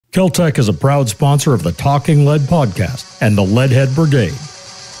KELTEC is a proud sponsor of the Talking Lead podcast and the Leadhead Brigade.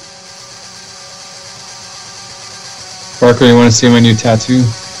 Parker, you want to see my new tattoo?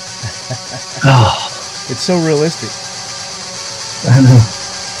 It's so realistic. I know.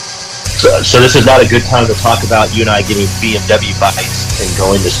 So this is not a good time to talk about you and I getting BMW bikes and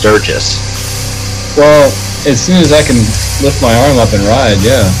going to Sturgis. Well, as soon as I can lift my arm up and ride,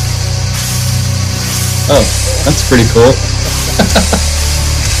 yeah. Oh, that's pretty cool.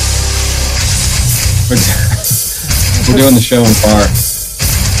 We're doing the show in a bar.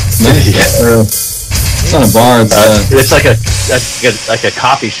 Nice. Yeah. It's not a bar. It's like a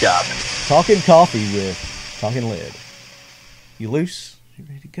coffee shop. Talking coffee with Talking Lead. You loose? You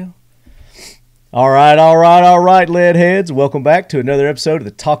ready to go? All right, lead heads. Welcome back to another episode of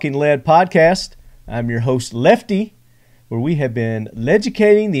the Talking Lead podcast. I'm your host, Lefty, where we have been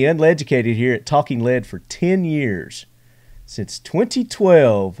leducating the unleducated here at Talking Lead for 10 years. Since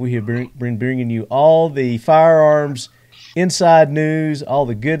 2012, we have been bringing you all the firearms inside news, all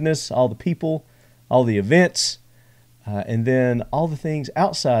the goodness, all the people, all the events, and then all the things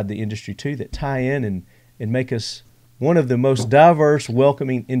outside the industry, too, that tie in and make us one of the most diverse,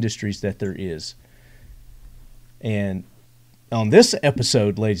 welcoming industries that there is. And on this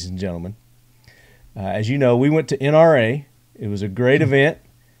episode, ladies and gentlemen, as you know, we went to NRA. It was a great event,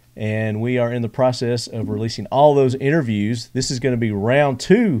 and we are in the process of releasing all those interviews. This is going to be round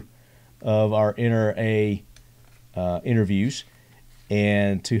 2 of our NRA interviews.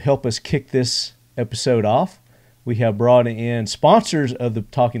 And to help us kick this episode off, we have brought in sponsors of the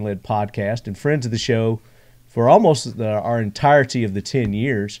Talking Lead podcast and friends of the show for almost our entirety of the 10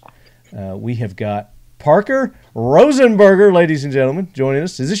 years. We have got Parker Rosenberger, ladies and gentlemen, joining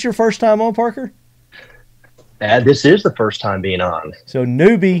us. Is this your first time on, Parker? This is the first time being on. So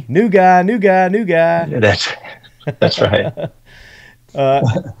newbie, new guy. That's right.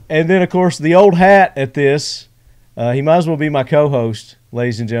 And then, of course, the old hat at this. He might as well be my co-host,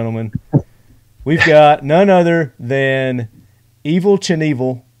 ladies and gentlemen. We've got none other than Evil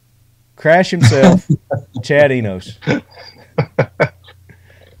Knievel, Crash himself, Chad Enos.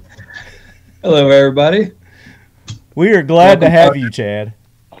 Hello, everybody. We are glad to have you, Chad.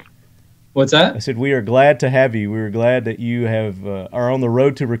 What's that? I said we are glad to have you. We are glad that you are on the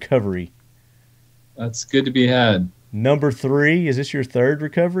road to recovery. That's good to be had. Number 3, is this your third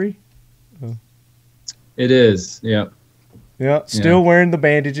recovery? It is, yeah. Yeah, still wearing the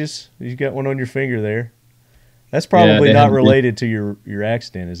bandages. You got one on your finger there. That's probably not related to your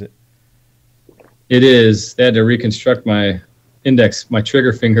accident, is it? It is. They had to reconstruct my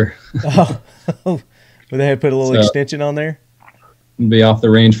trigger finger. Oh, well, they had to put a little extension on there? Be off the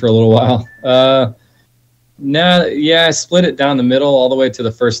range for a little while. I split it down the middle all the way to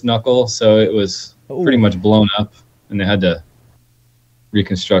the first knuckle, so it was pretty much blown up, and they had to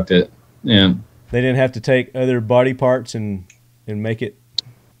reconstruct it. Yeah. They didn't have to take other body parts and make it?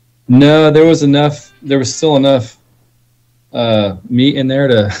 No, there was still enough meat in there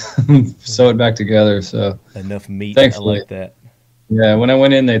to sew it back together. So enough meat. Thankfully. I like that. Yeah, when I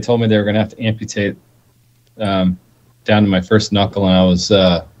went in, they told me they were going to have to amputate down to my first knuckle, and I was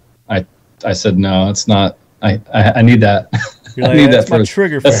I said no, it's not. I need that. You're like, I need that's that my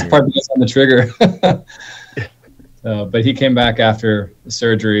trigger finger. That's the part that's on the trigger. But he came back after the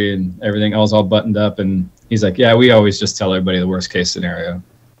surgery and everything. I was all buttoned up, and he's like, "Yeah, we always just tell everybody the worst case scenario."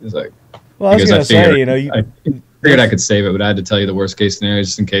 He's like, "Well, I was going to say, I figured I could save it, but I had to tell you the worst case scenario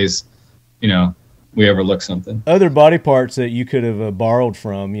just in case, we overlook something." Other body parts that you could have borrowed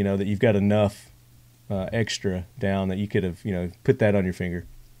from, that you've got enough extra down that you could have, put that on your finger.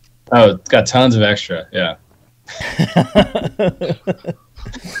 Oh, it's got tons of extra. Yeah.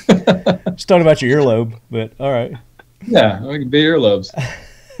 Just talking about your earlobe, but all right. Yeah, we can be earlobes.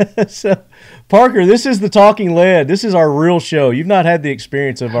 So, Parker, this is the Talking Lead. This is our real show. You've not had the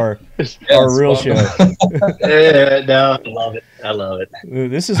experience of our real show. No, I love it.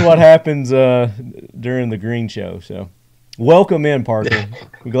 This is what happens during the green show. So, welcome in, Parker.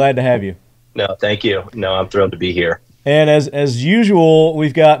 We're glad to have you. No, thank you. No, I'm thrilled to be here. And as usual,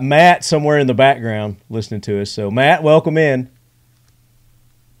 we've got Matt somewhere in the background listening to us. So, Matt, welcome in.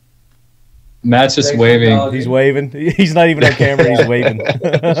 Matt's just waving. He's waving. He's not even on camera. He's waving.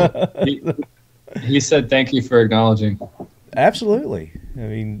 He said thank you for acknowledging. Absolutely. I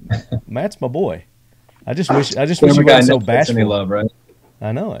mean, Matt's my boy. I just wish you weren't so bashful. Any love, right?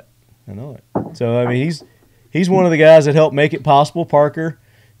 I know it. So I mean, he's one of the guys that helped make it possible. Parker,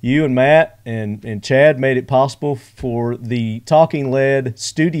 you and Matt and Chad made it possible for the Talking Lead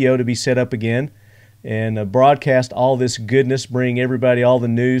studio to be set up again and broadcast all this goodness, bring everybody all the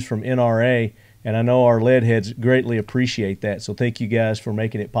news from NRA And I know our lead heads greatly appreciate that. So thank you guys for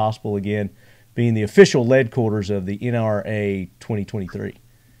making it possible again, being the official lead quarters of the NRA 2023.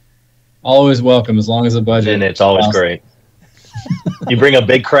 Always welcome, as long as the budget. And it's always great. You bring a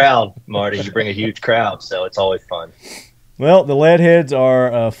big crowd, Marty. You bring a huge crowd, so it's always fun. Well, the lead heads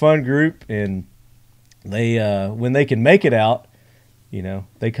are a fun group, and they when they can make it out,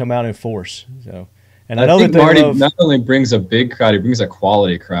 they come out in force. So. And I know think that Marty not only brings a big crowd, he brings a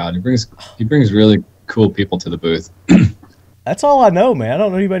quality crowd. He brings really cool people to the booth. That's all I know, man. I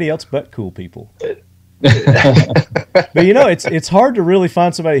don't know anybody else but cool people. But it's hard to really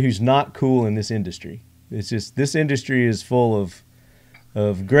find somebody who's not cool in this industry. It's just this industry is full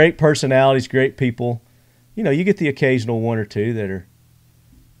of great personalities, great people. You get the occasional one or two that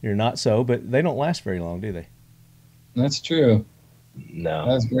you're not so, but they don't last very long, do they? That's true.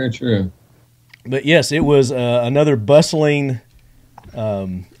 No, that's very true. But yes, it was another bustling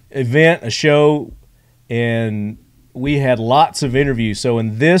event, a show, and we had lots of interviews. So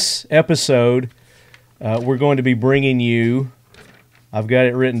in this episode, we're going to be bringing you, I've got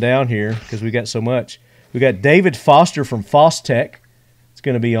it written down here because we got so much. We got David Foster from FOSTECH. It's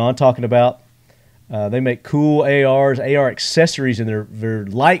going to be on talking about, they make cool ARs, AR accessories, and they're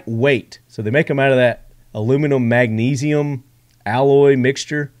lightweight. So they make them out of that aluminum magnesium alloy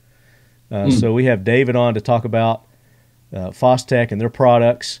mixture. So we have David on to talk about FOSTECH and their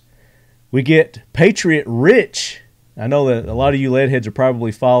products. We get Patriot Rich. I know that a lot of you lead heads are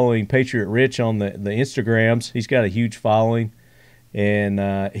probably following Patriot Rich on the Instagrams. He's got a huge following.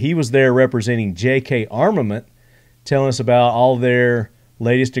 And he was there representing JK Armament, telling us about all their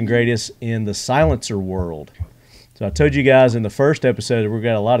latest and greatest in the silencer world. So I told you guys in the first episode that we've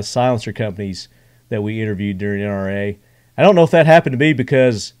got a lot of silencer companies that we interviewed during NRA. I don't know if that happened to be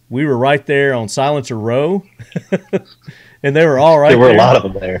because we were right there on Silencer Row, and they were all right there. There were a lot of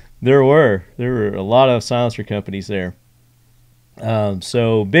them there. There were a lot of silencer companies there.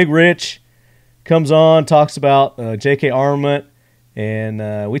 So Big Rich comes on, talks about JK Armament,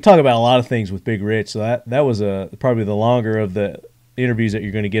 and we talk about a lot of things with Big Rich. So that was probably the longer of the interviews that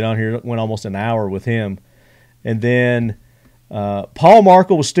you're going to get on here. It went almost an hour with him. And then Paul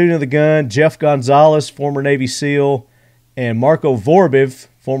Markel was student of the gun, Jeff Gonzales, former Navy SEAL, and Marco Vorobiev,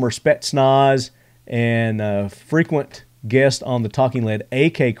 former Spetznaz, and frequent guest on the Talking Lead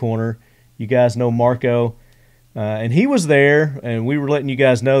AK Corner. You guys know Marco. And he was there, and we were letting you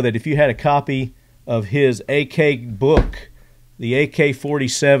guys know that if you had a copy of his AK book, the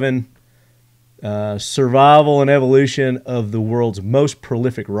AK-47 Survival and Evolution of the World's Most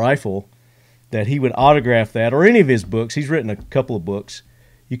Prolific Rifle, that he would autograph that, or any of his books. He's written a couple of books.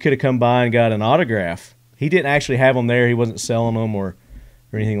 You could have come by and got an autograph. He didn't actually have them there. He wasn't selling them or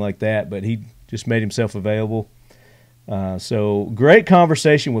anything like that, but he just made himself available. So great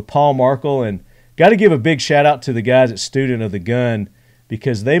conversation with Paul Markel, and got to give a big shout out to the guys at Student of the Gun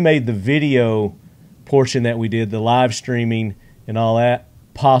because they made the video portion that we did, the live streaming and all that,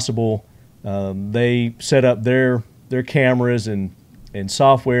 possible. They set up their cameras and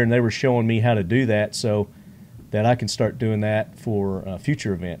software, and they were showing me how to do that so that I can start doing that for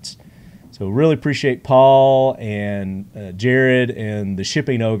future events. So really appreciate Paul and Jared and the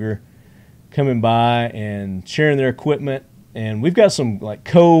Shipping Ogre coming by and sharing their equipment. And we've got some like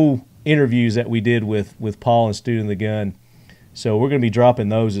co-interviews that we did with Paul and Student of the Gun. So we're going to be dropping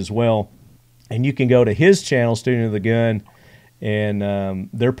those as well. And you can go to his channel, Student of the Gun, and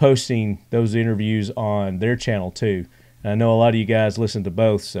they're posting those interviews on their channel too. And I know a lot of you guys listen to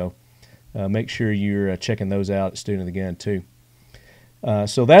both, so make sure you're checking those out at Student of the Gun too.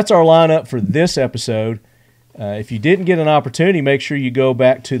 So that's our lineup for this episode. If you didn't get an opportunity, make sure you go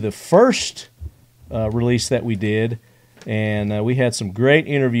back to the first release that we did, and we had some great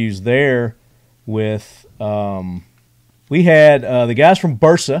interviews there with, we had the guys from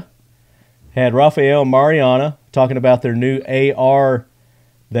Bursa, had Rafael and Mariana talking about their new AR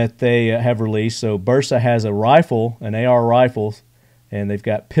that they have released. So Bursa has a rifle, an AR rifle, and they've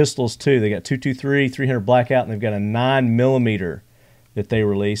got pistols too. They got 223, 300 Blackout, and they've got a 9mm that they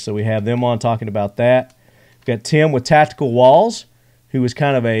released. So we have them on talking about that. We've got Tim with Tactical Walls, who was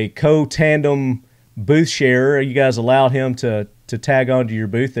kind of a co-tandem booth sharer. You guys allowed him to tag onto your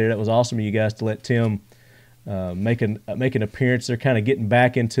booth there. That was awesome of you guys to let Tim make an appearance. They're kind of getting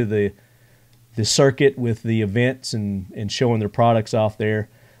back into the circuit with the events and showing their products off there.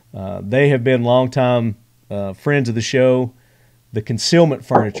 They have been longtime friends of the show. The concealment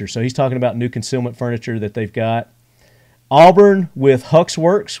furniture. So he's talking about new concealment furniture that they've got. Auburn with Hux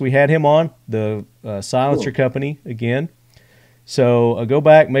Works. We had him on, the silencer company again. So go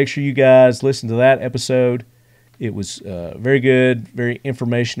back, make sure you guys listen to that episode. It was very good, very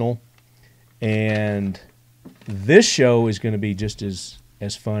informational. And this show is going to be just as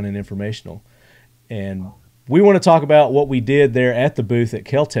fun and informational. And we want to talk about what we did there at the booth at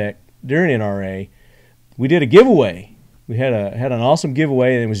KELTEC during NRA. We did a giveaway. We had an awesome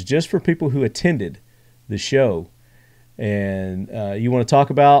giveaway, and it was just for people who attended the show. And you want to talk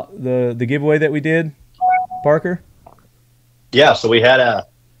about the giveaway that we did, Parker? Yeah, so we had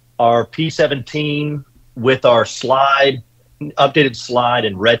our P17 with our slide, updated slide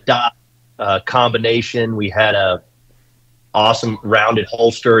and red dot combination. We had a awesome rounded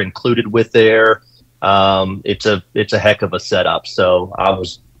holster included with there. It's a heck of a setup. So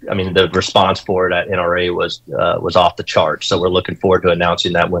the response for it at NRA was off the charts. So we're looking forward to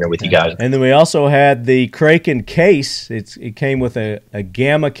announcing that winner with you guys. And then we also had the Kraken case. It came with a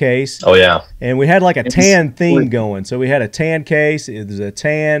Gamma case. Oh yeah. And we had like a tan theme going. So we had a tan case. It was a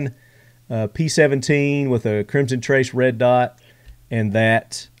tan P17 with a Crimson Trace red dot, and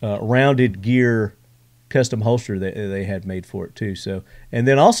that rounded gear custom holster that they had made for it too. So, and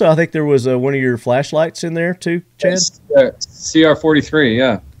then also I think there was one of your flashlights in there too, Chad. CR43,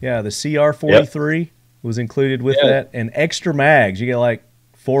 yeah. Yeah, the CR43 was included with that, and extra mags. You get like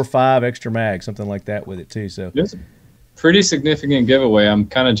 4 or 5 extra mags, something like that with it too. So it was a pretty significant giveaway. I'm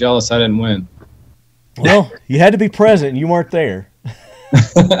kind of jealous I didn't win. Well, you had to be present, and you weren't there.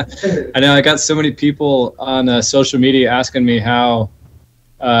 I know. I got so many people on social media asking me how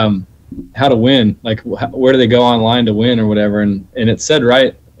to win, like where do they go online to win or whatever, and it said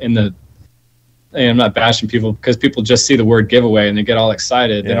right in the. And I'm not bashing people because people just see the word giveaway and they get all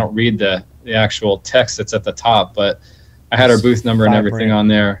excited. They don't read the actual text that's at the top. But I had our booth number and everything on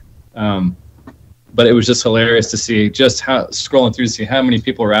there. But it was just hilarious to see just how scrolling through to see how many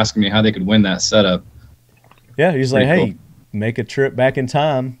people were asking me how they could win that setup. Yeah, he's like, hey, make a trip back in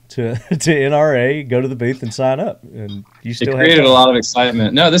time to NRA, go to the booth and sign up. And you still created a lot of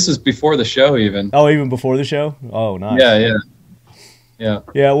excitement. No, this was before the show even. Oh, even before the show? Oh, nice. Yeah.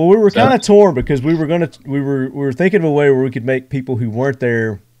 Yeah, well, we were kind of torn because we were thinking of a way where we could make people who weren't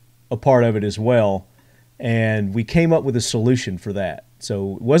there a part of it as well, and we came up with a solution for that.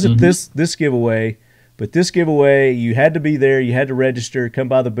 So it wasn't this giveaway, but this giveaway you had to be there, you had to register, come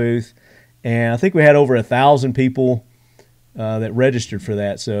by the booth, and I think we had over 1,000 people that registered for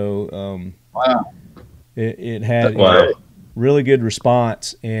that. So wow, it had really good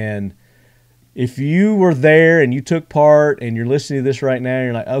response. And if you were there and you took part and you're listening to this right now, and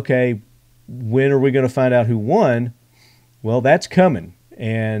you're like, okay, when are we going to find out who won? Well, that's coming.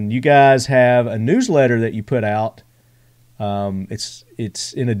 And you guys have a newsletter that you put out.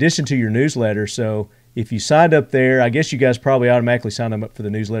 It's in addition to your newsletter. So if you signed up there, I guess you guys probably automatically signed them up for the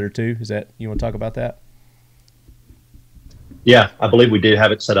newsletter too. Is that, you want to talk about that? Yeah, I believe we did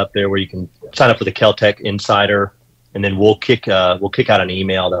have it set up there where you can sign up for the KELTEC Insider. And then we'll kick out an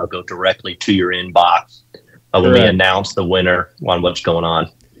email that'll go directly to your inbox when we announce the winner on what's going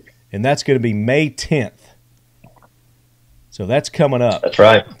on. And that's going to be May 10th. So that's coming up. That's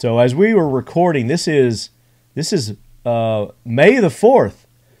right. So as we were recording, this is May the 4th.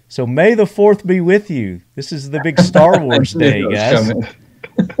 So May the 4th be with you. This is the big Star Wars day, guys.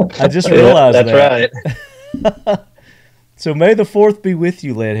 I just realized that's right. So May the 4th be with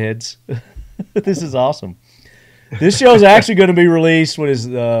you, Leadheads. This is awesome. This show is actually going to be released. What is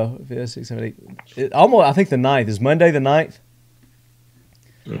 6, 7, 8? Almost, I think the 9th. Is Monday the 9th?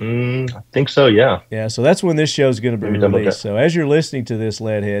 I think so, yeah. Yeah, so that's when this show is going to be released. So as you're listening to this,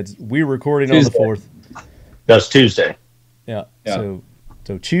 Leadheads, we're recording Tuesday. on the 4th. That's Tuesday. Yeah. So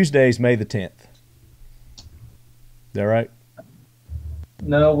Tuesday's May the 10th. Is that right?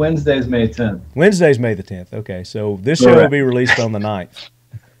 No, Wednesday's May 10th. Wednesday's May the 10th. Okay, so this show will be released on the 9th.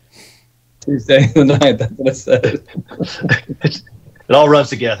 Tuesday the 9th, that's what I said. It all runs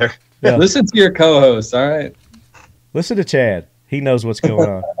together. Yeah. Listen to your co-host, all right? Listen to Chad. He knows what's going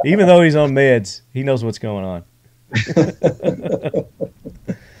on. Even though he's on meds, he knows what's going on.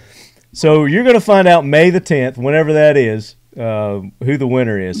 So you're going to find out May the 10th, whenever that is, who the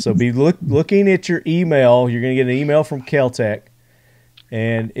winner is. So be looking at your email. You're going to get an email from KELTEC.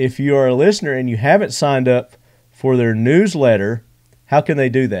 And if you are a listener and you haven't signed up for their newsletter, how can they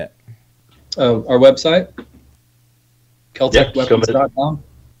do that? Our website, KELTECweapons.com.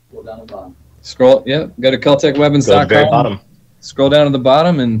 Scroll down the bottom. Go to KELTECweapons.com. Go to the very bottom. Scroll down to the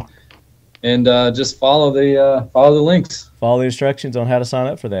bottom and just follow the links. Follow the instructions on how to sign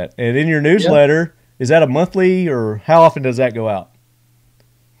up for that. And in your newsletter, is that a monthly, or how often does that go out?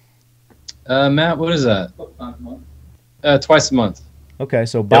 Matt, what is that? Twice a month. Okay,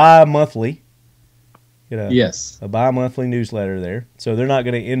 so bi-monthly. Yes. A bi-monthly newsletter there. So they're not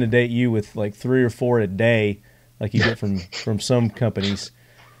going to inundate you with like 3 or 4 a day like you get from some companies.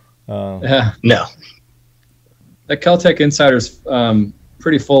 Yeah. No. The KELTEC Insider's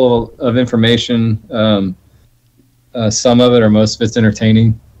pretty full of information. Some of it or most of it's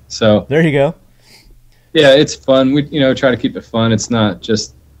entertaining. So there you go. Yeah, it's fun. We try to keep it fun. It's not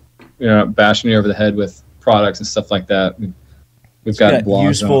just bashing you over the head with products and stuff like that. We've got blogs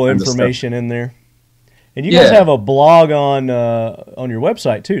useful on information in there. And you guys have a blog on your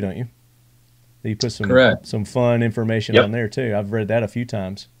website too, don't you? You put some fun information on there too. I've read that a few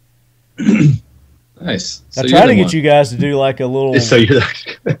times. Nice. I try to get you guys to do like a little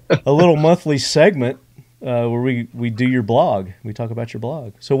a little monthly segment where we do your blog. We talk about your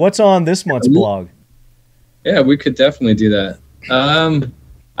blog. So what's on this month's blog? Yeah, we could definitely do that.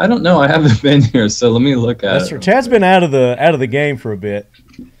 I don't know. I haven't been here, so let me look at it. Chad's been out of the game for a bit.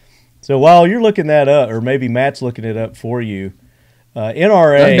 So while you're looking that up, or maybe Matt's looking it up for you,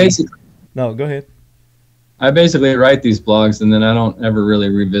 NRA. No, go ahead. I basically write these blogs, and then I don't ever really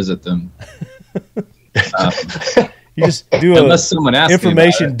revisit them. You just do unless someone asks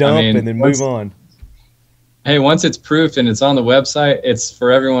information dump and then move on. Hey, once it's proofed and it's on the website, it's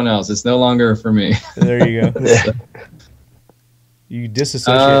for everyone else. It's no longer for me. There you go. You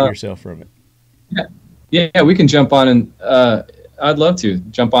disassociate yourself from it. Yeah, we can jump on and I'd love to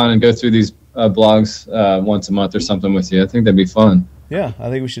jump on and go through these blogs once a month or something with you. I think that'd be fun. Yeah, I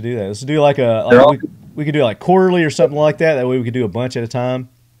think we should do that. Let's do we could do like quarterly or something like that. That way we could do a bunch at a time.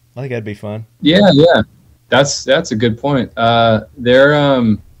 I think that'd be fun. Yeah. That's a good point.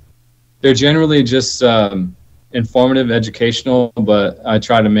 They're generally just informative, educational, but I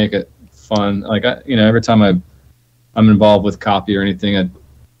try to make it fun. Like every time I'm involved with copy or anything,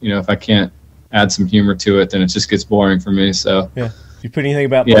 if I can't add some humor to it, then it just gets boring for me. So yeah, you put anything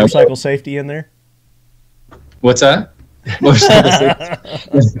about motorcycle safety in there? What's that? Motorcycle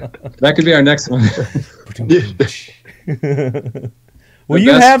safety. That could be our next one. Well,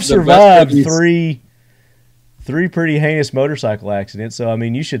 you have survived three pretty heinous motorcycle accidents, so I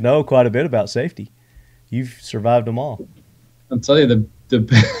mean, you should know quite a bit about safety. You've survived them all. I'll tell you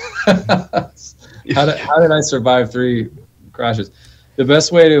how did I survive 3 crashes? The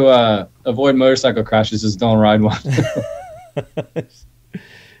best way to avoid motorcycle crashes is don't ride one.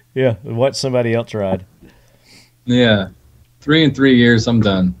 Yeah, watch somebody else ride. Yeah, 3 in 3 years, I'm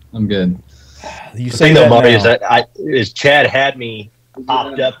done. I'm good. You say that Marty, is Chad had me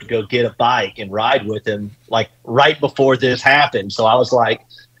hopped up to go get a bike and ride with him like right before this happened. So I was like,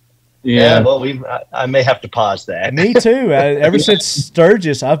 I may have to pause that. Me too. Ever since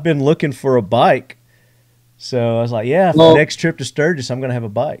Sturgis, I've been looking for a bike. So I was like, the next trip to Sturgis, I'm going to have a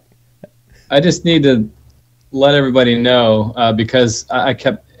bike. I just need to let everybody know because I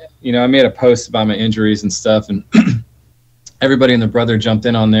kept, I made a post about my injuries and stuff, and everybody and their brother jumped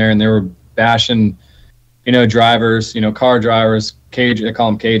in on there, and they were bashing, drivers, car drivers, I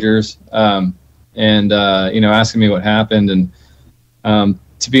call them cagers, and asking me what happened. And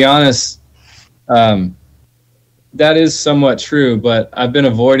to be honest, that is somewhat true, but I've been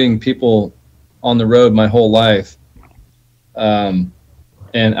avoiding people on the road my whole life. And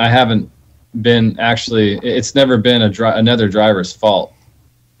I haven't been it's never been another driver's fault,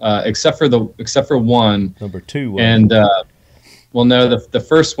 except for one. Number 2. And, no, the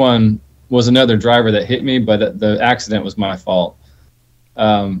first one was another driver that hit me, but the accident was my fault.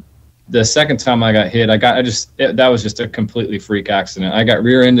 The second time I got hit, that was just a completely freak accident. I got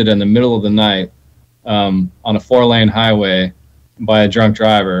rear-ended in the middle of the night on a 4-lane highway by a drunk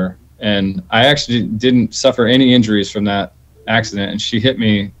driver, and I actually didn't suffer any injuries from that accident, and she hit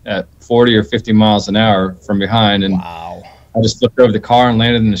me at 40 or 50 miles an hour from behind, and wow. I just flipped over the car and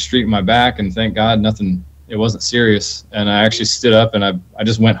landed in the street in my back, and thank God it wasn't serious, and I actually stood up and I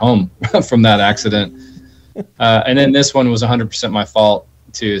just went home from that accident. And then this one was 100% my fault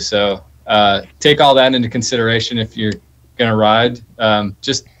too. So take all that into consideration if you're gonna ride.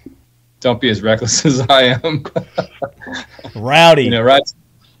 Just don't be as reckless as I am. Rowdy.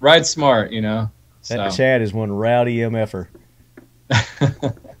 Ride smart. That Chad is one rowdy MFer.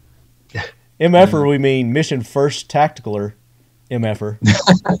 MFer, we mean Mission First Tacticaler MFer.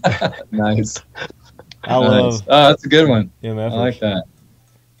 Nice. I love. Oh, that's a good one. MFers. I like that.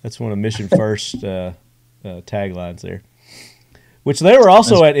 That's one of Mission First taglines there. Which they were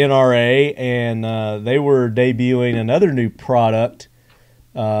also at NRA, and they were debuting another new product,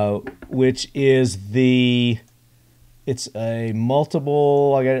 which is it's a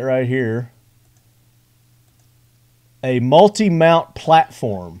multiple. I got it right here. A multi-mount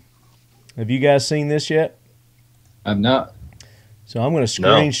platform. Have you guys seen this yet? I've not. So I'm going to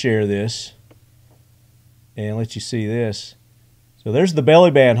screen share this and let you see this. So there's the belly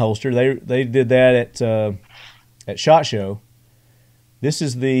band holster. They did that at SHOT Show, This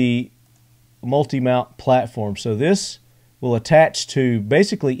is the multi-mount platform. So this will attach to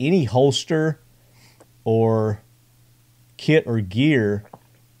basically any holster or kit or gear,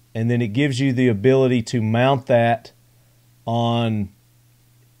 and then it gives you the ability to mount that on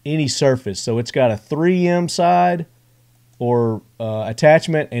any surface. So it's got a 3M side or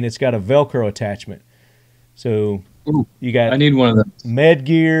attachment, and it's got a Velcro attachment. So you got, I need one of those. Med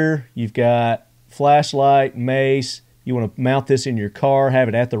gear, you've got flashlight, mace. You want to mount this in your car, have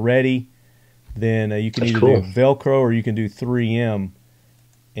it at the ready. Then you can either do Velcro or you can do 3M.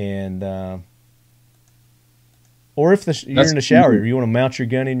 And or if you're in the shower, you want to mount your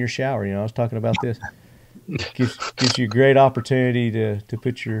gun in your shower. You know, I was talking about this. Gives you a great opportunity to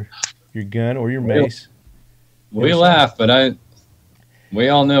put your gun or your mace. We laugh, but we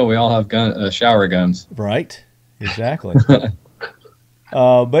all know we all have shower guns. Right. Exactly.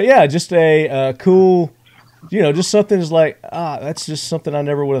 But yeah, just a cool, you know, just something is like, that's just something I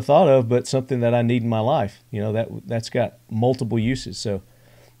never would have thought of, but something that I need in my life. You know, that's got multiple uses. So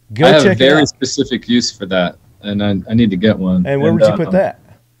go check it out. I have a very specific use for that, and I need to get one. And where would you put that?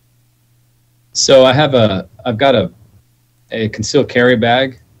 So I've got a concealed carry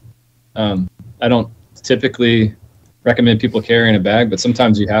bag. I don't typically recommend people carrying a bag, but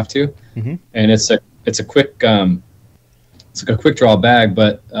sometimes you have to. Mm-hmm. And it's a quick it's like a quick draw bag.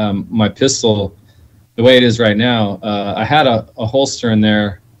 But my pistol, the way it is right now, I had a holster in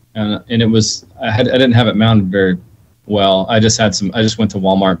there, and it was I didn't have it mounted very well. I just went to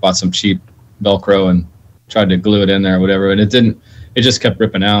Walmart, bought some cheap Velcro, and tried to glue it in there or whatever, and it just kept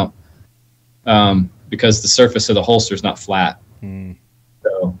ripping out. Because the surface of the holster is not flat.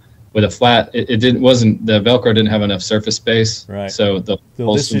 So with a flat, the Velcro didn't have enough surface space. Right. So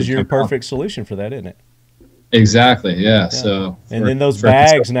this is your perfect solution for that, isn't it? Exactly. Yeah. So then those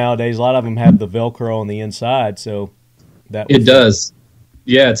bags nowadays, a lot of them have the Velcro on the inside. So it does.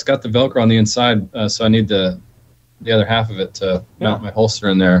 Yeah, it's got the Velcro on the inside. So I need the other half of it to mount my holster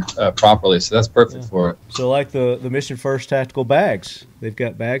in there properly. So that's perfect for it. So like the Mission First tactical bags, they've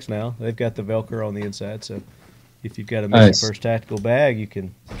got bags now. They've got the Velcro on the inside. So if you've got a Mission First tactical bag, you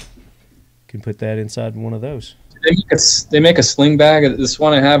can put that inside one of those. They make a sling bag. This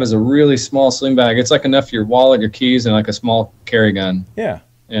one I have is a really small sling bag. It's like enough for your wallet, your keys, and like a small carry gun. Yeah.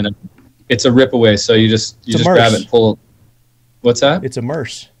 And it's a rip away. So you just grab it and pull. What's that? It's a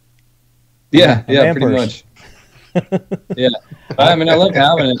merce. Yeah. Yeah. Pretty much. Yeah, I mean, I love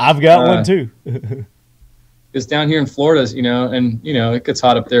having it. I've got one too. It's down here in Florida, you know, and you know it gets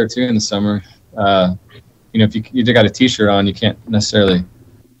hot up there too in the summer. You know, if you got a T-shirt on, you can't necessarily.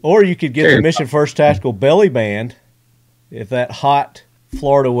 Or you could get the Mission First tactical belly band, if that hot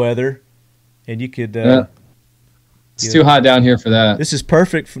Florida weather, and you could. It's too hot down here for that. This is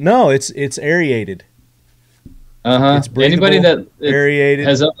perfect. No, it's aerated. It's breathable. Anybody that aerated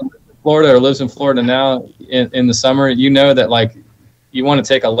has Florida or lives in Florida now in the summer, you know that like you want to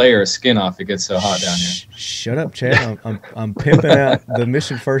take a layer of skin off. It gets so hot down here. Shut up, Chad. I'm pimping out the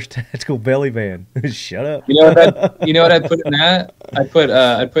Mission First tactical belly band. Shut up. You know what I put in that?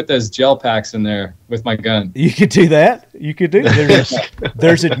 I put those gel packs in there with my gun. You could do that. You could do.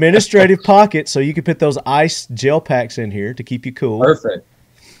 There's administrative pockets, so you could put those ice gel packs in here to keep you cool. Perfect.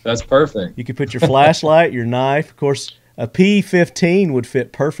 That's perfect. You could put your flashlight, your knife, of course. A P15 would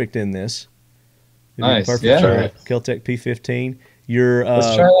fit perfect in this. Nice. Perfect. Yeah. KELTEC P15.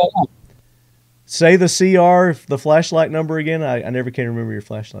 Let's try that out. Say the CR, the flashlight number again. I never can remember your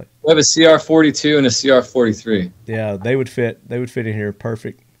flashlight. We have a CR42 and a CR43. Yeah, they would fit. They would fit in here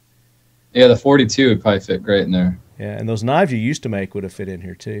perfect. Yeah, the 42 would probably fit great in there. Yeah, and those knives you used to make would have fit in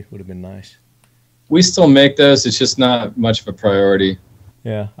here too. Would have been nice. We still make those. It's just not much of a priority.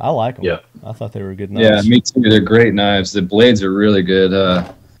 Yeah, I like them. Yeah. I thought they were good knives. Yeah, me too. They're great knives. The blades are really good.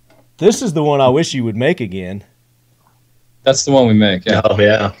 This is the one I wish you would make again. That's the one we make. Yeah. Oh,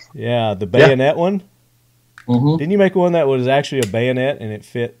 yeah. Yeah, the bayonet one. Mm-hmm. Didn't you make one that was actually a bayonet and it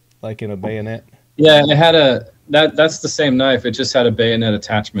fit like in a bayonet? Yeah, it had that's the same knife. It just had a bayonet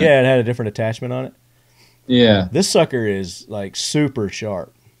attachment. Yeah, it had a different attachment on it. Yeah. This sucker is like super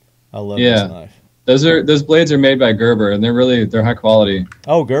sharp. I love this knife. Those blades are made by Gerber, and they're high quality.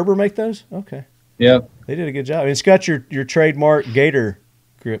 Oh, Gerber make those? Okay. Yep. They did a good job. It's got your trademark gator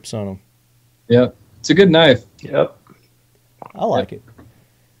grips on them. Yep. It's a good knife. Yep. I like it.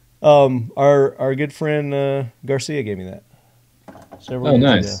 Our good friend Garcia gave me that. Several years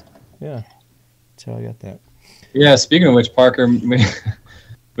nice. ago. Yeah. That's how I got that. Yeah. Speaking of which, Parker,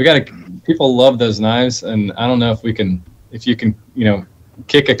 we got people love those knives, and I don't know if you can, you know,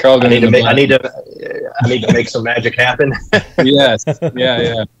 kick a Carl gun. I need to make some magic happen. Yes.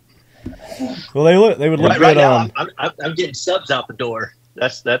 Yeah. Well, they would look right good now, on. I'm getting subs out the door.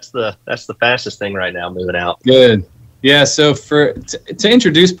 That's the fastest thing right now, moving out. Good. Yeah. So to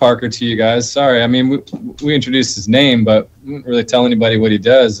introduce Parker to you guys, sorry. I mean, we introduced his name, but we didn't really tell anybody what he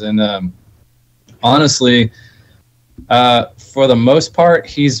does. And honestly, for the most part,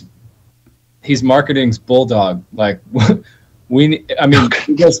 he's marketing's bulldog. Like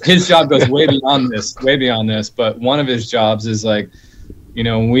because his job goes way beyond this. But one of his jobs is like, we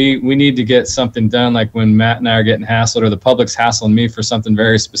need to get something done. Like when Matt and I are getting hassled, or the public's hassling me for something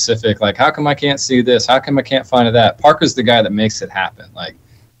very specific, like how come I can't see this? How come I can't find that? Parker's the guy that makes it happen. Like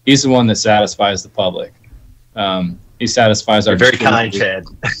he's the one that satisfies the public. He satisfies our. You're very kind, Chad.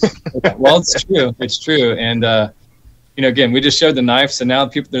 Well, it's true. It's true. And again, we just showed the knife, so now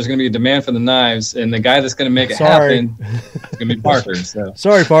there's going to be a demand for the knives, and the guy that's going to make it happen is going to be Parker. So.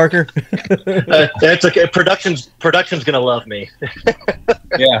 Sorry, Parker. That's okay. Production's going to love me.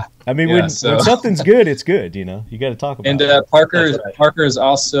 Yeah. I mean, when something's good, it's good. You got to talk about it. And Parker is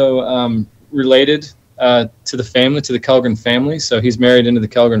also related to the family, to the Kellgren family. So he's married into the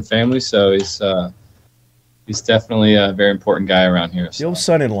Kellgren family. So he's definitely a very important guy around here. So. The old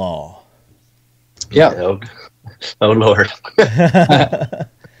son-in-law. Yeah. Oh Lord.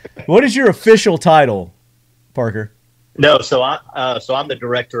 What is your official title, Parker? No, so I'm the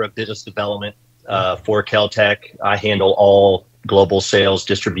director of business development for KELTEC. I handle all global sales,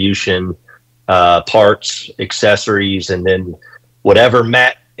 distribution, parts, accessories, and then whatever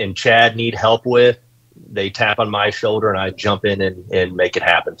Matt and Chad need help with, they tap on my shoulder and I jump in and make it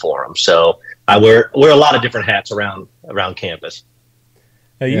happen for them. So I wear a lot of different hats around campus.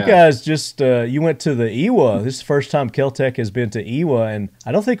 You guys just you went to the EWA. This is the first time KELTEC has been to EWA, and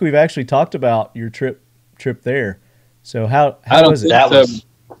I don't think we've actually talked about your trip there. So how was it?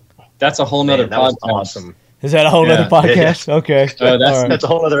 That's a whole nother podcast. Awesome. Is that a whole nother podcast? Yeah. Okay. That's a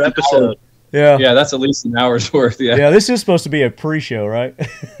whole other episode. Yeah. Yeah, that's at least an hour's worth. Yeah. Yeah, this is supposed to be a pre-show, right?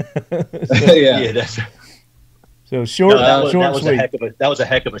 Yeah. That's so short. That short, was a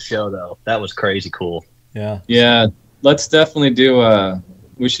heck of a show, though. That was crazy cool. Yeah. Yeah. Let's definitely do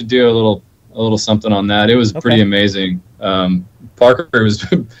we should do a little something on that. It was pretty amazing. Parker was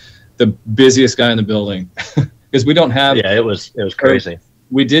the busiest guy in the building because we don't have. Yeah, it was crazy.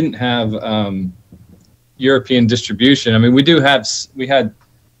 We didn't have European distribution. I mean, we had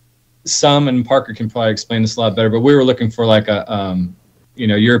some, and Parker can probably explain this a lot better. But we were looking for like a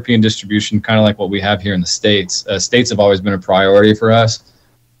European distribution, kind of like what we have here in the States. States have always been a priority for us,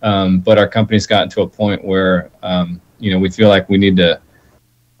 but our company's gotten to a point where we feel like we need to.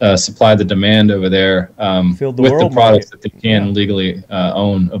 Supply the demand over there with the products that they can legally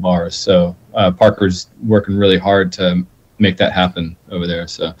own of ours. So Parker's working really hard to make that happen over there.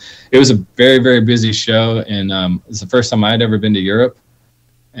 So it was a very, very busy show, and it's the first time I had ever been to Europe.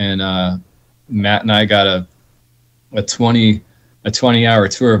 And Matt and I got a 20-hour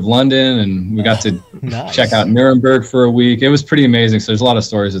tour of London, and we got to check out Nuremberg for a week. It was pretty amazing. So there's a lot of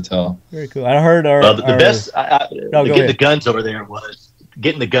stories to tell. Very cool. I heard the guns over there was.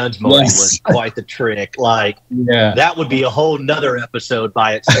 Getting the guns molded was quite the trick. Like, that would be a whole nother episode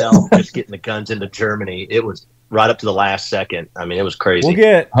by itself, just getting the guns into Germany. It was right up to the last second. I mean, it was crazy. We'll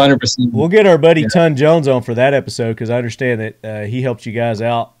get 100%. We'll get our buddy Ton Jones on for that episode because I understand that he helped you guys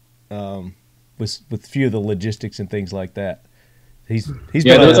out with a few of the logistics and things like that. He's been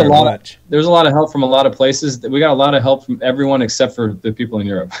there's a lot. There's a lot of help from a lot of places. We got a lot of help from everyone except for the people in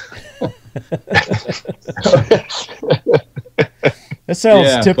Europe. That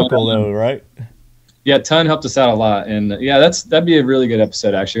sounds typical, though, right? Yeah, Ton helped us out a lot, and that'd be a really good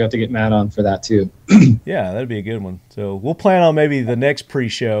episode. Actually, I have to get Matt on for that too. Yeah, that'd be a good one. So we'll plan on maybe the next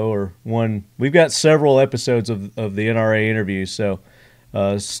pre-show or one. We've got several episodes of the NRA interviews, so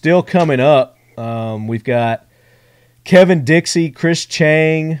still coming up. We've got Kevin Dixie, Chris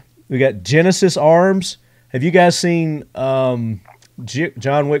Chang. We got Genesis Arms. Have you guys seen John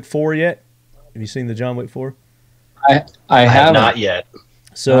Wick 4 yet? Have you seen the John Wick 4? I have not yet.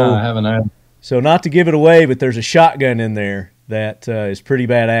 So I haven't either. So not to give it away, but there's a shotgun in there that is pretty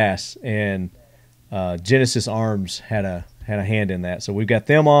badass, and Genesis Arms had a hand in that. So we've got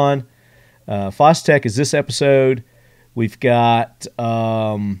them on. FOSTECH is this episode. We've got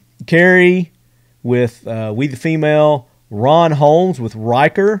Carrie with We the Female, Ron Holmes with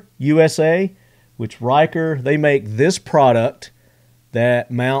Riker USA, which Riker, they make this product that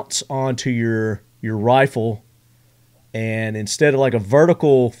mounts onto your rifle. And instead of like a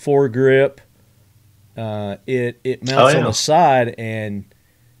vertical foregrip, it mounts on the side, and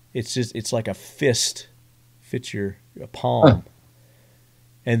it's like a fist fits your palm.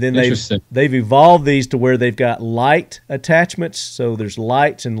 And then they've evolved these to where they've got light attachments. So there's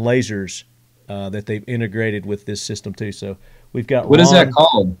lights and lasers that they've integrated with this system too. So we've got What is that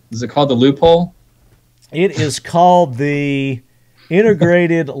called? Is it called the loophole? It is called the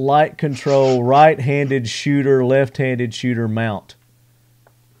Integrated Light Control Right-Handed Shooter, Left-Handed Shooter Mount.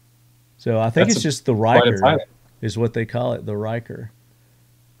 So I think it's just the Riker is what they call it, the Riker.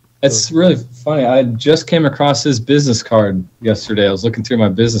 It's really funny. I just came across his business card yesterday. I was looking through my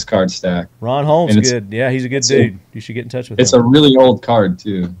business card stack. Ron Holmes, good. Yeah, he's a good dude. You should get in touch with him. It's a really old card,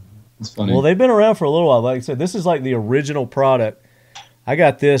 too. It's funny. Well, they've been around for a little while. Like I said, this is like the original product. I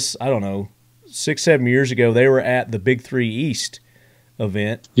got this, I don't know, 6-7 years ago. They were at the Big 3 East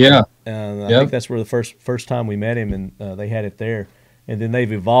event. Yeah. I think that's where the first time we met him, and they had it there. And then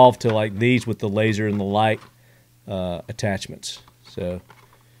they've evolved to like these with the laser and the light attachments. So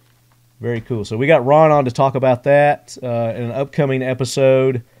very cool. So we got Ron on to talk about that in an upcoming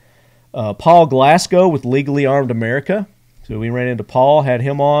episode. Paul Glasgow with Legally Armed America. So we ran into Paul, had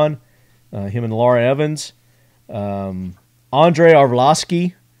him on, him and Laura Evans. Andre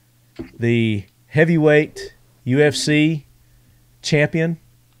Arlovsky, the heavyweight UFC champion.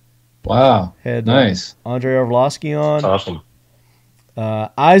 Wow. Had nice. Andre Arlovsky on. That's awesome.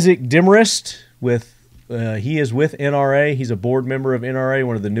 Isaac Demarest he is with NRA. He's a board member of NRA,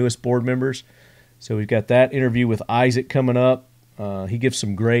 one of the newest board members. So we've got that interview with Isaac coming up. He gives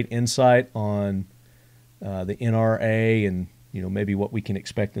some great insight on the NRA and maybe what we can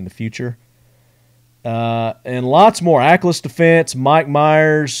expect in the future. And lots more. Ackless Defense, Mike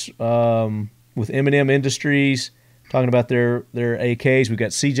Myers with M&M Industries, talking about their AKs. We've got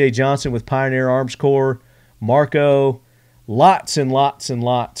CJ Johnson with Pioneer Arms Corps, Marco. Lots and lots and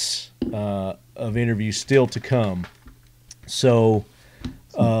lots of interviews still to come. So,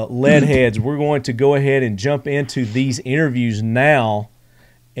 Leadheads, we're going to go ahead and jump into these interviews now,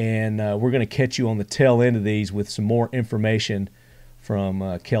 and we're going to catch you on the tail end of these with some more information from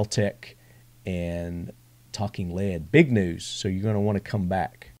KELTEC and Talking Lead. Big news, so you're going to want to come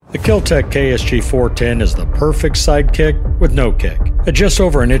back. The KELTEC KSG 410 is the perfect sidekick with no kick. At just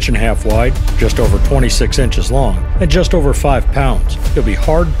over 1.5 inches wide, just over 26 inches long, and just over 5 pounds, you'll be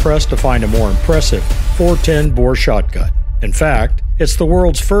hard-pressed to find a more impressive 410 bore shotgun. In fact, it's the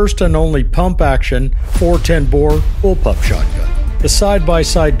world's first and only pump-action 410 bore bullpup shotgun. The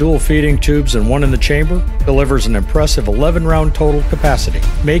side-by-side dual feeding tubes and one in the chamber delivers an impressive 11-round total capacity,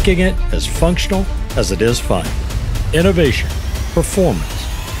 making it as functional as it is fun. Innovation, performance,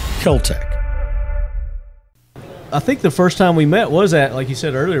 KELTEC. I think the first time we met was at, like you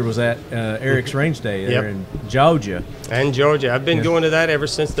said earlier, was at Eric's Range Day there in Georgia. And Georgia. I've been going to that ever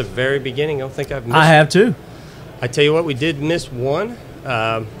since the very beginning. I don't think I've missed I have too. I tell you what, we did miss one.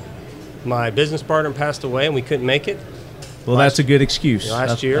 My business partner passed away and we couldn't make it. Well, that's a good excuse.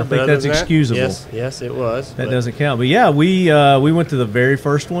 Last year. I think that's excusable. Yes, it was. That doesn't count. But yeah, we went to the very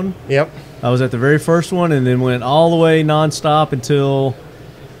first one. Yep. I was at the very first one and then went all the way nonstop until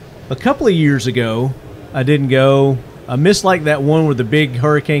a couple of years ago. I didn't go. I missed like that one where the big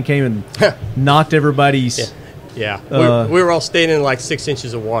hurricane came and knocked everybody's. Yeah. We were all staying in like 6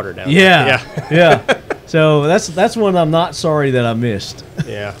 inches of water down there. Yeah. Yeah. So that's one I'm not sorry that I missed.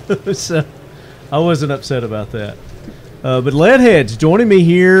 Yeah. So I wasn't upset about that. But Leadheads, joining me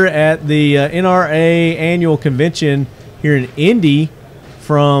here at the NRA annual convention here in Indy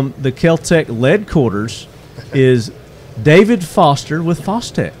from the KELTEC Lead Quarters is David Foster with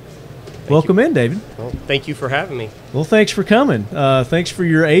FOSTECH. Welcome in, David. Well, thank you for having me. Well, thanks for coming. Thanks for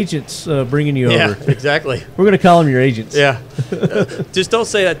your agents bringing you over. Yeah, exactly. We're going to call them your agents. Yeah. Just don't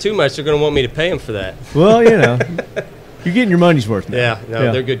say that too much. They're going to want me to pay them for that. Well, you're getting your money's worth now.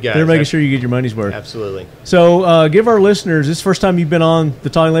 Yeah, they're good guys. They're making sure you get your money's worth. Absolutely. So give our listeners, this is the first time you've been on the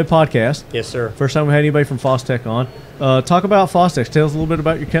Talking Lead podcast. Yes, sir. First time we had anybody from FOSTECH on. Talk about FOSTECH. Tell us a little bit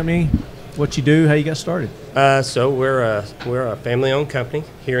about your company, what you do, how you got started. So we're a family-owned company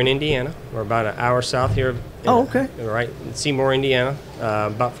here in Indiana. We're about an hour south here. Okay. Right in Seymour, Indiana.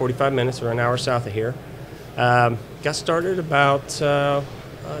 About 45 minutes. We're an hour south of here. Got started about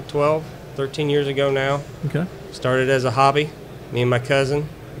 12, 13 years ago now. Okay. Started as a hobby. Me and my cousin,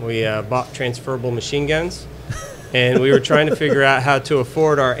 we bought transferable machine guns, and we were trying to figure out how to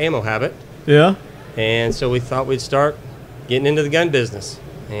afford our ammo habit. Yeah. And so we thought we'd start getting into the gun business,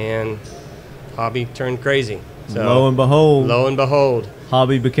 and hobby turned crazy. So Lo and behold,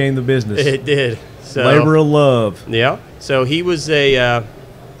 hobby became the business. It did. So, labor of love. Yeah. So he was a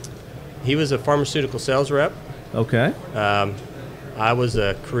pharmaceutical sales rep. Okay. I was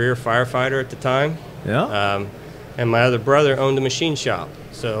a career firefighter at the time. Yeah. And my other brother owned a machine shop.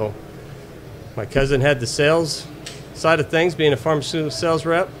 So my cousin had the sales side of things, being a pharmaceutical sales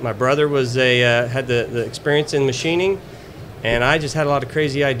rep. My brother was had the experience in machining, and I just had a lot of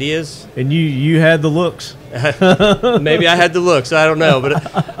crazy ideas. And you had the looks. Maybe I had the looks, I don't know,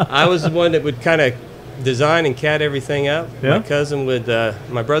 but I was the one that would kind of design and CAD everything up. Yeah. My cousin would,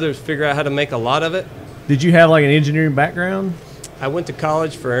 my brother would figure out how to make a lot of it. Did you have like an engineering background? I went to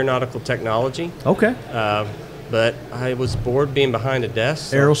college for aeronautical technology. Okay. But I was bored being behind a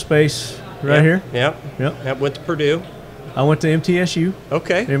desk. So. Aerospace right here? Yep. Yep. Went to Purdue. I went to MTSU.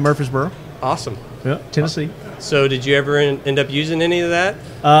 Okay. In Murfreesboro. Awesome. Yep, Tennessee. So did you ever end up using any of that?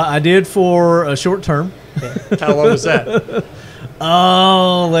 I did for a short term. How long was that?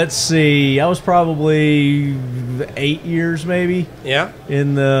 Oh, let's see. I was probably 8 years maybe. Yeah.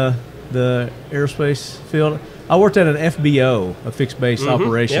 In the aerospace field. I worked at an FBO, a fixed base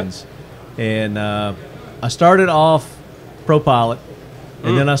operations. Yep. And I started off pro pilot,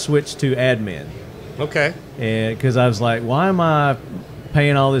 and then I switched to admin. Okay. And because I was like, why am I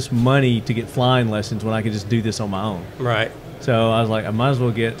paying all this money to get flying lessons when I could just do this on my own? Right. So I was like, I might as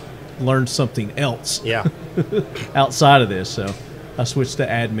well learn something else. Yeah. outside of this. So I switched to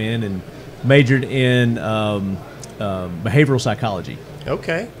admin and majored in behavioral psychology.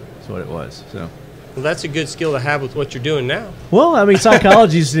 Okay. That's what it was. So. Well, that's a good skill to have with what you're doing now. Well, I mean,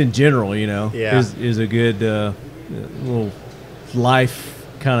 psychology is in general, yeah. is a good little life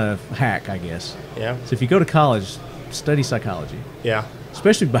kind of hack, I guess. Yeah. So if you go to college, study psychology. Yeah.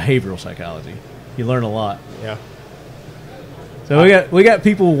 Especially behavioral psychology. You learn a lot. Yeah. So we got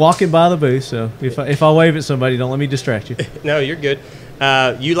people walking by the booth. So if I wave at somebody, don't let me distract you. No, you're good.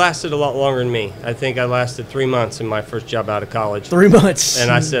 You lasted a lot longer than me. I think I lasted 3 months in my first job out of college. 3 months.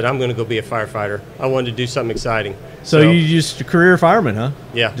 And I said, I'm going to go be a firefighter. I wanted to do something exciting. So you just a career fireman, huh?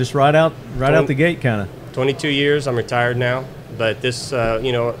 Yeah. Just right out the gate, kind of. 22 years. I'm retired now. But this,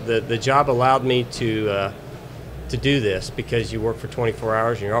 the job allowed me to do this because you work for 24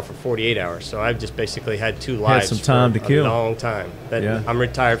 hours and you're off for 48 hours. So I've just basically had two lives some time for to kill. A long time. But yeah. I'm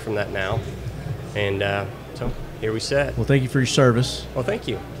retired from that now. And so here we sit. Well, thank you for your service. Well, thank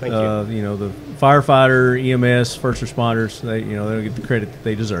you. Thank you. You know, the firefighter, EMS, first responders, they don't get the credit that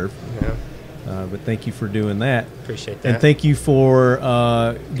they deserve. Yeah. But thank you for doing that. Appreciate that. And thank you for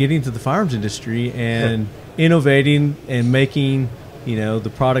getting into the firearms industry and innovating and making,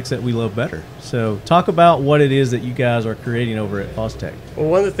 the products that we love better. So talk about what it is that you guys are creating over at FOSTECH. Well,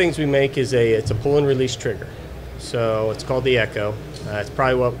 one of the things we make is it's a pull and release trigger. So it's called the Echo. It's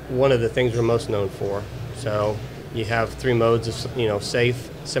probably one of the things we're most known for. So you have 3 modes of, safe,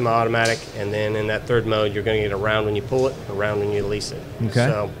 semi-automatic, and then in that third mode, you're going to get a round when you pull it, a round when you release it. Okay.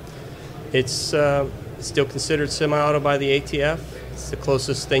 So it's still considered semi-auto by the ATF. It's the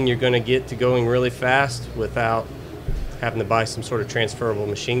closest thing you're going to get to going really fast without having to buy some sort of transferable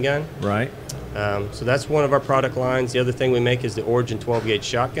machine gun. Right. So that's one of our product lines. The other thing we make is the Origin 12-gauge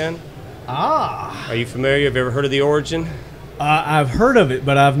shotgun. Ah. Are you familiar? Have you ever heard of the Origin? I've heard of it,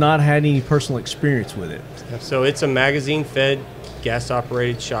 but I've not had any personal experience with it. So it's a magazine-fed,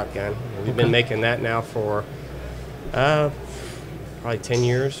 gas-operated shotgun. We've been making that now for probably 10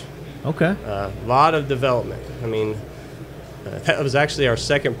 years. Okay. A lot of development. I mean, that was actually our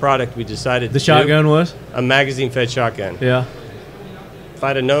second product we decided to do. The shotgun was? A magazine-fed shotgun. Yeah. If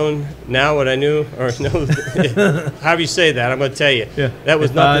I'd have known now what I knew, or know, however you say that, I'm going to tell you. Yeah. That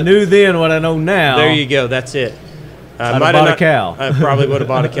was if not. I knew then what I know now. There you go. That's it. I'd have bought a cow. I probably would have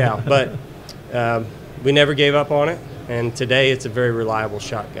bought a cow, but we never gave up on it, and today it's a very reliable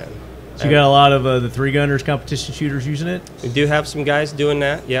shotgun. So you got a lot of the 3-gunners, competition shooters using it? We do have some guys doing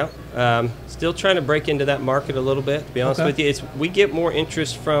that, yeah. Still trying to break into that market a little bit, to be honest with you. We get more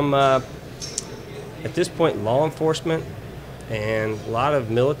interest from, at this point, law enforcement and a lot of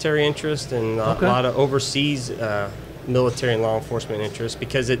military interest and a lot of overseas military and law enforcement interest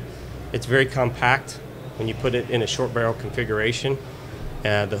because it's very compact. When you put it in a short barrel configuration,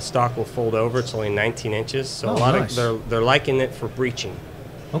 the stock will fold over. It's only 19 inches, so nice. They're liking it for breaching.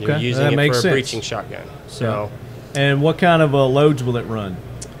 Okay, They're using that it makes for a sense. breaching shotgun. So, and what kind of loads will it run?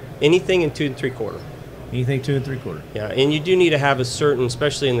 Anything in 2 3/4. Anything 2 3/4. Yeah, and you do need to have a certain,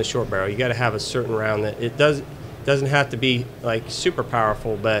 especially in the short barrel, you got to have a certain round that it doesn't have to be like super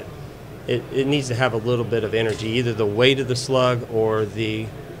powerful, but it needs to have a little bit of energy, either the weight of the slug or the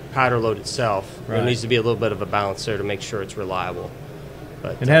powder load itself. Right. There needs to be a little bit of a balance there to make sure it's reliable.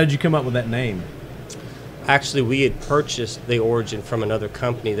 But, and how did you come up with that name? Actually, we had purchased the Origin from another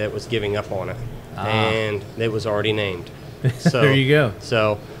company that was giving up on it, and it was already named. So there you go.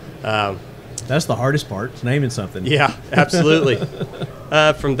 So That's the hardest part, is naming something. Yeah, absolutely.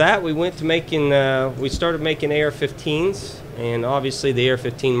 From that, we went to we started making AR-15s, and obviously the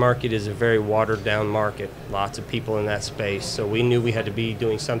AR-15 market is a very watered-down market. Lots of people in that space, so we knew we had to be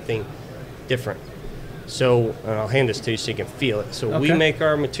doing something different. So I'll hand this to you so you can feel it. So we make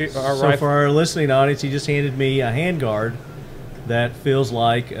our material. So for our listening audience, he just handed me a handguard that feels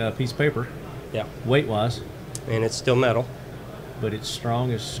like a piece of paper. Yeah. Weight-wise. And it's still metal. But it's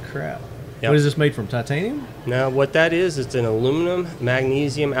strong as crap. Yep. What is this made from? Titanium? Now, what that is, it's an aluminum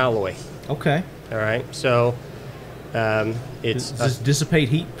magnesium alloy. Okay. All right. So does this dissipate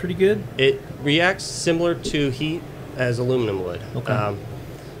heat pretty good? It reacts similar to heat as aluminum would. Okay.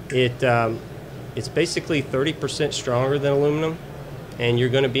 It's basically 30% stronger than aluminum, and you're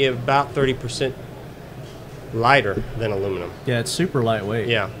going to be about 30% lighter than aluminum. Yeah, it's super lightweight.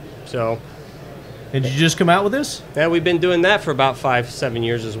 Yeah. So. And did you just come out with this? Yeah, we've been doing that for about 5-7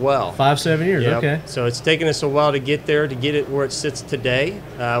 years as well. 5-7 years, yep. Okay. So it's taken us a while to get there, to get it where it sits today.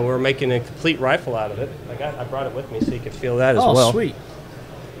 We're making a complete rifle out of it. I brought it with me so you can feel that as well. Oh, sweet.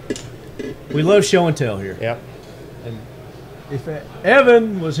 We love show and tell here. Yep. And if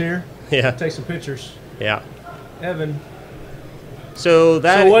Evan was here, yeah, take some pictures. Yeah. Evan. So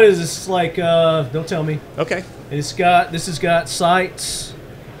what is this like? Don't tell me. Okay. This has got sights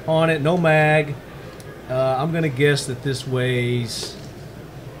on it, no mag. I'm going to guess that this weighs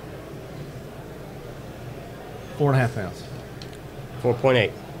 4.5 pounds.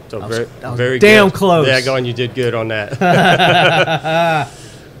 4.8. So very damn good. close. Yeah, going. You did good on that.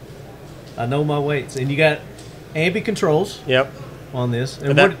 I know my weights. And you got ambi controls. Yep. On this.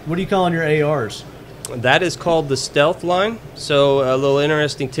 And what do you call on your ARs? That is called the Stealth line. So a little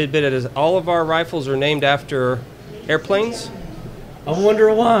interesting tidbit is all of our rifles are named after airplanes. I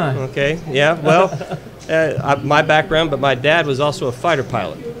wonder why. Okay. Yeah. Well. My background, but my dad was also a fighter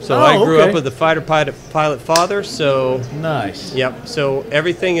pilot. So I grew up with a fighter pilot father. So nice. Yep. So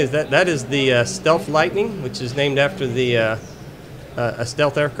everything is that is the Stealth Lightning, which is named after the a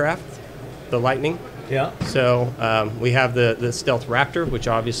stealth aircraft, the Lightning. Yeah. So we have the Stealth Raptor, which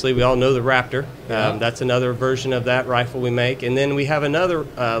obviously we all know the Raptor. Yeah. That's another version of that rifle we make. And then we have another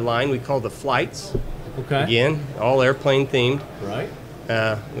line we call the Flights. Okay. Again, all airplane themed. Right.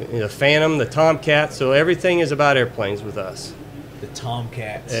 The Phantom, the Tomcat, so everything is about airplanes with us. The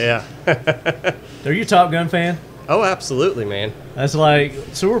Tomcats. Yeah. Are you a Top Gun fan? Oh, absolutely, man. That's like,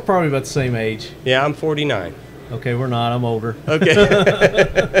 so we're probably about the same age. Yeah, I'm 49. Okay, we're not. I'm older.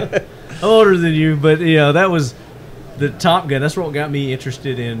 Okay. I'm older than you, but that was the Top Gun. That's what got me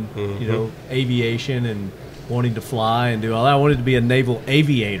interested in, aviation and wanting to fly and do all that. I wanted to be a naval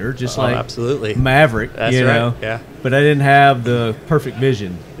aviator, just like absolutely. Maverick. That's right. Yeah. But I didn't have the perfect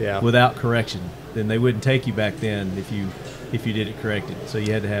vision. Yeah. Without correction, then they wouldn't take you back then if you did it corrected. So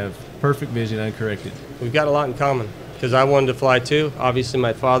you had to have perfect vision uncorrected. We've got a lot in common because I wanted to fly too. Obviously,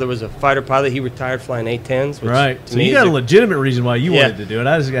 my father was a fighter pilot. He retired flying A-10s. Right. So you got a legitimate reason why you wanted to do it.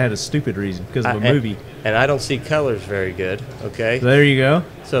 I just had a stupid reason because of a movie. And I don't see colors very good. Okay. So there you go.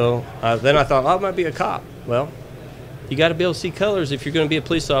 So then I thought, I might be a cop. Well, you got to be able to see colors if you're going to be a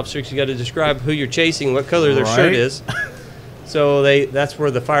police officer, because you got to describe who you're chasing, what color their shirt is. So that's where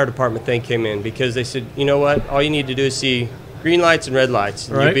the fire department thing came in, because they said, you know what, all you need to do is see green lights and red lights,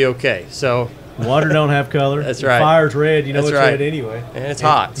 and you'll be okay. So water don't have color. That's right. Fire's red, you know it's red anyway. And it's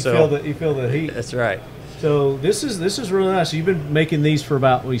hot. You feel the heat. That's right. So this is really nice. So you've been making these for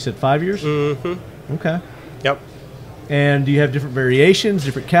about, what you said, 5 years? Mm-hmm. Okay. Yep. And do you have different variations,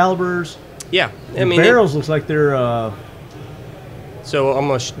 different calibers? Yeah. I mean, barrels looks like they're... So I'm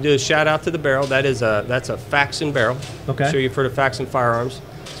going to do a shout out to the barrel. That's a Faxon barrel. Okay. I'm sure you've heard of Faxon firearms.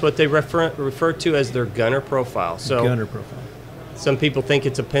 It's what they refer to as their gunner profile. So gunner profile. Some people think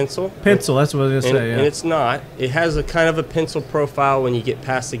it's a pencil. Pencil, that's what I was going to say, yeah. And it's not. It has a kind of a pencil profile when you get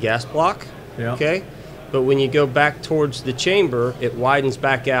past the gas block. Yeah. Okay? But when you go back towards the chamber, it widens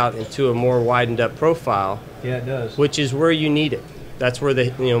back out into a more widened up profile. Yeah, it does. Which is where you need it. That's where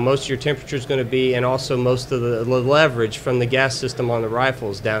most of your temperature is going to be, and also most of the leverage from the gas system on the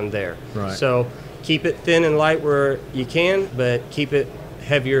rifle is down there. Right. So keep it thin and light where you can, but keep it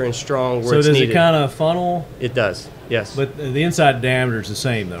heavier and strong where it's needed. So does it kind of funnel? It does, yes. But the inside diameter is the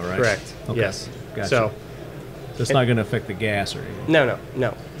same, though, right? Correct. Okay. Yes. Gotcha. So it's not going to affect the gas or anything.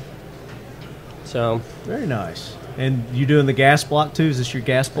 No. So very nice. And you doing the gas block too? Is this your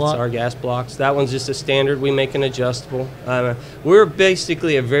gas block? That's our gas blocks. That one's just a standard. We make an adjustable. We're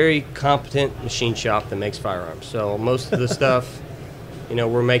basically a very competent machine shop that makes firearms. So most of the stuff,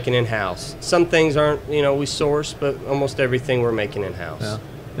 we're making in-house. Some things aren't, we source, but almost everything we're making in-house. Yeah.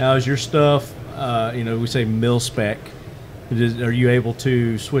 Now, is your stuff, we say mil spec, Are you able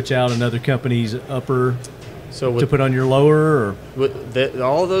to switch out another company's upper So to put on your lower? Or?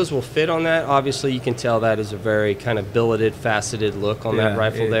 All of those will fit on that. Obviously, you can tell that is a very kind of billeted, faceted look on that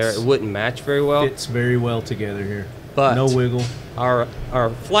rifle there. It wouldn't match very well. Fits very well together here. But no wiggle. Our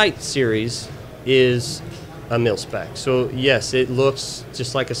flight series is a mil spec. So yes, it looks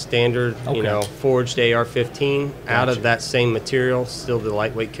just like a standard, forged AR-15 out of that same material, still the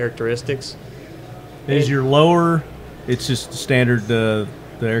lightweight characteristics. Is your lower, it's just standard the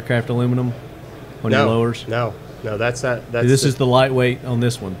aircraft aluminum on your lowers? No, that's this is the lightweight on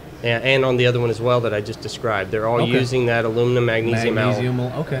this one. And on the other one as well that I just described. They're all using that aluminum magnesium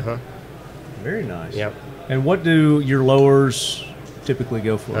Okay. Very nice. Yep. And what do your lowers typically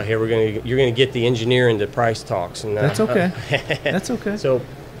go for? Here you're gonna get the engineer into price talks, and that's okay. That's okay. So,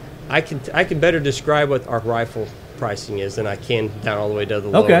 I can better describe what our rifle pricing is than I can down all the way to the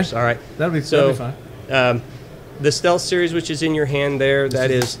lowers. All right, that'll be fine. The Stealth series, which is in your hand there, that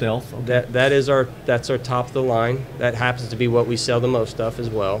is Stealth. Okay. That's our top of the line. That happens to be what we sell the most of as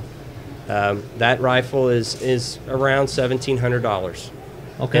well. That rifle is around $1,700.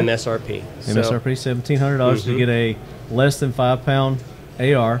 Okay. MSRP. MSRP $1,700 to get a less than 5-pound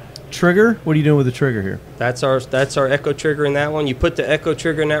AR. Trigger? What are you doing with the trigger here? That's our Echo trigger in that one. You put the Echo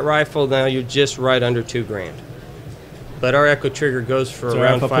trigger in that rifle, now you're just right under $2,000. But our Echo trigger goes for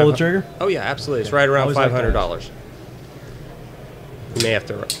around $500. Pull the trigger? Oh yeah, absolutely. It's right around $500. You may have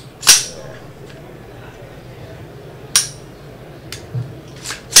to.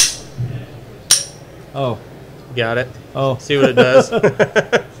 Oh. Got it. Oh. See what it does?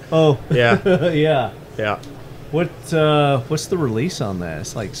 Oh. Yeah. Yeah. Yeah. What's the release on that?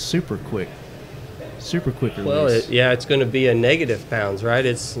 It's like super quick release. Well, it's going to be a negative pounds, right?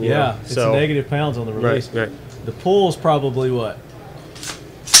 It's negative pounds on the release. Right. The pull's probably what?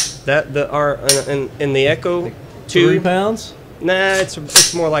 In the Echo like 2, 3 pounds? Nah,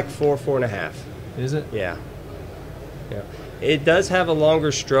 it's more like 4.5. Is it? Yeah. It does have a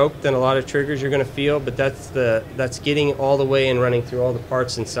longer stroke than a lot of triggers you're going to feel, but that's getting all the way and running through all the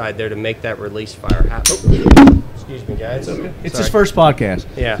parts inside there to make that release fire happen. Oh, excuse me, guys. It's his first podcast.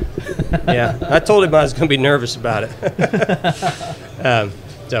 Yeah. I told him I was going to be nervous about it.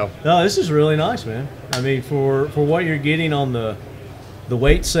 No, this is really nice, man. I mean, for what you're getting on the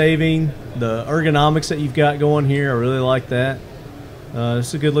weight saving, the ergonomics that you've got going here, I really like that.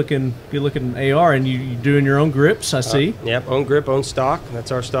 It's a good looking AR, and you're doing your own grips, I see. Yep, own grip, own stock.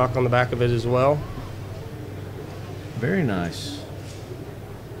 That's our stock on the back of it as well. Very nice.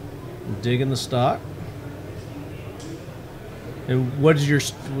 I'm digging the stock. And what is you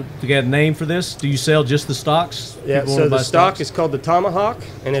got a name for this? Do you sell just the stocks? Yeah, so the stock is called the Tomahawk,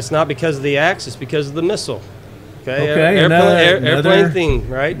 and it's not because of the axe, it's because of the missile. Okay, airplane theme,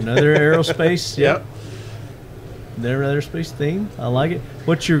 right? Another aerospace. Yep. Their aerospace theme. I like it.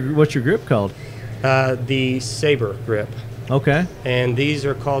 What's your grip called? The Saber grip. Okay. And these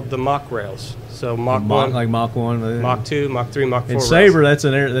are called the Mach rails. So Mach 1, like Mach 1, Mach 2, Mach 3, Mach 4. And Saber, that's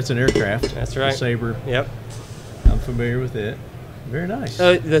an aircraft. That's right. The Saber. Yep. I'm familiar with it. Very nice.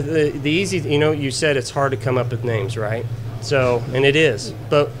 The easy, you said it's hard to come up with names, right? So, and it is.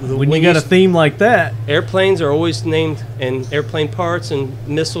 But when you got a theme like that, airplanes are always named, and airplane parts and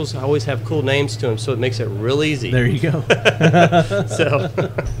missiles always have cool names to them, so it makes it real easy. There you go. So,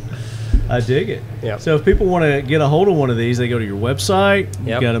 I dig it. Yeah. So if people want to get a hold of one of these, they go to your website.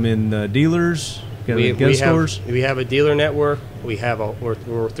 Yep. You got them in dealers. Got them in gun stores. We have a dealer network. We're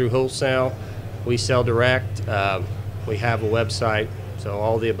through wholesale. We sell direct. We have a website. So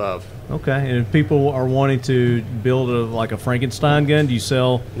all the above. Okay, and if people are wanting to build a Frankenstein gun, do you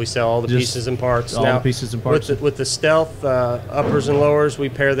sell? We sell all the pieces and parts. All the pieces and parts. With the Stealth uppers and lowers, we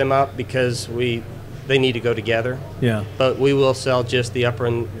pair them up because they need to go together. Yeah. But we will sell just the upper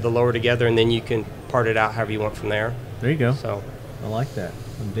and the lower together, and then you can part it out however you want from there. There you go. So I like that.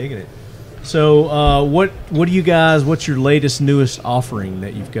 I'm digging it. So what do you guys? What's your latest, newest offering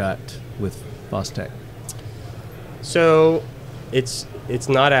that you've got with FOSTECH? So it's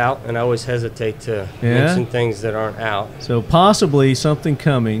not out, and I always hesitate to mention things that aren't out. So possibly something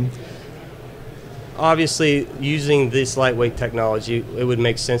coming. Obviously, using this lightweight technology, it would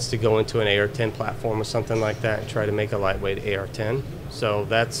make sense to go into an AR-10 platform or something like that and try to make a lightweight AR-10. So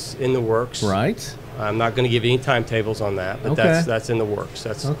that's in the works. Right. I'm not going to give you any timetables on that, but that's in the works.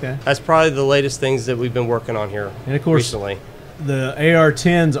 That's probably the latest things that we've been working on here and of course, recently. The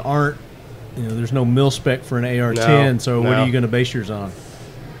AR-10s aren't, there's no mil spec for an AR-10, so what are you going to base yours on?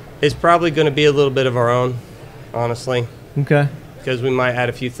 It's probably going to be a little bit of our own, honestly. Okay. Because we might add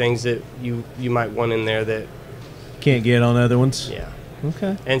a few things that you might want in there that can't get on other ones. Yeah.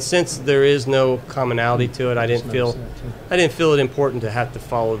 Okay. And since there is no commonality to it, I didn't feel it important to have to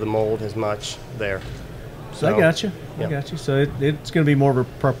follow the mold as much there. So I got you. I got you. So it's going to be more of a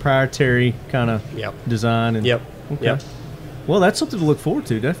proprietary kind of design. And, okay. Well, that's something to look forward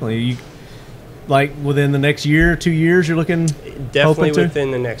to. Definitely. You like within the next year, 2 years, you're looking. Definitely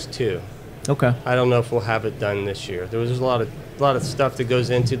within the next 2. Okay. I don't know if we'll have it done this year. There's a lot of stuff that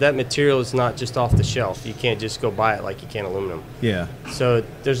goes into that. Material is not just off the shelf. You can't just go buy it like you can aluminum. Yeah. So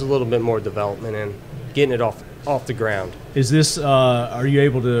there's a little bit more development in getting it off the ground. Is this? Are you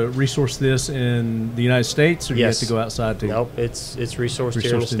able to resource this in the United States, or do you have to go outside to? Nope. It's resourced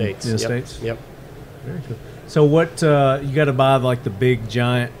here in the States. In the States. Yep. Very cool. So what you got to buy like the big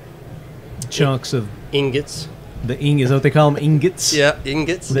giant chunks of ingots. The ingots, is that what they call them? Ingots? Yeah,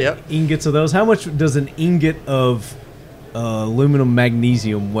 ingots. The ingots of those. How much does an ingot of aluminum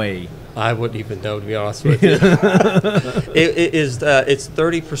magnesium weigh? I wouldn't even know, to be honest with you. It's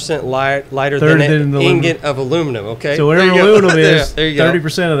 30% lighter than an ingot of aluminum. Okay. So whatever aluminum is, there you go.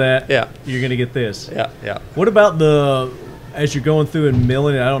 30% of that. You're going to get this. Yeah. What about as you're going through and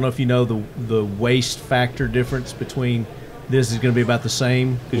milling it? I don't know if you know the waste factor difference between. This is going to be about the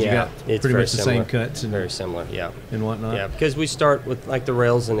same because you got pretty much the same cuts and very similar, and whatnot. Yeah, because we start with like the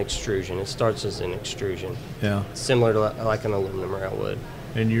rails and extrusion. It starts as an extrusion. Yeah, similar to like an aluminum rail would.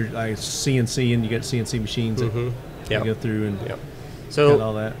 And you're like CNC, and you got CNC machines that you go through and so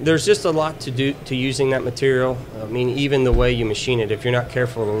all that. There's just a lot to do to using that material. I mean, even the way you machine it, if you're not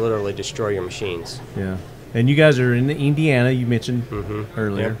careful, it'll literally destroy your machines. Yeah, and you guys are in Indiana. You mentioned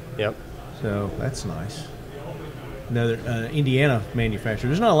earlier. Yep. So that's nice. Another Indiana manufacturer.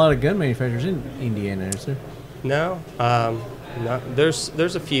 There's not a lot of gun manufacturers in Indiana, is there? No,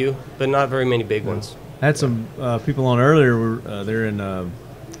 there's a few, but not very many big ones. I had some people on earlier. They're in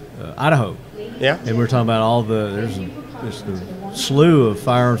Idaho. Yeah, and we were talking about there's a slew of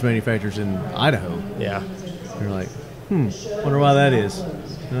firearms manufacturers in Idaho. Yeah, they're like, wonder why that is. I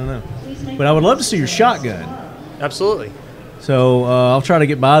don't know, but I would love to see your shotgun. Absolutely. So I'll try to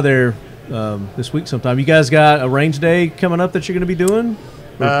get by there. This week sometime. You guys got a range day coming up that you're going to be doing?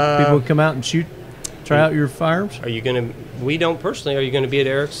 Where people would come out and try out your firearms? Are you going to? We don't personally. Are you going to be at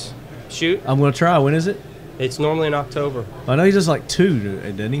Eric's shoot? I'm going to try. When is it? It's normally in October. I know he does like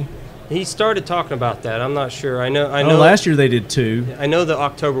 2, doesn't he? He started talking about that. I'm not sure. I know. Last year they did 2. I know the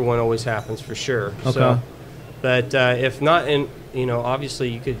October one always happens for sure. Okay. So, but if not,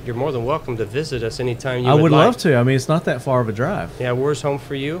 obviously you're more than welcome to visit us anytime you would like. I would love to. I mean, it's not that far of a drive. Yeah, where's home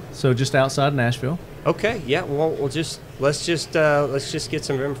for you? So just outside Nashville. Okay. Yeah. Well, let's just get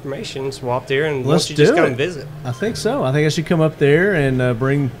some information, swap there, and let's just come visit. I think so. I think I should come up there and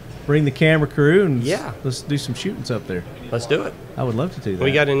bring the camera crew and yeah, let's do some shootings up there. Let's do it. I would love to do that.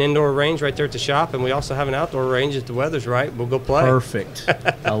 We got an indoor range right there at the shop, and we also have an outdoor range if the weather's right. We'll go play. Perfect.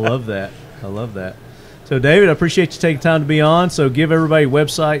 I love that. I love that. So, David, I appreciate you taking time to be on. So, give everybody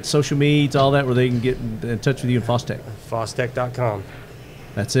website, social medias, all that, where they can get in touch with you in FOSTECH. FOSTECH.com.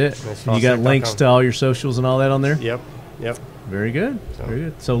 That's it. And you got links to all your socials and all that on there? Yep. Very good. Very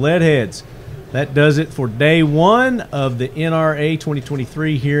good. So, lead heads, that does it for day 1 of the NRA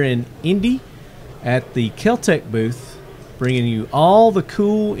 2023 here in Indy at the KELTEC booth, bringing you all the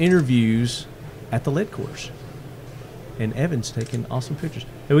cool interviews at the lead course. And Evan's taking awesome pictures.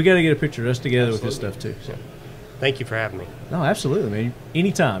 And we got to get a picture of us together with this stuff too. So, thank you for having me. No, absolutely, man.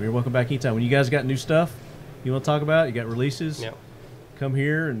 Anytime. You're welcome back anytime. When you guys got new stuff you want to talk about, you got releases, come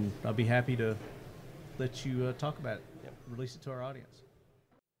here and I'll be happy to let you talk about it. Release it to our audience.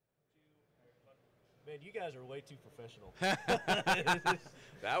 Man, you guys are way too professional.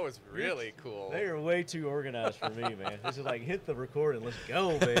 That was really cool. They are way too organized for me, man. This is like, hit the record and let's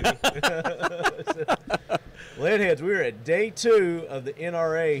go, baby. Leadheads, we're at day 2 of the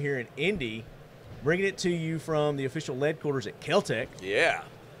NRA here in Indy, bringing it to you from the official lead quarters at KELTEC. Yeah.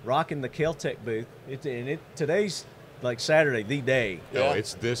 Rocking the KELTEC booth. Today's like Saturday, the day. Yeah. Oh,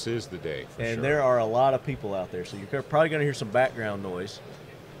 this is the day. And there are a lot of people out there, so you're probably going to hear some background noise.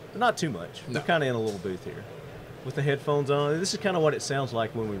 But not too much. No. We're kind of in a little booth here with the headphones on. This is kind of what it sounds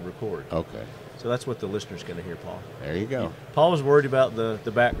like when we record. Okay. So that's what the listener's going to hear, Paul. There you go. Paul was worried about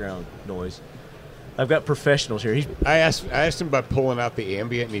the background noise. I've got professionals here. I asked him about pulling out the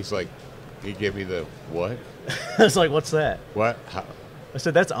ambient, and he's like, he gave me the what? I was like, what's that? What? How? I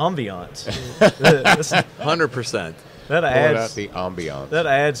said, that's ambiance. 100%. That adds out the ambiance. That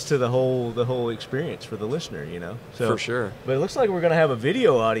adds to the whole experience for the listener, So, for sure. But it looks like we're going to have a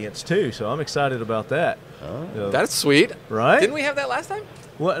video audience too, so I'm excited about that. Oh. So, that's sweet, right? Didn't we have that last time?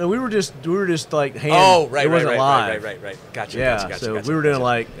 Well, we were just like hand. Oh, right, it wasn't right, live. right. Gotcha. Yeah, gotcha, so we were doing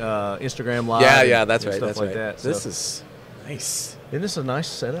like Instagram Live. Yeah, that's right. Stuff That's like right. that. This is Nice. Isn't this a nice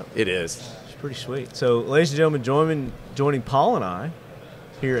setup? It is. It's pretty sweet. So, ladies and gentlemen, joining Paul and I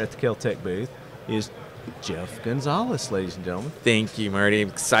here at the KELTEC booth is Jeff Gonzales, ladies and gentlemen. Thank you, Marty. I'm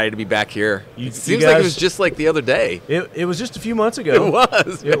excited to be back here. You Seems guys, like it was just like the other day. It was just a few months ago. It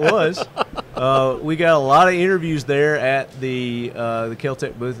was. It was. We got a lot of interviews there at the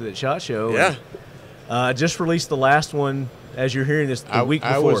KELTEC booth at SHOT Show. Yeah. I just released the last one as you're hearing this the week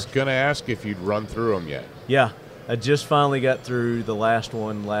before. I was going to ask if you'd run through them yet. Yeah. I just finally got through the last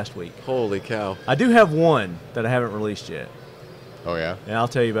one last week. Holy cow. I do have one that I haven't released yet. Oh, yeah? And I'll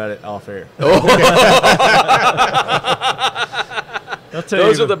tell you about it off air. I'll tell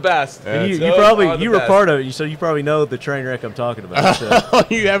Those you. are the best. You were part of it, so you probably know the train wreck I'm talking about. So.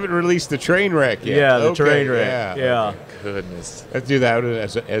 You haven't released the train wreck yet. Yeah, the train wreck. Yeah. Goodness. Let's do that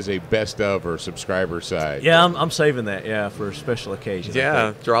as a best of or subscriber side. Yeah, I'm saving that. Yeah, for a special occasion.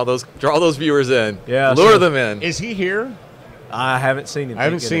 Yeah, draw those viewers in. Yeah, lure them in. Is he here? I haven't seen him. I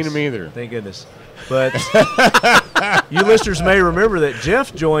haven't seen him either. Thank goodness. But you listeners may remember that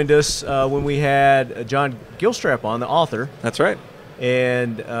Jeff joined us when we had John Gilstrap on, the author. That's right.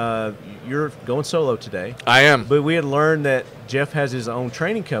 And you're going solo today. I am. But we had learned that Jeff has his own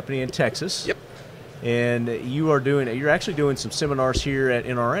training company in Texas. Yep. And you're actually doing some seminars here at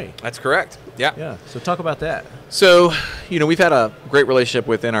NRA. That's correct. Yeah. Yeah. So talk about that. So, we've had a great relationship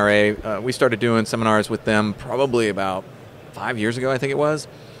with NRA. We started doing seminars with them probably about 5 years ago, I think it was.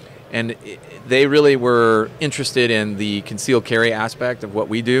 And they really were interested in the concealed carry aspect of what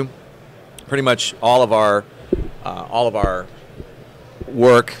we do. Pretty much all of our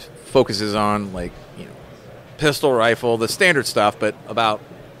work focuses on pistol, rifle, the standard stuff. But about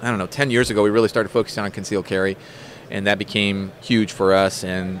 10 years ago, we really started focusing on concealed carry, and that became huge for us.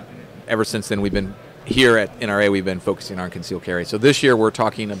 And ever since then, we've been here at NRA. We've been focusing on concealed carry. So this year, we're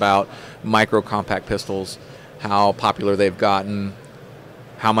talking about micro compact pistols, how popular they've gotten,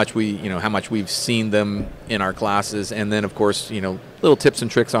 how much we've seen them in our classes, and then of course little tips and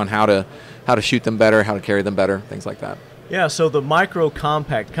tricks on how to shoot them better, how to carry them better, things like that. Yeah. So the micro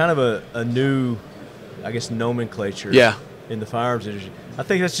compact, kind of a new, I guess, nomenclature. Yeah. In the firearms industry, I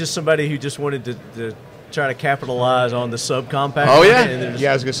think that's just somebody who just wanted to try to capitalize on the subcompact. Oh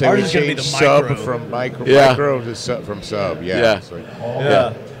yeah. I was gonna say we changed sub from micro to sub from sub. Yeah. Yeah.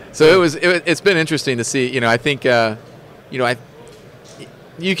 Yeah. So it's been interesting to see. I think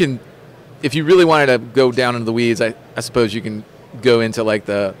you can, if you really wanted to go down into the weeds, I suppose you can go into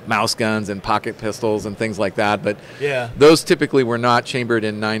the mouse guns and pocket pistols and things like that. But yeah, those typically were not chambered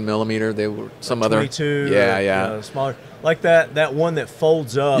in 9mm. They were some other 22. Yeah. Smaller, like that one that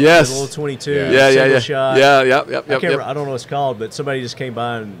folds up. Yes. The little 22. Yeah. Shot. Yeah. Yep. I don't know what it's called, but somebody just came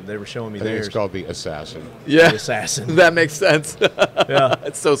by and they were showing me I think theirs. it's called the Assassin. Yeah. The Assassin. That makes sense. Yeah.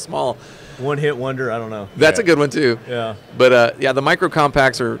 It's so small. One hit wonder. I don't know. That's a good one too. Yeah. But the micro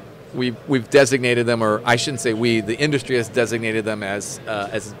compacts are. We've designated them, or I shouldn't say we. The industry has designated them as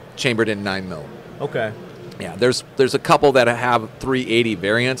chambered in 9mm. Okay. Yeah, there's a couple that have 380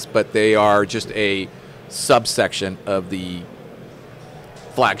 variants, but they are just a subsection of the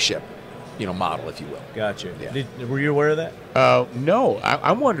flagship, model, if you will. Gotcha. Yeah. Were you aware of that? No.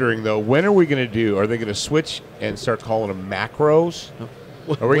 I'm wondering though, when are we going to do? Are they going to switch and start calling them macros?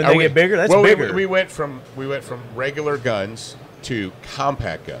 When they get bigger, that's bigger. We went from regular guns to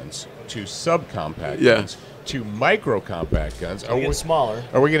compact guns to subcompact guns to micro compact guns. Are we smaller?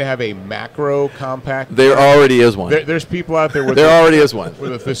 Are we going to have a macro compact? There already is one. There's people out there with already is one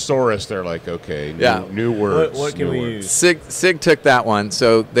with a thesaurus. They're like, okay, new words. What can we use? Sig took that one,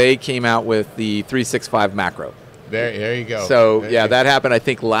 so they came out with the 365 macro. There you go. So that happened, I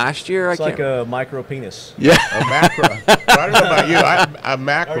think, last year. It's like a micro penis. Yeah, a macro. I don't know about you. I'm a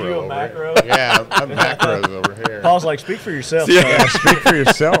macro. Are you a macro? Yeah, I'm macros over here. Paul's like, speak for yourself. Yeah, speak for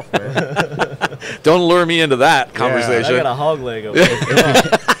yourself, man. Don't lure me into that conversation. I got a hog leg over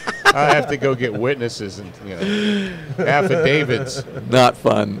there. I have to go get witnesses and affidavits. Not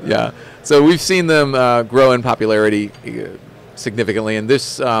fun. Yeah. So we've seen them grow in popularity significantly, and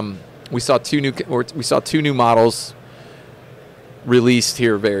this. We saw two new models released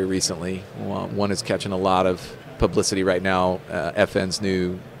here very recently. One is catching a lot of publicity right now. FN's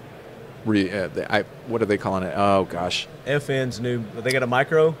new, what are they calling it? Oh gosh, FN's new. They got a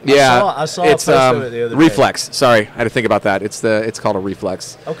micro. Yeah, I saw it's a post of it the other reflex. Day. Sorry, I had to think about that. It's called a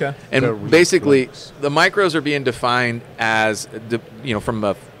reflex. Okay. And basically, the micros are being defined as from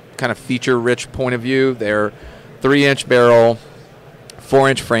a kind of feature-rich point of view. They're 3-inch barrel.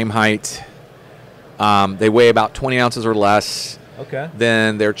 4-inch frame height. They weigh about 20 ounces or less. Okay.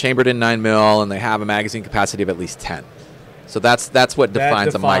 Then they're chambered in 9mm, and they have a magazine capacity of at least 10. So that's what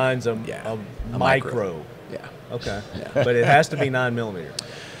defines a micro. Micro. Yeah. Okay. But it has to be 9mm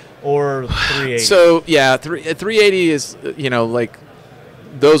or 380. So yeah, 380 is like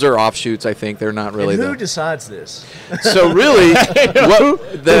those are offshoots. I think they're not really. And who decides this? So really,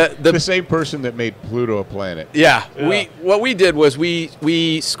 what the same person that made Pluto a planet. Yeah. What we did was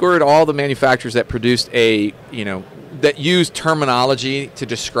we scoured all the manufacturers that produced that used terminology to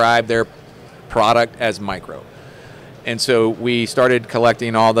describe their product as micro. And so we started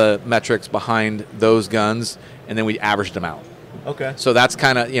collecting all the metrics behind those guns, and then we averaged them out. Okay. So that's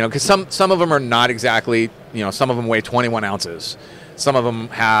kind of, because some of them are not exactly, some of them weigh 21 ounces. Some of them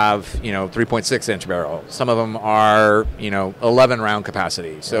have, 3.6 inch barrel. Some of them are, 11 round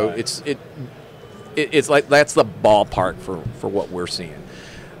capacity. So right. It's like that's the ballpark for what we're seeing.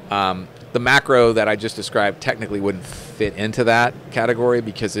 The macro that I just described technically wouldn't fit into that category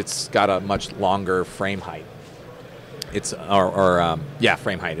because it's got a much longer frame height. It's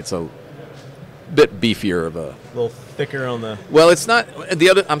frame height. It's a bit beefier of a little thicker on the. Well, it's not the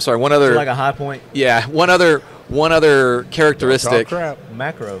other. I'm sorry. One other. Like a high point. Yeah. One other characteristic. Crap.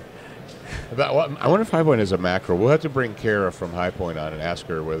 Macro. I wonder if High Point is a macro. We'll have to bring Kara from High Point on and ask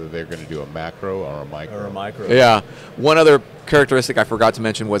her whether they're going to do a macro or a micro. Yeah. One other characteristic I forgot to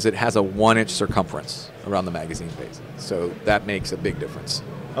mention was it has a 1-inch circumference around the magazine base, so that makes a big difference.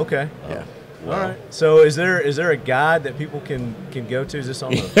 Okay. Yeah. Well, all right. So is there a guide that people can go to? Is this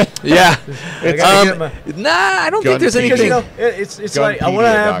on the? Yeah. I don't think there's anything. Because, it's like I want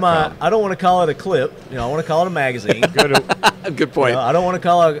to have my. I don't want to call it a clip. I want to call it a magazine. Good point. I don't want to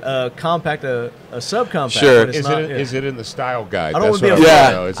call a compact a subcompact. Sure. Is it in the style guide? I don't want to be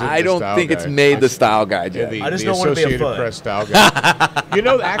a I don't think it's made the style guide yet. I just don't want to be a Associated Press style guide.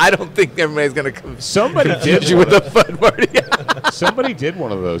 I don't think everybody's going to come. Somebody did you with a fun party. Somebody did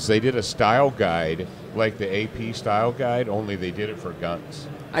one of those. They did a style guide like the AP style guide, only they did it for guns.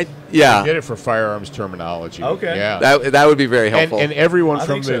 They did it for firearms terminology. Okay. Yeah. That would be very helpful. And everyone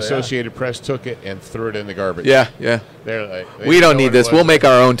from the Associated Press took it and threw it in the garbage. Yeah. They're like, we don't need this. We'll make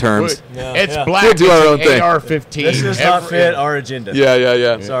our own terms. It's black. We'll do our own thing. AR-15. This does not fit our agenda.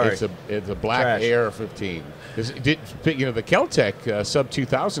 Yeah. Sorry. It's a black AR-15. The KELTEC sub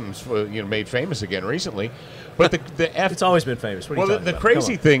 2000s made famous again recently, but it's always been famous. What are you talking the about?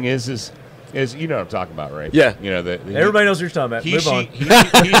 crazy thing is you know what I'm talking about, right? Yeah. Everybody knows what you're talking about. Move on.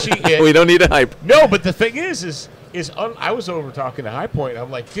 It. We don't need a hype. No, but the thing is I was over talking to High Point.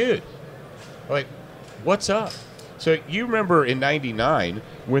 I'm like, dude, what's up? So you remember in '99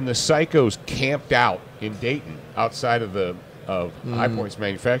 when the psychos camped out in Dayton outside of High Point's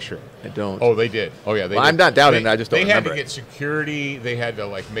manufacturing? I don't. Oh, they did. Oh, yeah, they did. I'm not doubting it. I just don't remember. They had to get security. They had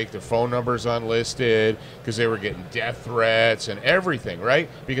to make their phone numbers unlisted because they were getting death threats and everything, right?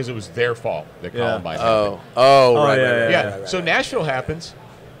 Because it was their fault that Columbine happened. Right. So Nashville happens.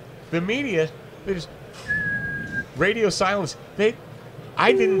 The media, they just radio silence.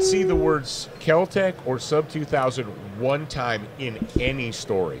 I didn't see the words KELTEC or Sub 2000 one time in any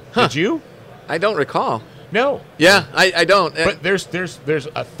story. Did you? I don't recall. No. Yeah, I don't. But there's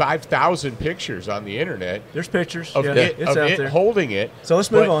 5,000 pictures on the internet. There's pictures of it holding it. So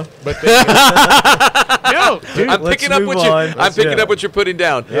let's move on. But no, dude, I'm picking up what you're putting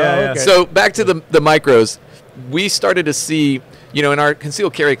down. Yeah. Okay. So back to the micros. We started to see, in our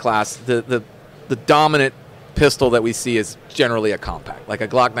concealed carry class, the dominant pistol that we see is generally a compact, like a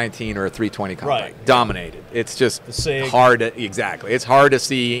Glock 19 or a 320 compact. Right. Dominated. It's just SIG. It's hard to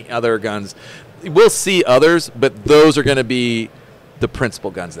see other guns. We'll see others, but those are going to be the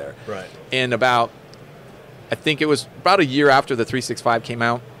principal guns there. Right. And I think it was about a year after the 365 came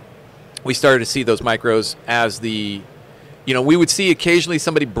out, we started to see those micros as we would see occasionally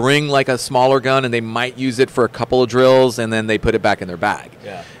somebody bring a smaller gun and they might use it for a couple of drills and then they put it back in their bag.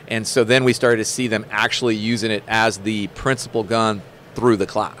 Yeah. And so then we started to see them actually using it as the principal gun through the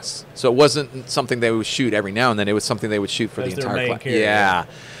class. So it wasn't something they would shoot every now and then. It was something they would shoot for the entire class. Yeah.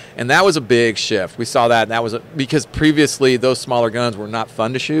 And that was a big shift. We saw that, and that was because previously those smaller guns were not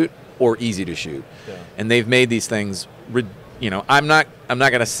fun to shoot or easy to shoot. Yeah. And they've made these things, I'm not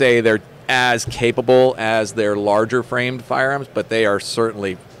going to say they're as capable as their larger framed firearms, but they are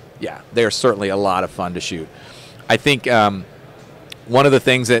certainly a lot of fun to shoot. I think one of the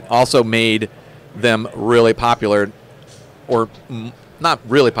things that also made them really popular, or not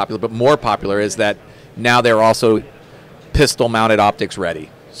really popular, but more popular, is that now they're also pistol-mounted optics ready.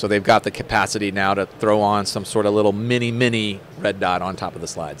 So they've got the capacity now to throw on some sort of little mini red dot on top of the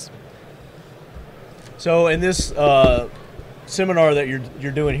slides. So in this seminar that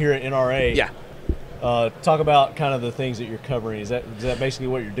you're doing here at NRA, Talk about kind of the things that you're covering. Is that basically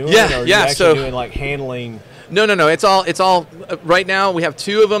what you're doing? Yeah, or are yeah. you actually doing like handling? No. It's all. Right now, we have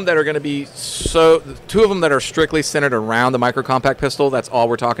two of them that are going to be two of them that are strictly centered around the micro compact pistol. That's all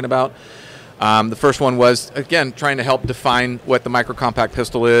we're talking about. The first one was, again, trying to help define what the micro compact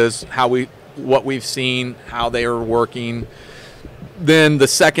pistol is, what we've seen, how they are working. Then the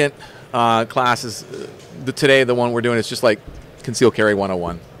second class is today. The one we're doing is just like concealed carry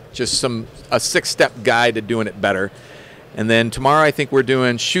 101, just a 6-step guide to doing it better. And then tomorrow, I think we're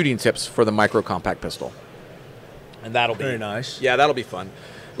doing shooting tips for the micro compact pistol, and that'll be very nice. Yeah, that'll be fun.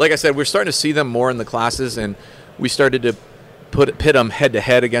 Like I said, we're starting to see them more in the classes, and we started to pit them head to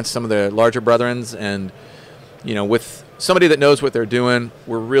head against some of the larger brethrens, and with somebody that knows what they're doing,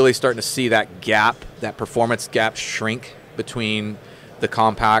 we're really starting to see that performance gap shrink between the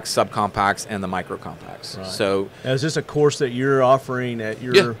compacts, subcompacts, and the micro compacts. Right. So, now, is this a course that you're offering at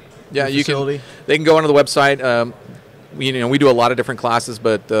your facility? They can go onto the website. We do a lot of different classes,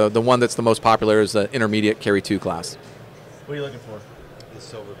 but the one that's the most popular is the intermediate carry 2 class. What are you looking for? The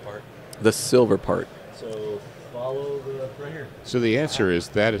silver part. The silver part. So follow right here. So the answer is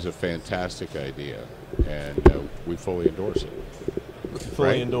that is a fantastic idea, and we fully endorse it.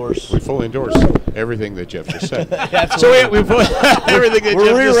 Fully endorse. We fully endorse everything that Jeff just said. Absolutely. So everything that We're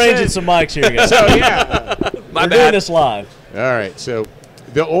Jeff just rearranging said. some mics here, guys. So yeah. We're doing this live. All right. So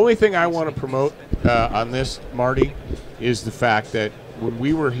the only thing I want to promote on this, Marty, is the fact that when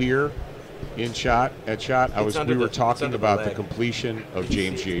we were here we were talking about the completion of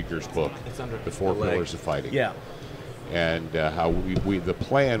James Yeager's book, The Four Pillars of Fighting. Yeah. And how the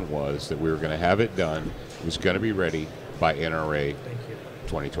plan was that we were going to have it done. It was going to be ready by NRA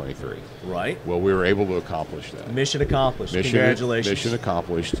 2023. Right. Well, we were able to accomplish that. Mission accomplished. Congratulations. Mission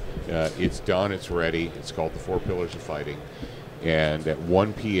accomplished. It's done. It's ready. It's called The Four Pillars of Fighting. And at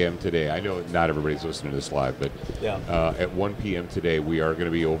 1 p.m. today, I know not everybody's listening to this live, but at 1 p.m. today, we are going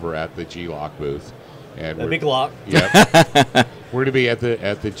to be over at the G-Lock booth. And the big Glock. Yep. We're going to be at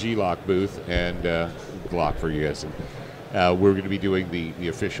the G-Lock booth, and Glock for you guys. And, we're going to be doing the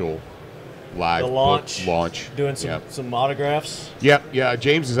official live launch. Doing some autographs. Yep. Yeah.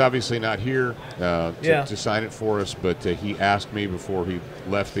 James is obviously not here to sign it for us, but he asked me before he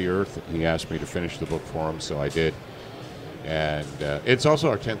left the earth. He asked me to finish the book for him, so I did. And it's also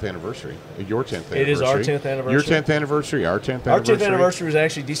our 10th anniversary. Your 10th anniversary. It is our 10th anniversary. Your 10th anniversary. Our 10th anniversary. Our 10th anniversary was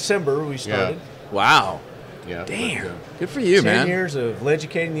actually December. We started. Yeah. Wow. Yeah. Damn. Good for you, 10 man. 10 years of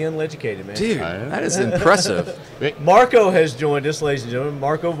educating the uneducated, man. Dude, that is impressive. Marco has joined us, ladies and gentlemen.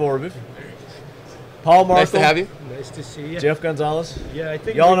 Marco Vorobiev. Paul Markel. Nice to have you. Nice to see you. Jeff Gonzales. Yeah, I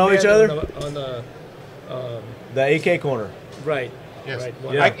think y'all we know each met other? on the AK corner. Right. Yes. Right.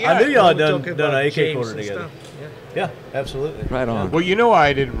 Yeah. I knew y'all had Talking done an about AK James corner and together. stuff. Yeah, absolutely. Right on. Well, you know why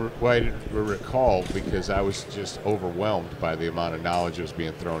I didn't recall, because I was just overwhelmed by the amount of knowledge that was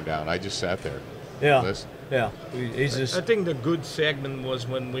being thrown down. I just sat there. Yeah. Listened. Yeah. He's just. I think the good segment was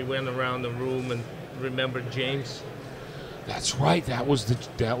when we went around the room and remembered James. That's right. That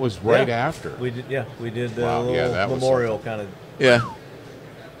was right after. We did. Yeah, we did the Wow, little that was memorial kind of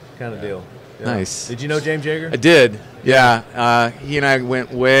deal. Yeah. Nice. Did you know James Yeager? I did. Yeah. He and I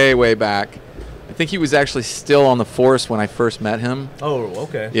went way, way back. I think he was actually still on the force when I first met him. Oh,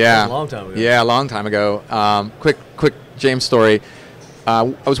 okay. Yeah. That was a long time ago. Yeah, a long time ago. Quick James story. I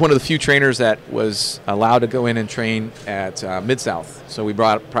was one of the few trainers that was allowed to go in and train at Mid-South. So we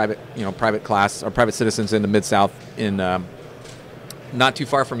brought private class or private citizens into Mid-South in not too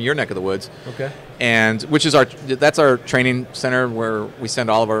far from your neck of the woods. Okay. And that's our training center where we send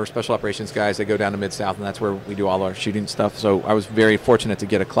all of our special operations guys. They go down to Mid-South, and that's where we do all our shooting stuff. So I was very fortunate to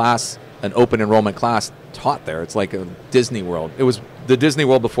get a class, an open enrollment class taught there. It's like a Disney World. It was the Disney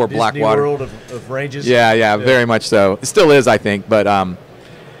World before Blackwater. Disney World of ranges. Yeah, very much so. It still is, I think. But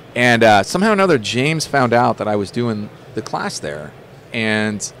somehow or another, James found out that I was doing the class there,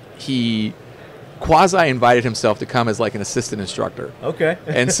 and he quasi-invited himself to come as like an assistant instructor. Okay.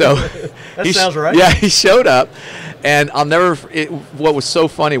 And so that sounds right. Yeah, he showed up, and what was so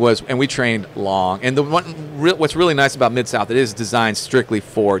funny was, and we trained long. And what's really nice about Mid-South, it is designed strictly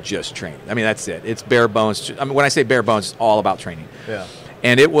for just training. I mean, that's it. It's bare bones. I mean, when I say bare bones, it's all about training. Yeah.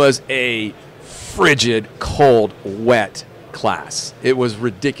 And it was a frigid, cold, wet class. It was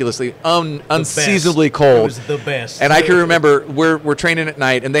ridiculously unseasonably cold. It was the best. And I can remember we're training at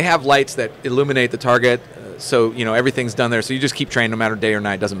night, and they have lights that illuminate the target, so everything's done there. So you just keep training no matter day or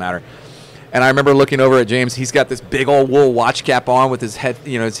night, doesn't matter. And I remember looking over at James. He's got this big old wool watch cap on with his head,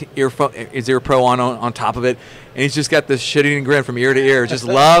 his ear pro on top of it, and he's just got this shit-eating grin from ear to ear, just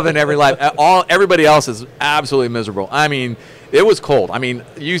loving every life. Everybody else is absolutely miserable. I mean, it was cold. I mean,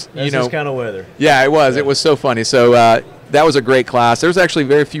 This kind of weather. Yeah, it was. Yeah. It was so funny. So that was a great class. There's actually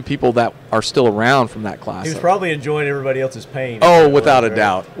very few people that are still around from that class. He was probably enjoying everybody else's pain. Oh, without a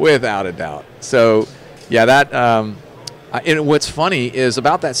doubt. Without a doubt. So, yeah, that and what's funny is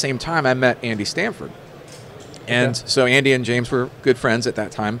about that same time I met Andy Stanford. And so Andy and James were good friends at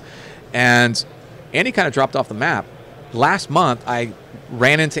that time. And Andy kind of dropped off the map. Last month, I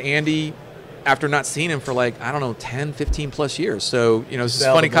ran into Andy after not seeing him for 10, 15 plus years. So, it's this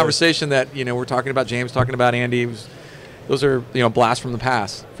funny conversation that, we're talking about James, talking about Andy. Those are, blasts from the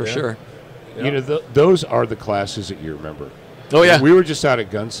past, for sure. Yeah. Those are the classes that you remember. Oh, yeah. We were just out at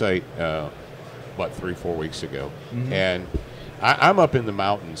Gunsight, 3-4 weeks ago, and I'm up in the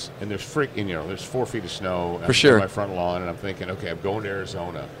mountains, and there's there's 4 feet of snow on my front lawn, and I'm thinking, okay, I'm going to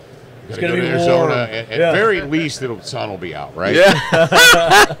Arizona. It's going to be Arizona, and at very least, the sun will be out, right?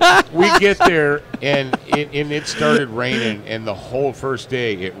 Yeah. We get there, and it started raining, and the whole first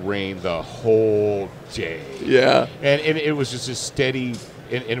day, it rained the whole day. Yeah. And it was just a steady,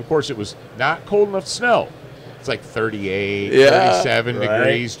 and of course, it was not cold enough to snow. It's like 38, 37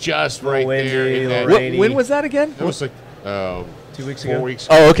 degrees, just right windy, there. When was that again? It was like 2 weeks 4 ago. weeks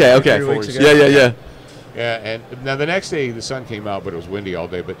ago. Oh, okay. 4 weeks ago. Yeah. Yeah, and now the next day the sun came out, but it was windy all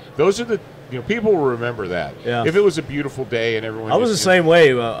day. But those are the people will remember that. Yeah. If it was a beautiful day and everyone, I was the same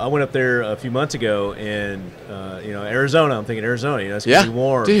way. I went up there a few months ago, and Arizona. I'm thinking Arizona. It's gonna be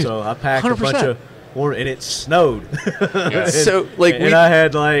warm, dude, so I packed 100%. a bunch of warm, and it snowed. Yeah. So and I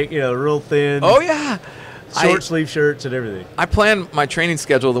had real thin. Oh yeah. Short sleeve shirts and everything. I plan my training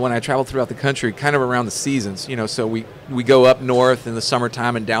schedule when I travel throughout the country kind of around the seasons, so we go up north in the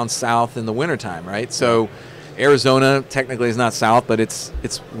summertime and down south in the wintertime, right? So Arizona technically is not south, but it's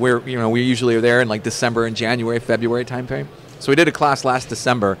where, we usually are there in December and January, February time frame. So we did a class last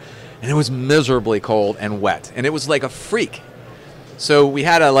December, and it was miserably cold and wet, and it was like a freak. So we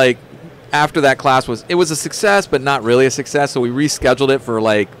had after that class it was a success, but not really a success, so we rescheduled it for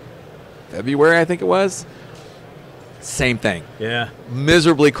February, I think it was. Same thing. Yeah.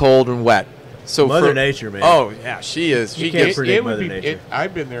 Miserably cold and wet. So Mother Nature, man. Oh yeah, she is. You can't predict Mother Nature.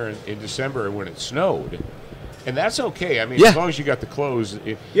 I've been there in December when it snowed, and that's okay. I mean, Yeah. as long as you got the clothes.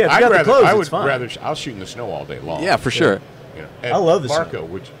 If you got the clothes, it's fine. I'll shoot in the snow all day long. Yeah, for sure. And I love the Marco,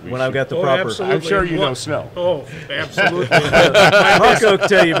 snow. when I've got the proper. Absolutely. I'm sure you know snow. Oh, absolutely. Marco can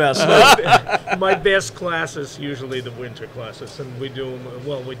tell you about snow. My best classes usually the winter classes, and we do them.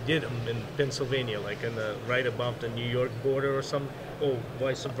 Well, we did them in Pennsylvania, right above the New York border or some. Oh,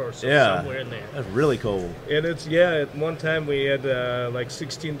 vice versa. Yeah, somewhere in there. That's really cold. And it's at one time we had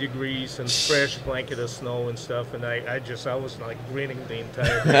 16 degrees and fresh blanket of snow and stuff, and I was grinning the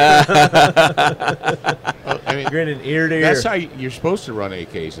entire day. I mean, Grinning ear to ear. that's how you're supposed to run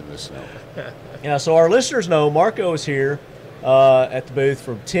AKs in the snow. Yeah, so our listeners know Marco is here at the booth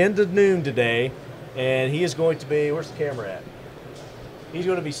from 10 to noon today, and he is going to be, where's the camera at? He's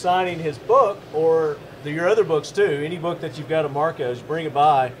going to be signing his book, or your other books too. Any book that you've got of Marco's, bring it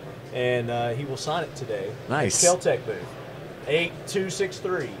by, and he will sign it today. Nice. KELTEC booth.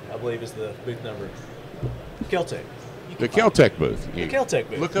 8263, I believe, is the booth number. KELTEC. The KELTEC booth. The KELTEC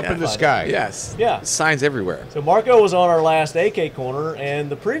booth. Look up in the sky. Yes. Yeah. Signs everywhere. So Marco was on our last AK corner and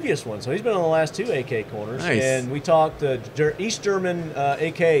the previous one. So he's been on the last 2 AK corners. Nice. And we talked East German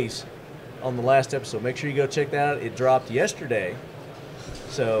AKs on the last episode. Make sure you go check that out. It dropped yesterday.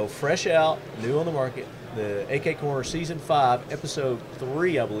 So fresh out, new on the market. The AK Corner Season 5, Episode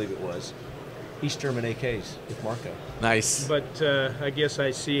 3, I believe it was. East German AKs with Marco. Nice. But I guess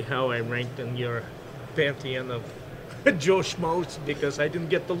I see how I ranked in your pantheon of Joe Schmoes because I didn't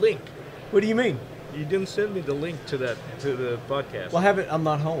get the link. What do you mean? You didn't send me the link to the podcast. Well, I'm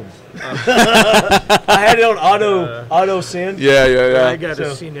not home. I had it on auto send. Yeah. I got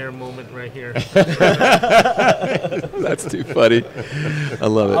a senior moment right here. That's too funny. I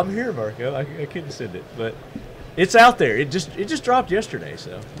love it. I'm here, Marco. I couldn't send it, but it's out there. It just dropped yesterday,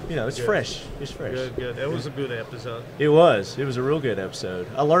 so it's Good. Fresh. It's fresh. Good. That was a good episode. It was. It was a real good episode.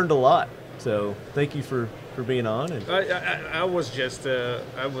 I learned a lot. So thank you for being on. And I was just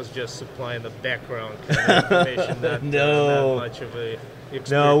supplying the background kind of information. Not much of a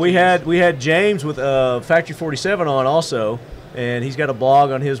expertise. No, we had James with Factory 47 on also, and he's got a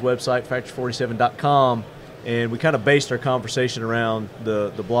blog on his website, factory47.com, and we kind of based our conversation around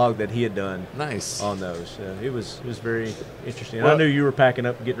the blog that he had done. Nice. On those. It was very interesting. Well, I knew you were packing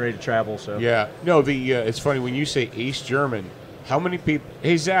up and getting ready to travel. So yeah, no, it's funny when you say East German. How many people?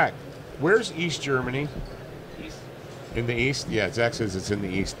 Hey Zach, Where's East Germany? In the East? Yeah, Zach says it's in the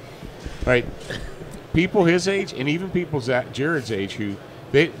East. Right. People his age, and even people Jared's age, who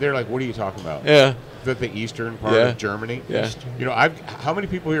they're like, "What are you talking about?" Yeah. That the eastern part of Germany. Yeah. You know, how many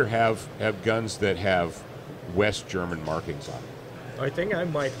people here have guns that have West German markings on them? I think I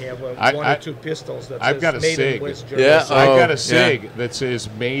might have one or two pistols that I've says got a made SIG. in West Germany. Yeah. I've got a SIG that says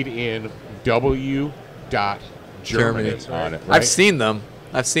made in W. Germany on it. Right? I've seen them.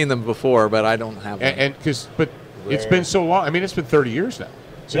 I've seen them before, but I don't have them. But it's been so long. I mean, it's been 30 years now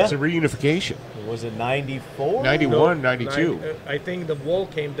since the reunification. Was it 94? 91, 92. I think the wall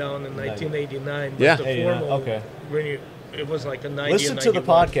came down in 1989. Yeah. But the formal, okay. It was like a 90 Listen or to the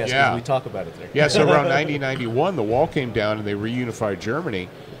 91. podcast because we talk about it there. Yeah, so around 1991, the wall came down and they reunified Germany.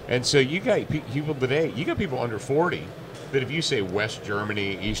 And so you got people today, you got people under 40 that if you say West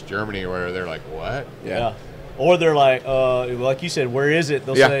Germany, East Germany, or whatever, they're like, what? Yeah. Or they're like you said, where is it?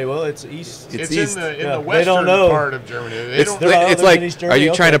 They'll say, well, it's east. It's east. in the western part of Germany. It's like, are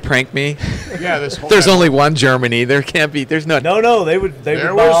you trying to prank me? Yeah, this whole there's only one Germany. There can't be. There's not. No, they would buy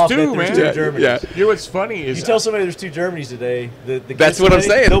off that there's two Germanys. Yeah. You know what's funny is you tell somebody there's two Germanys today. That's what I'm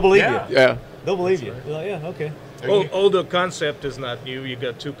saying. They'll believe you. Yeah. They'll believe you. They're like, yeah, okay. The concept is not new. You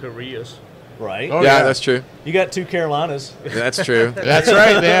got two Koreas. Right. Oh, yeah, that's true. You got two Carolinas. That's true. That's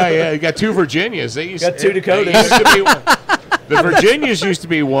right. Yeah. You got two Virginias. They used got two Dakotas. Used to be one. The Virginias used to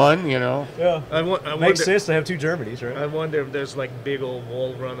be one, you know. Yeah. I wonder, makes sense to have two Germanys, right? I wonder if there's like big old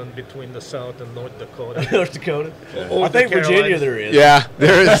wall running between the South and North Dakota. North Dakota. Or I think Virginia there is. Yeah,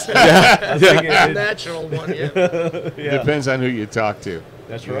 there is. Yeah. A natural one, yeah. Depends on who you talk to.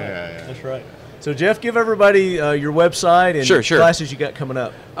 That's right. Yeah. That's right. So, Jeff, give everybody your website and sure. classes you got coming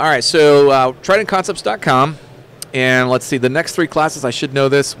up. All right, so TridentConcepts.com. And let's see, the next 3 classes, I should know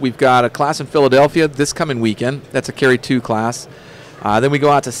this. We've got a class in Philadelphia this coming weekend. That's a Carry 2 class. Then we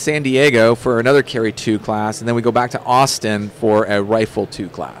go out to San Diego for another Carry 2 class. And then we go back to Austin for a Rifle 2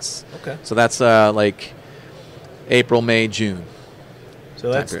 class. Okay. So that's like April, May, June.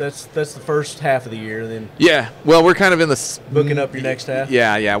 So that's the first half of the year. Then well, we're kind of in the booking up your next half.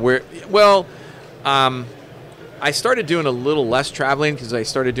 I started doing a little less traveling because I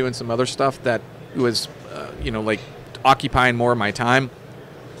started doing some other stuff that was, like occupying more of my time.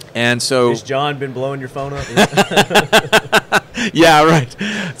 And so has John been blowing your phone up? Yeah, right.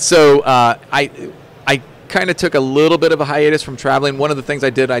 So I kind of took a little bit of a hiatus from traveling. One of the things I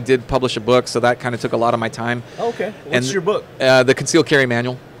did publish a book, so that kind of took a lot of my time. Okay. What's your book? The Concealed Carry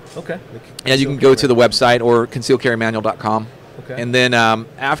Manual. Okay. Yeah, you can go to the website or concealedcarrymanual.com. Okay. And then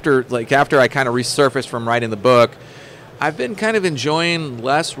after I kind of resurfaced from writing the book, I've been kind of enjoying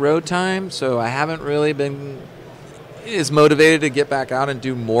less road time, so I haven't really been as motivated to get back out and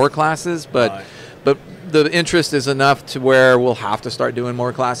do more classes. But the interest is enough to where we'll have to start doing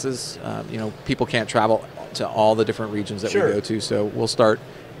more classes. People can't travel to all the different regions that we go to, so we'll start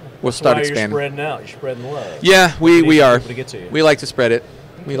expanding. You're spreading out. You're spreading the love. Yeah, we are. To get to you. We like to spread it.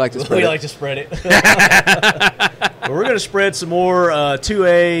 We like to spread it. Well, we're going to spread some more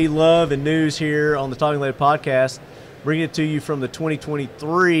 2A love and news here on the Talking Lead podcast. Bring it to you from the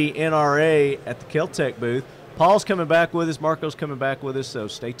 2023 NRA at the KELTEC booth. Paul's coming back with us. Marco's coming back with us, so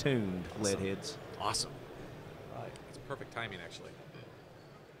stay tuned, Leadheads. Awesome. Right. It's perfect timing, actually.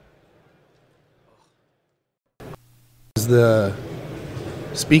 This is the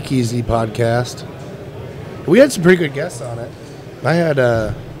Speakeasy podcast. We had some pretty good guests on it. I had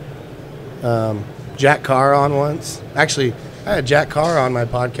Jack Carr on once. Actually, I had Jack Carr on my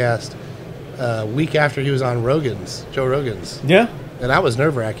podcast a week after he was on Joe Rogan's. Yeah. And that was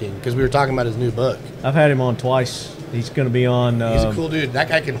nerve-wracking because we were talking about his new book. I've had him on twice. He's going to be on. He's a cool dude. That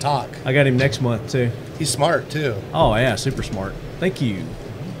guy can talk. I got him next month, too. He's smart, too. Oh, yeah, super smart. Thank you.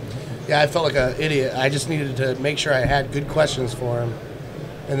 Yeah, I felt like an idiot. I just needed to make sure I had good questions for him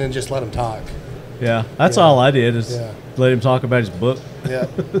and then just let him talk. Yeah, that's all I did is let him talk about his book. Yeah.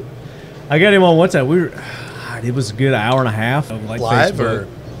 I got him on what's that? It was a good hour and a half. Like live Facebook. Or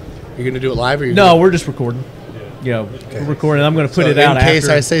you're going to do it live? Or No, we're just recording. Yeah, we're recording. I'm going to put it out in case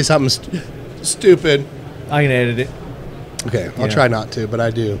after. I say something stupid. I can edit it. Okay, I'll try not to, but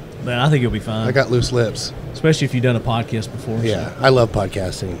I do. But I think you'll be fine. I got loose lips. Especially if you've done a podcast before. Yeah, I love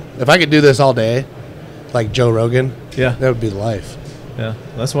podcasting. If I could do this all day, like Joe Rogan, that would be the life. Yeah,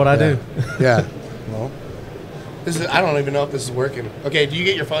 that's what I do. Yeah. Well, I don't even know if this is working. Okay, do you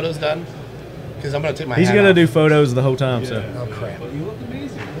get your photos done? Because I'm going to take my He's hat going to off. do photos the whole time. So. Oh, crap. You look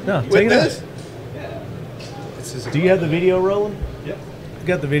amazing. No, With take it this? out. Do you have the video rolling? Yep. You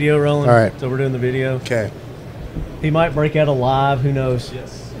got the video rolling? All right. So we're doing the video. Okay. He might break out alive. Who knows?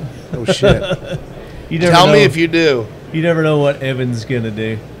 Yes. Oh, shit. You never Tell know. me if you do. You never know what Evan's going to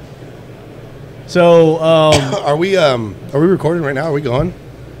do. So Are we recording right now? Are we going?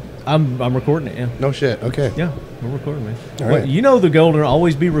 I'm recording it. Yeah. No shit. Okay. Yeah, we're recording, man. All Well, right. you know the goal to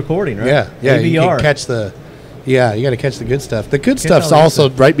always be recording, right? Yeah. Yeah. You ABR. can catch the. Yeah, you got to catch the good stuff. The good Catch stuff's all the also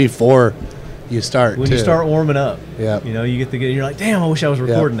good right before you start. when too. you start warming up. Yeah. You know, you get to get. You're like, damn, I wish I was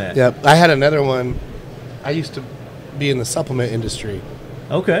recording that. Yep. I had another one. I used to be in the supplement industry.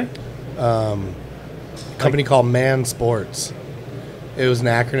 Okay. Company called Man Sports. It was an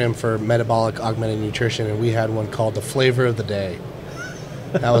acronym for metabolic augmented nutrition, and we had one called the Flavor of the Day.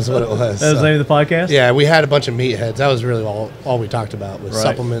 That was what it was. That was the name of the podcast. Yeah, we had a bunch of meatheads. That was really all we talked about was Right.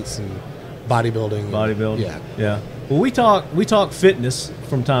 supplements and bodybuilding. Bodybuilding. Yeah. Yeah. Well, we talk fitness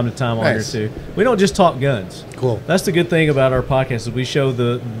from time to time on Nice. here too. We don't just talk guns. Cool. That's the good thing about our podcast is we show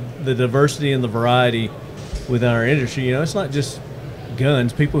the diversity and the variety within our industry. You know, it's not just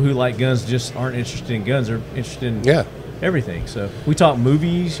guns. People who like guns just aren't interested in guns. They're interested in Yeah. everything. So we talk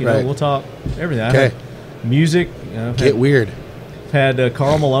movies. You know, Right. we'll talk everything. Okay. I music. You know, Get weird. had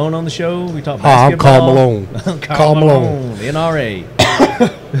Carl Malone on the show. We talked Hi, I'm Carl basketball. Malone. Carl Carl Malone. NRA.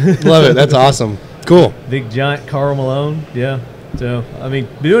 Love it. That's awesome. Cool. Big giant Carl Malone. Yeah. So I mean,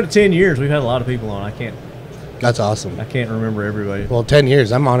 doing it 10 years, we've had a lot of people on. I can't Awesome. remember everybody. Well, 10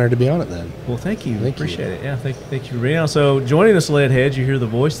 years. I'm honored to be on it then. Well, thank you. Thank you. Appreciate it. Yeah, thank you for being on. So joining us, Leadheads, you hear the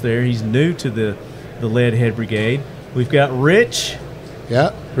voice there. He's new to the Leadhead Brigade. We've got Rich.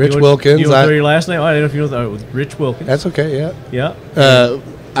 Yeah. Rich You want- Wilkins. You want to throw your last name? I don't know if you know Rich Wilkins. That's okay. Yeah. Yeah.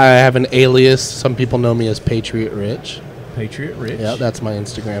 I have an alias. Some people know me as Patriot Rich. Patriot Rich. Yeah, that's my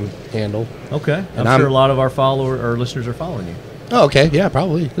Instagram handle. Okay. And I'm sure I'm- a lot of our followers or listeners are following you. Oh, okay. Yeah,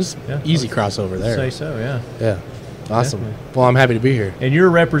 probably. This is Yeah, easy I would crossover there. Say so, yeah. Yeah. Awesome. Definitely. Well, I'm happy to be here. And you're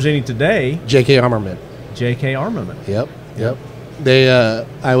representing today JK Armament. JK Armament. Yep. They,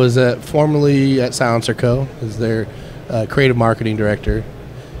 I was formerly at Silencer Co. as their creative marketing director,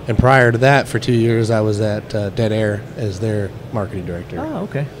 and prior to that, for 2 years, I was at Dead Air as their marketing director. Oh,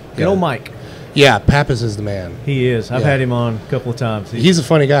 okay. Good Yeah. old Mike. Yeah, Pappas is the man. He is. I've Yeah. had him on a couple of times. He's a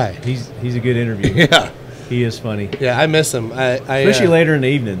funny guy. He's a good interview. Yeah. He is funny. Yeah, I miss him. Especially later in the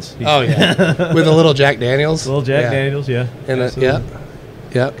evenings. Oh yeah, with a little Jack Daniels. Little Jack Yeah. Daniels, yeah. And Absolutely.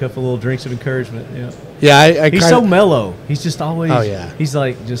 yeah. A couple little drinks of encouragement, yeah. Yeah, He's so mellow. He's just always. Oh, yeah. He's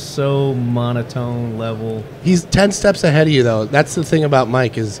like just so monotone level. He's 10 steps ahead of you, though. That's the thing about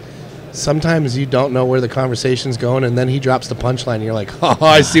Mike is sometimes you don't know where the conversation's going, and then he drops the punchline, and you're like, oh,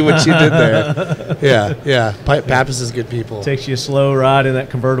 I see what you did there. Yeah. Pappas is good people. Takes you a slow ride in that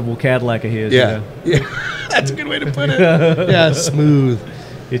convertible Cadillac of his. Yeah. You know? Yeah. That's a good way to put it. Yeah, smooth.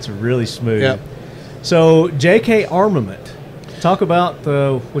 It's really smooth. Yep. So JK Armament. Talk about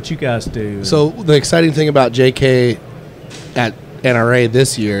what you guys do. So the exciting thing about JK at NRA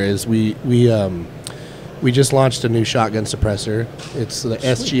this year is we just launched a new shotgun suppressor. It's the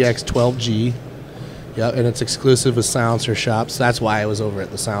SGX 12G. Yeah, and it's exclusive with Silencer shops. That's why I was over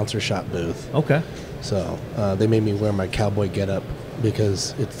at the Silencer shop booth. Okay. So they made me wear my cowboy getup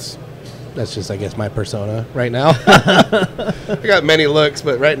because that's just, I guess, my persona right now. I got many looks,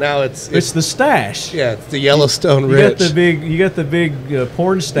 but right now it's the stash. yeah, it's the Yellowstone You Rich. got the big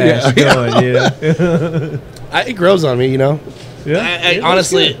porn stash Yeah. going. Yeah. It grows on me, you know. Yeah. I It looks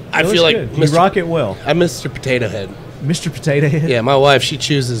honestly, good. I It feel looks like good. You rock it well. I'm Mr. Potato Head. Mr. Potato Head. Yeah, my wife, she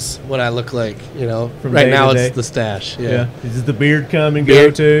chooses what I look like, you know. From right day now to it's day. the stash. Yeah. Yeah. Does the beard come and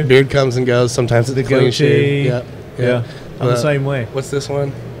go too? Beard comes and goes. Sometimes it's The the clean goatee. shave. Yeah. Yeah. I'm the same way. What's this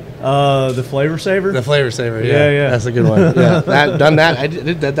one? The Flavor Saver. The Flavor Saver. Yeah, yeah. That's a good one. Yeah. Done that. I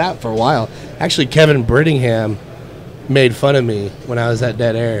did that for a while. Actually, Kevin Brittingham made fun of me when I was at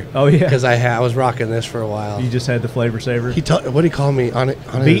Dead Air. Oh, yeah. Because I was rocking this for a while. You just had the Flavor Saver. What did he call me on it?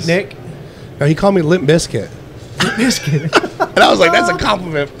 On his- Beatnik. No, he called me Limp Biscuit. Biscuit. And I was like, that's a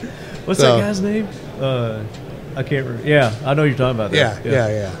compliment. What's So- that guy's name? I can't remember. Yeah, I know you're talking about that.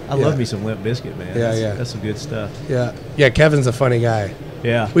 Yeah. I love me some Limp Biscuit, man. Yeah. That's some good stuff. Yeah, Kevin's a funny guy.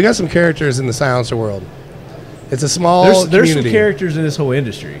 Yeah. We got some characters in the Silencer world. It's a small There's some community. characters in this whole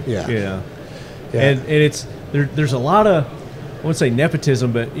industry. Yeah. You know. Yeah. And it's there's a lot of, I wouldn't say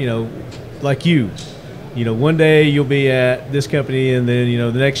nepotism, but like you know, one day you'll be at this company and then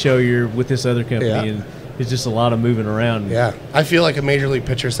the next show you're with this other company Yeah. and it's just a lot of moving around. Yeah, I feel like a major league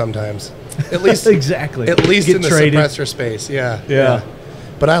pitcher sometimes. At least exactly. At least Get in the traded. suppressor space. Yeah. Yeah.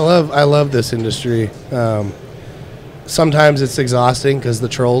 But I love this industry. Sometimes it's exhausting because the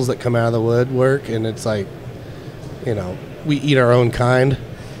trolls that come out of the woodwork, and it's like, we eat our own kind.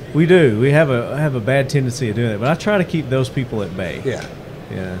 We do. We have a bad tendency of doing that, but I try to keep those people at bay. Yeah.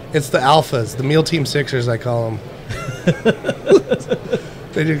 Yeah. It's the alphas, the meal team Sixers, I call them.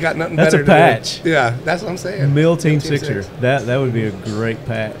 They just got nothing That's better a patch. to do. Yeah, that's what I'm saying. Meal Team Sixer. That would be a great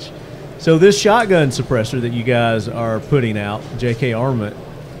patch. So this shotgun suppressor that you guys are putting out, JK Armament,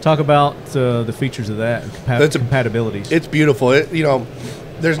 talk about the features of that and compatibilities. It's beautiful.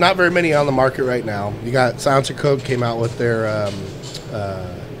 There's not very many on the market right now. You got Silencer Code came out with their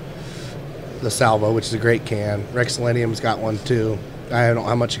the Salvo, which is a great can. Rex Selenium's got one too. I don't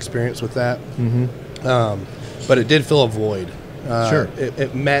have much experience with that, but it did fill a void. Sure.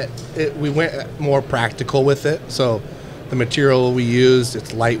 We went more practical with it. So the material we used,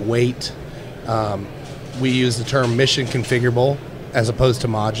 it's lightweight. We use the term mission configurable as opposed to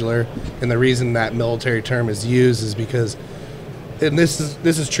modular, and the reason that military term is used is because, and this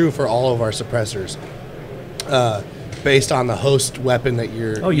is true for all of our suppressors, based on the host weapon that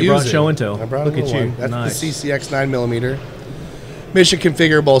you're using. You brought show and tell. I brought Look at you. one. That's nice. the CCX 9mm. Mission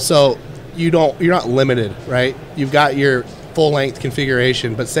configurable, so you're not limited, right? You've got your full length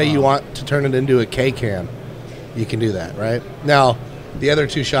configuration, but say you want to turn it into a K cam, you can do that, right? Now, the other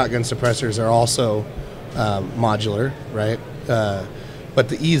two shotgun suppressors are also modular, right? But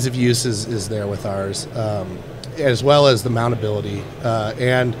the ease of use is there with ours, as well as the mountability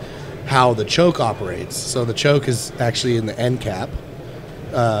and how the choke operates. So the choke is actually in the end cap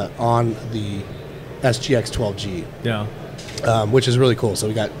on the SGX 12G. Yeah. Which is really cool. So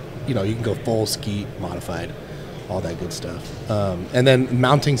we got, you can go full skeet modified, all that good stuff. And then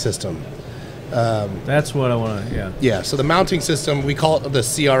mounting system. That's what I want to, Yeah, so the mounting system, we call it the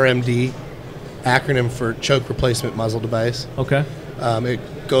CRMD, acronym for choke replacement muzzle device. Okay. It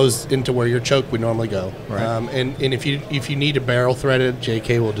goes into where your choke would normally go. Right. And if you need a barrel threaded,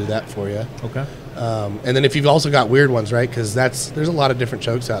 JK will do that for you. Okay. And then if you've also got weird ones, right, because there's a lot of different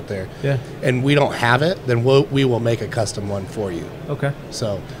chokes out there. Yeah. And we don't have it, then we will make a custom one for you. Okay.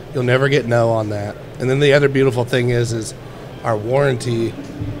 So you'll never get no on that. And then the other beautiful thing is our warranty.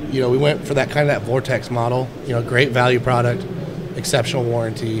 We went for that Vortex model. Great value product, exceptional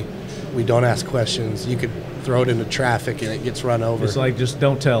warranty. We don't ask questions. You could throw it into traffic and it gets run over. It's like, just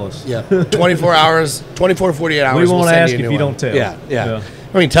don't tell us. Yeah. 24 hours, 24, 48 hours. We won't we'll ask send if you don't tell. Yeah.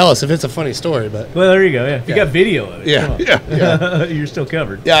 I mean, tell us if it's a funny story, but. Well, there you go. Yeah. If you got video of it. Yeah. You're still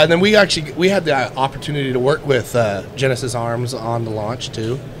covered. Yeah. And then we had the opportunity to work with Genesis Arms on the launch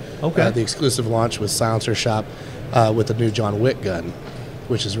too. Okay. The exclusive launch with Silencer Shop with the new John Wick gun,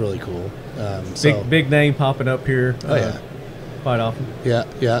 which is really cool. Big name popping up here. Oh, yeah. Quite often. Yeah.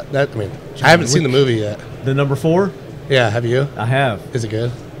 I haven't seen the movie yet. The number 4? Yeah, have you? I have. Is it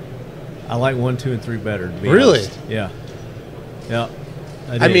good? I like 1, 2, and 3 better, to be really? honest. Yeah. Yeah.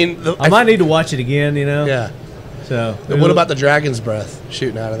 I might need to watch it again, Yeah. So. What about the dragon's breath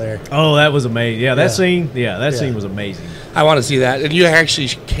shooting out of there? Oh, that was amazing. Yeah, that scene. Yeah, that scene was amazing. I want to see that. And you actually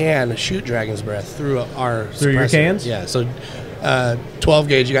can shoot dragon's breath through our through your cans. Yeah. So, 12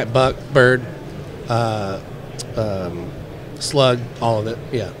 gauge. You got buck, bird, slug, all of it.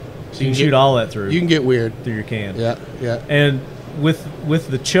 Yeah. So you can shoot all that through. You can get weird through your can. Yeah. Yeah. And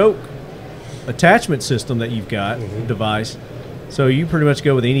with the choke attachment system that you've got device, so you pretty much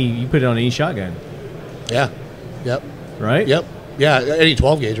go with you put it on any shotgun. Yeah. Yep. Right. Yep. Yeah. Any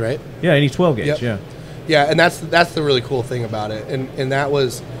 12 gauge, right? Yeah. Any 12 gauge. Yep. Yeah. Yeah, and that's the really cool thing about it, and that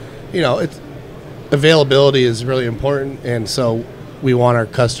was, it's availability is really important, and so we want our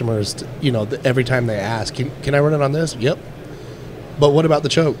customers to, every time they ask, can I run it on this? Yep. But what about the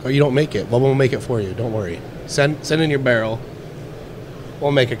choke? Oh, you don't make it. Well, we'll make it for you. Don't worry. Send in your barrel.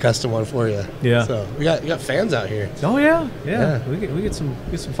 We'll make a custom one for you. Yeah. So you got fans out here. Oh yeah. We get some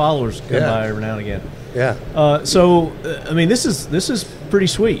followers come by every now and again. Yeah. So I mean, this is pretty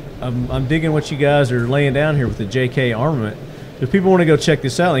sweet. I'm digging what you guys are laying down here with the JK Armament. If people want to go check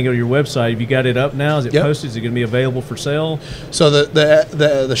this out, they can go to your website. Have you got it up now? Is it posted? Is it going to be available for sale? So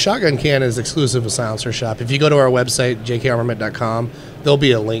the shotgun can is exclusive to Silencer Shop. If you go to our website, jkarmament.com, there'll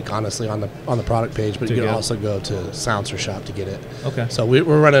be a link, honestly, on the product page, but you can also go to Silencer Shop to get it. Okay. So we're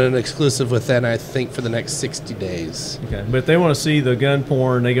running an exclusive with them, I think, for the next 60 days. Okay. But if they want to see the gun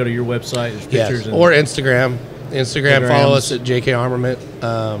porn, they go to your website. There's pictures. Yes. Or Instagram. Follow us at JK Armament.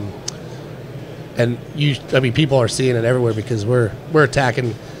 And people are seeing it everywhere because we're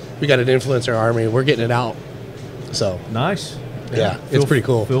attacking. We got an influencer army. We're getting it out. So nice. Yeah, it's pretty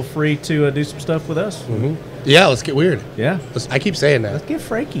cool. Feel free to do some stuff with us. Mm-hmm. Yeah, let's get weird. Yeah, I keep saying that. Let's get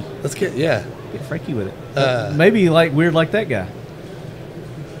freaky. Get freaky with it. Maybe weird like that guy.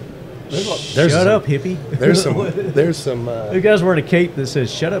 Shut up, hippie. There's some. You guys wearing a cape that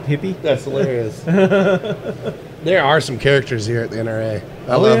says "Shut up, hippie." That's hilarious. There are some characters here at the NRA.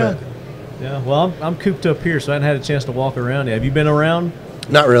 I love it. Yeah, well, I'm cooped up here, so I hadn't had a chance to walk around yet. Have you been around?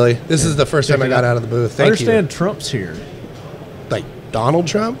 Not really. This is the first time I got out of the booth. I understand Trump's here. Like Donald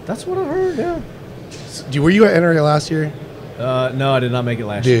Trump? That's what I heard, yeah. Were you at NRA last year? No, I did not make it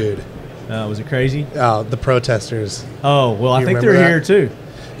last year. Dude, Was it crazy? Oh, the protesters. Oh, well, I You think remember they're that? here too.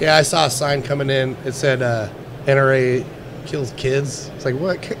 Yeah, I saw a sign coming in. It said NRA kills kids. It's like,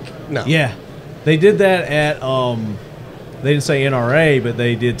 what? No. Yeah, they did that at. They didn't say NRA, but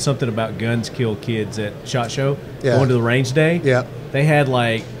they did something about guns kill kids at SHOT Show. Yeah. Going to the range day. Yeah. They had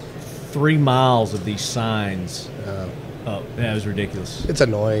like 3 miles of these signs up. That was ridiculous. It's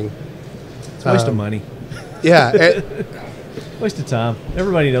annoying. It's a waste of money. Yeah. Waste of time.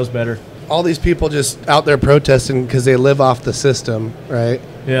 Everybody knows better. All these people just out there protesting because they live off the system, right?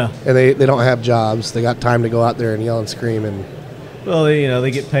 Yeah. And they don't have jobs. They got time to go out there and yell and scream. And Well,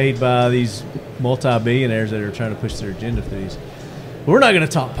 they get paid by these multi-billionaires that are trying to push their agenda for these. We're not going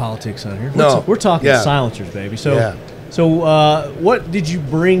to talk politics on here. No. We're talking Yeah. silencers, baby. So, Yeah. What did you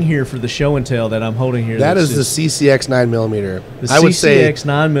bring here for the show and tell that I'm holding here? that that's is the CCX 9mm. the I would say, CCX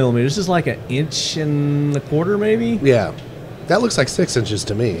 9mm. This is like 1.25 inches, maybe. yeah. That looks like 6 inches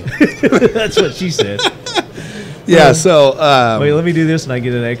to me. That's what she said. Yeah, so Wait, let me do this, and I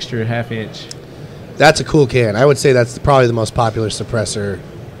get an extra 1/2 inch. that's a cool can. I would say that's probably the most popular suppressor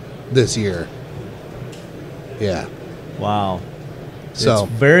this year. Yeah. Wow. So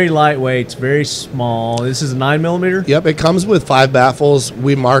It's very lightweight. It's very small. This is a 9mm. Yep, it comes with 5 baffles.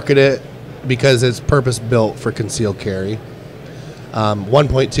 We market it because it's purpose built for concealed carry.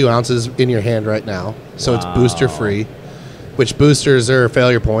 1.2 ounces in your hand right now, so it's booster free. Which boosters are a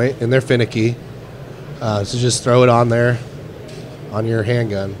failure point and they're finicky. So just throw it on there, on your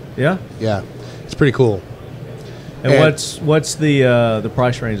handgun. Yeah. Yeah, it's pretty cool. And And- what's the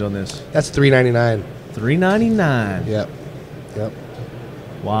price range on this? That's $399. $399. Yep. Yep.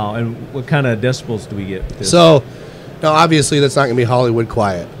 Wow. And what kind of decibels do we get with this? So, now obviously that's not going to be Hollywood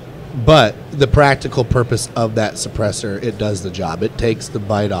quiet, but the practical purpose of that suppressor, it does the job. It takes the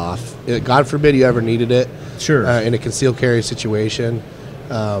bite off. God forbid you ever needed it. Sure. In a concealed carry situation,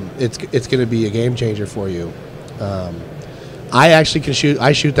 it's going to be a game changer for you. I actually can shoot.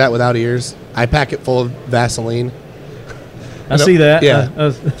 I shoot that without ears. I pack it full of Vaseline. I see that.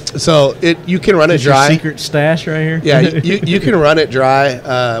 Yeah. So you can run it Is your dry. secret stash right here? Yeah, you can run it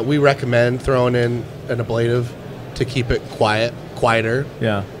dry. We recommend throwing in an ablative to keep it quieter.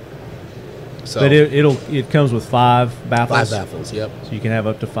 Yeah. So But it comes with 5 baffles. 5 baffles. Yep. So you can have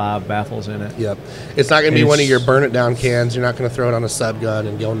up to 5 baffles in it. Yep. It's not going to be And one of it's- your burn it down cans. You're not going to throw it on a sub gun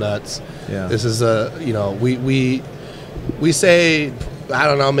and go nuts. Yeah. This is we say, I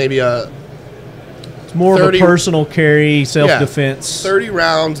don't know, maybe a It's more 30 of a personal carry, self-defense. 30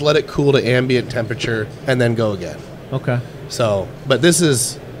 rounds, let it cool to ambient temperature, and then go again. Okay. So, but this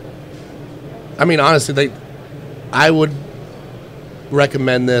is, I mean, honestly, I would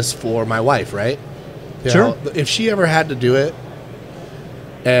recommend this for my wife, right? You Sure. know, if she ever had to do it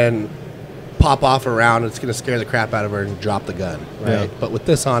and pop off a round, it's going to scare the crap out of her and drop the gun, right? Yeah. But with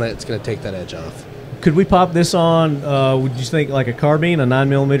this on it, it's going to take that edge off. Could we pop this on, would you think like a carbine, a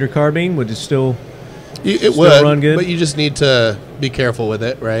 9mm carbine? Would it still... It Still would, run good? but you just need to be careful with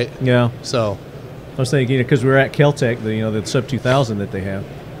it, right? Yeah. So, I was thinking, because we're at KELTEC, the Sub 2000 that they have.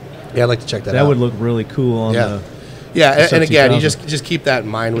 yeah, I'd like to check that out. That would look really cool on Yeah. the... Yeah, the and again, you 2000. just keep that in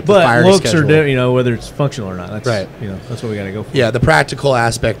mind with the But firing looks schedule. are different, whether it's functional or not. That's, Right. That's what we got to go for. Yeah, the practical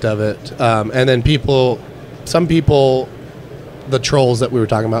aspect of it, and then some people, the trolls that we were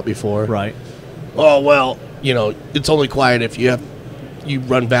talking about before. Right. Oh well, it's only quiet if you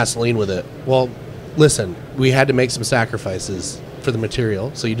run Vaseline with it. Well, listen, we had to make some sacrifices for the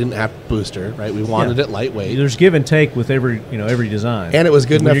material, so you didn't have booster, right? We wanted it lightweight, There's give and take with every design. and it was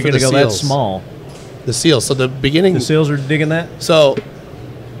good When enough you're for the gonna go that seals. small. The seals. So the beginning. The seals are digging that? So,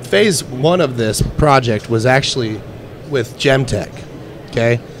 phase 1 of this project was actually with Gemtech.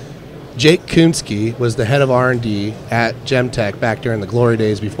 Okay, Jake Kunsky was the head of R&D at Gemtech back during the glory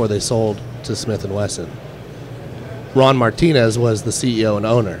days before they sold to Smith & Wesson. Ron Martinez was the CEO and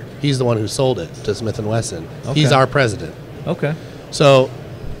owner. He's the one who sold it to Smith & Wesson. Okay. He's our president. Okay. So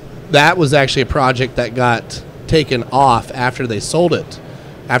that was actually a project that got taken off after they sold it,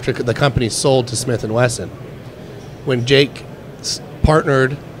 after the company sold to Smith & Wesson. When Jake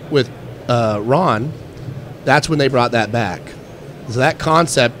partnered with Ron, that's when they brought that back. So that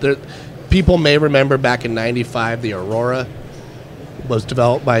concept, people may remember back in '95, the Aurora was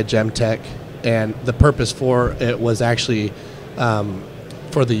developed by Gemtech, and the purpose for it was actually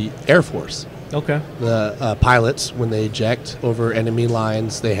for the Air Force. Okay. The pilots, when they eject over enemy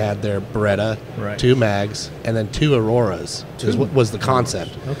lines, they had their Beretta, Right. 2 mags, and then 2 Auroras, is what was the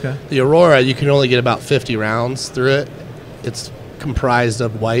concept. Okay. The Aurora, you can only get about 50 rounds through it. It's comprised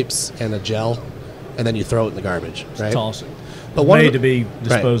of wipes and a gel, and then you throw it in the garbage, right? Toss it. But one of Made the- to be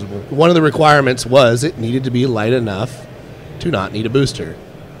disposable. Right. One of the requirements was it needed to be light enough to not need a booster.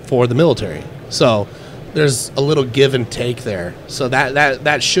 for the military. So there's a little give and take there. So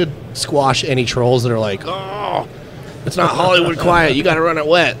that should squash any trolls that are like, oh, it's not Hollywood quiet. You got to run it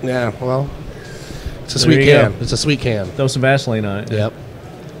wet. Yeah, well, it's a sweet can. It's a sweet can. Throw some Vaseline on it. Yep.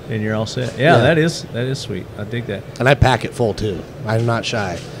 And you're all set. Yeah, that is sweet. I dig that. And I pack it full too. I'm not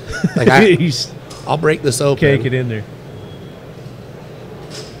shy. Like I'll break this open. Cake it in there.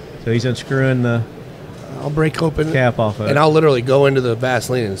 So he's unscrewing the I'll break open cap off of it. And I'll literally go into the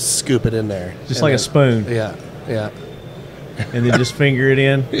Vaseline and scoop it in there. Just like a spoon. Yeah, yeah. And then just finger it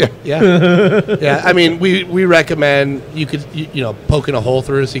in. Yeah, yeah. Yeah, I mean, we recommend you could, you know, poking a hole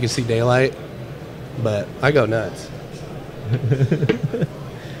through so you can see daylight. But I go nuts.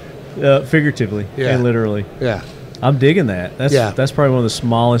 Figuratively and literally. Yeah. I'm digging that. That's probably one of the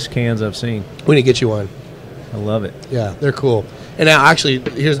smallest cans I've seen. We need to get you one. I love it. Yeah, they're cool. And now, actually,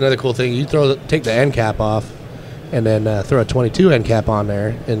 here's another cool thing. You take the end cap off, and then throw a 22 end cap on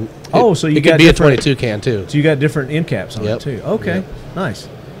there, and so you it could be a 22 can too. So you got different end caps on it too. Okay, nice.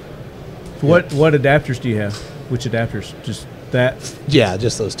 What adapters do you have? Which adapters? Just that? Yeah,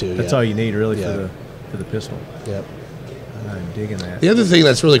 just those two. That's all you need really for the pistol. Yep. I'm digging that. The other thing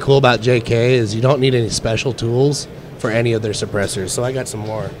that's really cool about JK is you don't need any special tools for any of their suppressors. So I got some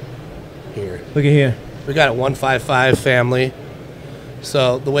more here. Look at here. We got a 155 family.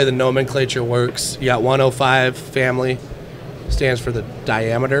 So the way the nomenclature works, you got 105 family, stands for the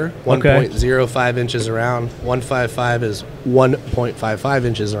diameter, 1.05 inches around. 155 is 1.55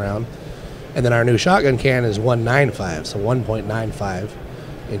 inches around. And then our new shotgun can is 195, so 1.95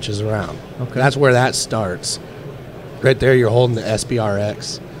 inches around. Okay. That's where that starts. Right there, you're holding the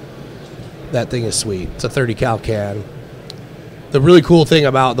SBRX. That thing is sweet. It's a 30 cal can. The really cool thing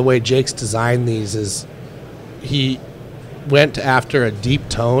about the way Jake's designed these is he went after a deep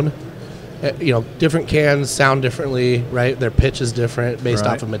tone. You know, different cans sound differently, right? Their pitch is different based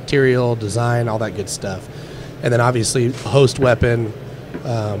off of material, design, all that good stuff. And then obviously host weapon,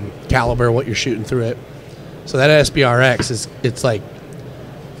 caliber, what you're shooting through it. So that SBRX it's like.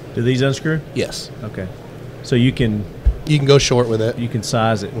 Do these unscrew? Yes. Okay. So you can go short with it. You can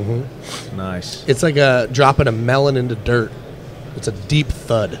size it. Mm-hmm. Nice. It's like dropping a melon into dirt. It's a deep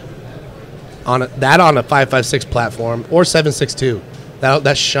thud. On a 5.56 platform or 7.62,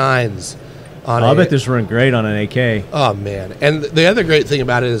 that shines. I bet this run great on an AK. Oh man! And the other great thing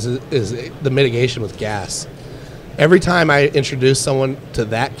about it is the mitigation with gas. Every time I introduce someone to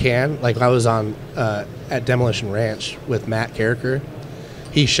that can, like I was on at Demolition Ranch with Matt Carricker,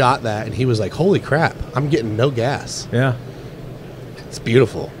 he shot that and he was like, "Holy crap! I'm getting no gas." Yeah, it's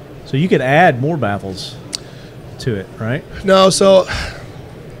beautiful. So you could add more baffles to it, right? No, so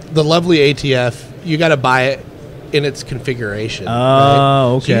the lovely ATF, you got to buy it in its configuration. Oh,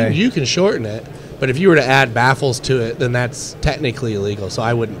 right? okay. So you can shorten it, but if you were to add baffles to it, then that's technically illegal. So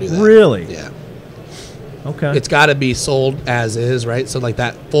I wouldn't do that. Really? Yeah. Okay. It's got to be sold as is, right? So like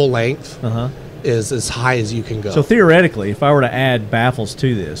that full length is as high as you can go. So theoretically, if I were to add baffles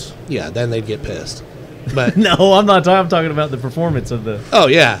to this, yeah, then they'd get pissed. But no, I'm not. I'm talking about the performance of the. Oh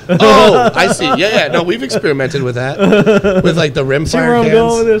yeah. Oh, I see. Yeah. No, we've experimented with that with like the rimfire. See where I'm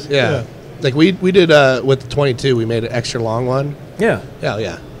going with this? Yeah. Like we did with the 22. We made an extra long one. Yeah.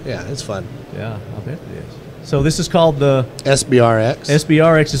 Yeah. It's fun. Yeah, I bet it is. So this is called the SBRX.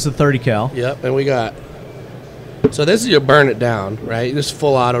 SBRX is the 30 cal. Yep, and we got. So this is your burn it down, right? This is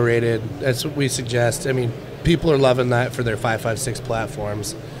full auto rated. That's what we suggest. I mean, people are loving that for their 5.56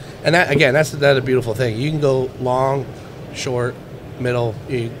 platforms. And that again, that's a beautiful thing. You can go long, short, middle,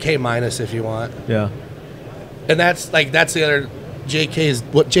 K minus if you want. Yeah. And that's the other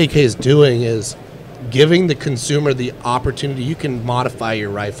what JK is doing is giving the consumer the opportunity. You can modify your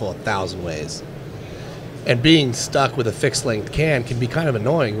rifle 1,000 ways. And being stuck with a fixed length can be kind of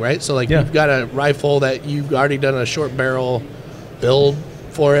annoying, right? So like you've got a rifle that you've already done a short barrel build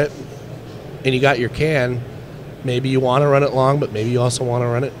for it, and you got your can. Maybe you want to run it long, but maybe you also want to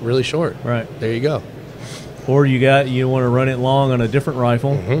run it really short. Right. There you go. Or you want to run it long on a different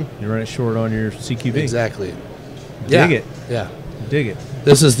rifle. Mm-hmm. You run it short on your CQB. Exactly. Dig it. Yeah. Dig it.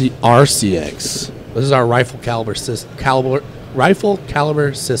 This is the RCX. This is our rifle caliber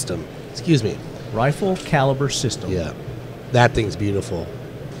system. Excuse me. Rifle caliber system. Yeah. That thing's beautiful.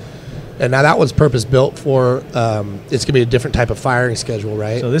 And now that one's purpose built for, it's going to be a different type of firing schedule,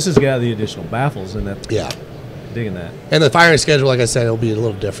 right? So this has got the additional baffles in that. Yeah. Digging that. And the firing schedule, like I said, it'll be a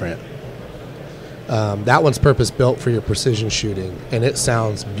little different. That one's purpose built for your precision shooting, and it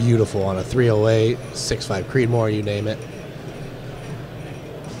sounds beautiful on a 308, 6.5 Creedmoor, you name it.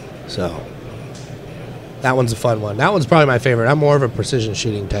 So that one's a fun one. That one's probably my favorite. I'm more of a precision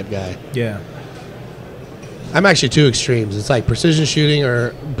shooting type guy. Yeah. I'm actually two extremes. It's like precision shooting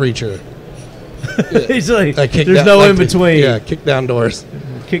or breacher. He's like, Kick there's down, no like in between. Yeah, kick down doors.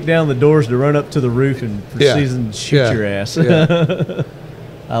 Kick down the doors to run up to the roof and precision shoot your ass. Yeah.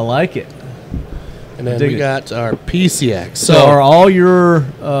 I like it. And then we got our PCX. So are all your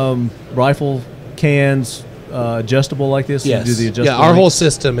rifle cans adjustable like this? Yes. You do the adjustable yeah, our length? whole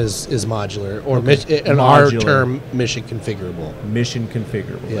system is modular, or in our term, mission configurable. Mission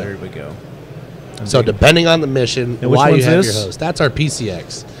configurable. Yeah. There we go. So depending on the mission, And which why you one's have this? your hose. That's our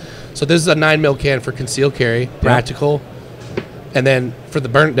PCX. So this is a 9mm can for concealed carry, practical. And then for the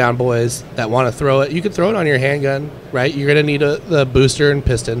burnt down boys that want to throw it, you can throw it on your handgun, right? You're going to need the booster and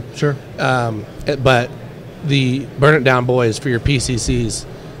piston. Sure. But the burn it down boys for your PCCs,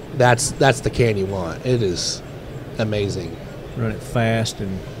 that's the can you want. It is amazing. Run it fast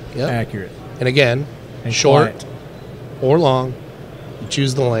and accurate. And again, And short quiet. or long. You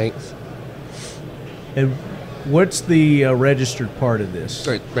choose the length. And what's the registered part of this?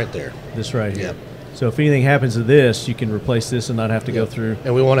 Right there. This right here. Yep. So if anything happens to this, you can replace this and not have to go through.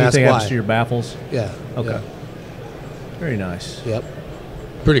 And we won't ask anything happens why. to your baffles. Yeah. Okay. Yeah. Very nice. Yep.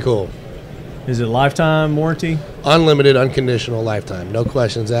 Pretty cool. Is it a lifetime warranty? Unlimited, unconditional lifetime. No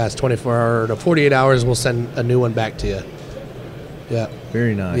questions asked. 24 hour to 48 hours, we'll send a new one back to you. Yeah.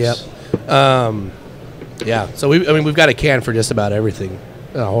 Very nice. Yep. Yeah. So we've got a can for just about everything.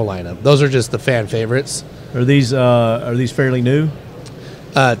 A whole lineup. Those are just the fan favorites. Are these fairly new?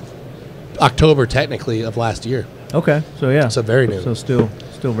 October technically of last year. Okay. So yeah. So very new. So still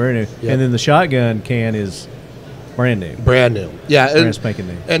very new. Yep. And then the shotgun can is brand new. Brand new. Yeah. Brand spanking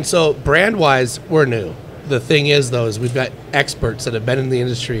new. And so brand wise, we're new. The thing is though, is we've got experts that have been in the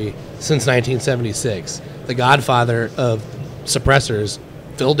industry since 1976. The godfather of suppressors,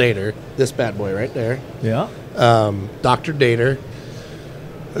 Phil Dater, this bad boy right there. Yeah. Dr. Dater,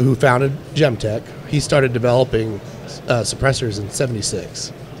 who founded Gemtech, he started developing suppressors in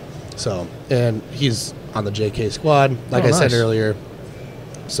 '76. So, and he's on the JK squad, like I said earlier.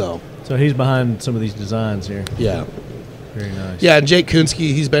 So he's behind some of these designs here. Yeah. Very nice. Yeah, and Jake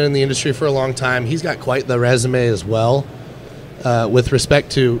Kunsky, he's been in the industry for a long time. He's got quite the resume as well. With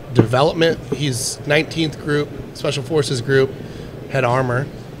respect to development, he's 19th Group, Special Forces Group, head armor.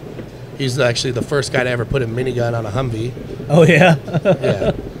 He's actually the first guy to ever put a minigun on a Humvee. Oh, yeah?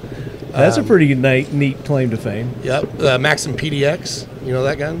 Yeah. That's a pretty neat claim to fame. Yep. Maxim PDX, you know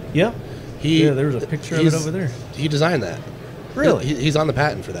that gun? Yep. Yeah, there was a picture of it over there. He designed that. Really? He's on the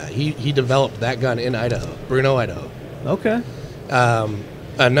patent for that. He developed that gun in Idaho, Bruno, Idaho. Okay.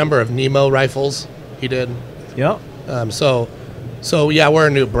 A number of Nemo rifles he did. Yep. So yeah, we're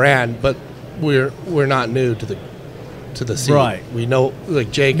a new brand, but we're not new to the scene. Right. We know, like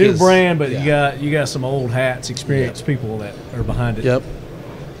Jake New is brand, but yeah. you got some old hats, experienced people that are behind it. Yep.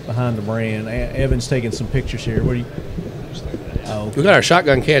 Behind the brand. Evan's taking some pictures here. What do you? Oh, okay. We got our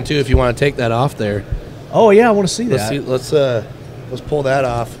shotgun can too. If you want to take that off there. Oh yeah, I want to see that. Let's pull that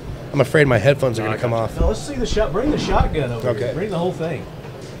off. I'm afraid my headphones are going to come off. No, let's see the shot. Bring the shotgun over Okay. here. Bring the whole thing.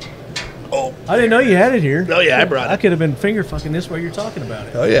 Oh, I didn't know you had it here. Oh yeah, I brought it. I could have been finger fucking this while you're talking about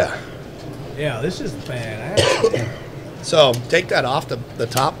it. Oh yeah. Yeah, this is badass. So take that off the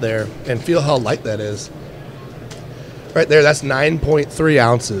top there and feel how light that is. Right there, that's 9.3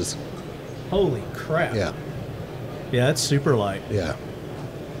 ounces. Holy crap. Yeah. Yeah, that's super light. Yeah.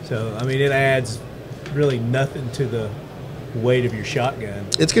 So, I mean, it adds really nothing to the weight of your shotgun.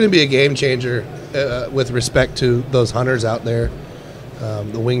 It's going to be a game changer with respect to those hunters out there,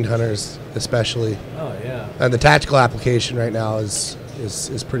 the winged hunters especially. Oh, yeah. And the tactical application right now is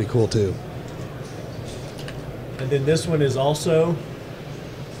pretty cool too. And then this one is also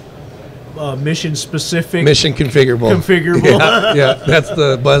mission specific. Mission configurable. Configurable. Yeah, that's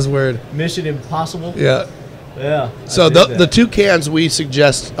the buzzword. Mission impossible. Yeah. Yeah. So the two cans we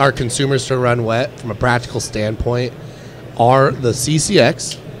suggest our consumers to run wet from a practical standpoint are the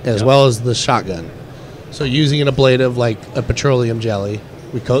CCX as well as the shotgun. So using an ablative like a petroleum jelly,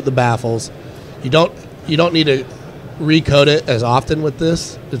 we coat the baffles. You don't need to recoat it as often with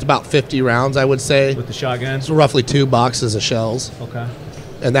this. It's about 50 rounds, I would say. With the shotgun? It's roughly 2 boxes of shells. Okay.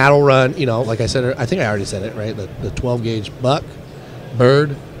 And that'll run, like I said, I think I already said it, right? The 12 gauge buck,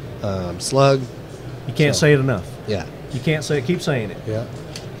 bird, slug. You can't say it enough. Yeah. You can't say it. Keep saying it. Yeah.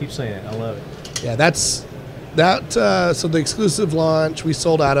 Keep saying it. I love it. Yeah, that's that. So the exclusive launch, we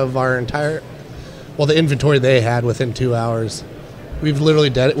sold out of our entire, the inventory they had within 2 hours. We've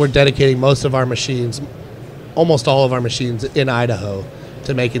literally we're dedicating most of our machines, almost all of our machines in Idaho,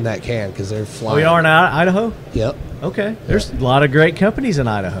 to making that can because they're flying. We are in Idaho? Yep. Okay. There's a lot of great companies in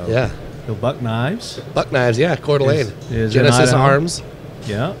Idaho. Yeah. Buck Knives. Buck Knives, yeah. Coeur d'Alene. Is Genesis in Idaho? Arms.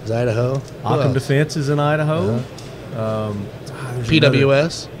 Yeah. Is Idaho. Occam Defense is in Idaho.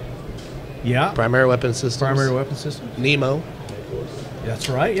 PWS. Yeah. Primary Weapon Systems. Primary Weapon Systems. Nemo. That's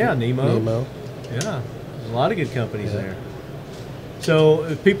right. Yeah, Nemo. Yeah. There's a lot of good companies there. So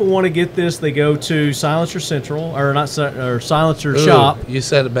if people want to get this, they go to Silencer Central, or not, or Silencer Shop. You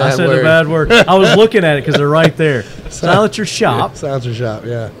said a bad word. I said a bad word. I was looking at it because they're right there. Silencer Shop. Silencer Shop,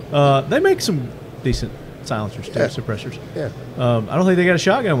 yeah. They make some decent silencers too, suppressors. Yeah. I don't think they got a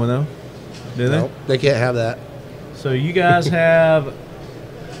shotgun one though. Do they? No, they can't have that. So you guys have.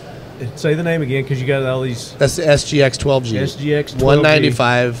 Say the name again, because you got all these. That's the SGX 12G. SGX 12G.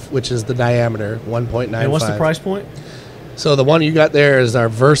 195, which is the diameter, 1.95. And what's the price point? So the one you got there is our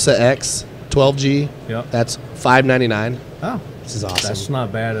Versa X 12G. Yep. That's $599. Oh, this is awesome. That's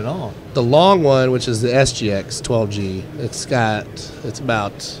not bad at all. The long one, which is the SGX 12G, it's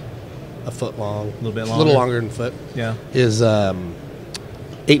about a foot long, a little bit longer, a little longer than a foot. Yeah, is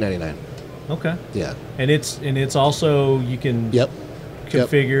 $899. Okay. Yeah. And it's also you can. Yep.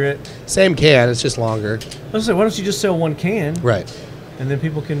 Configure it. Same can, it's just longer. I was say, why don't you just sell one can? Right. And then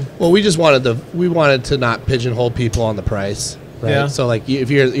people can. Well, we wanted to not pigeonhole people on the price. Right? Yeah. So like if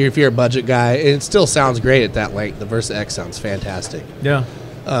you're a budget guy, it still sounds great at that length. The Versa X sounds fantastic. Yeah.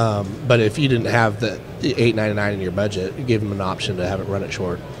 But if you didn't have the $899 in your budget, you gave them an option to have it run it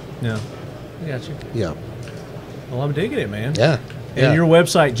short. Yeah. I got you. Yeah. Well, I'm digging it, man. Yeah. And your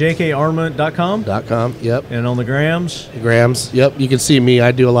website, jkarmament.com? .com, yep. And on the grams? Yep. You can see me.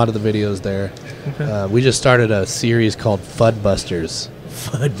 I do a lot of the videos there. Okay. We just started a series called Fudbusters.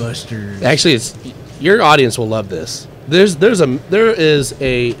 Fudbusters. Actually, your audience will love this. There is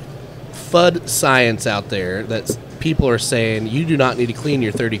a FUD science out there that people are saying you do not need to clean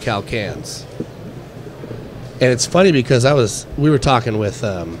your 30 cal cans. And it's funny because we were talking with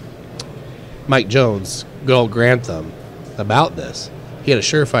Mike Jones, good old Grantham, about this. He had a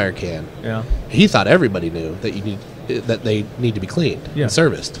Surefire can. Yeah. He thought everybody knew that they need to be cleaned and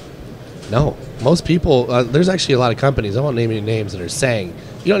serviced. No, most people. There's actually a lot of companies. I won't name any names that are saying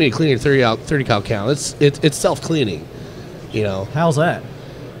you don't need to clean your 30 cal can. It's self cleaning. You know. How's that?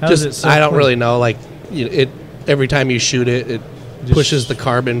 I don't really know. Like every time you shoot it, it pushes the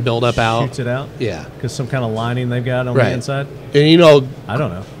carbon buildup out. Shoots it out. Yeah. Because some kind of lining they've got on the inside. And I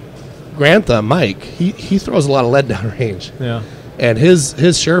don't know. Grantham, Mike, he throws a lot of lead down range. Yeah. And his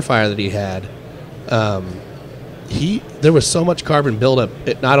Surefire that he had, there was so much carbon buildup.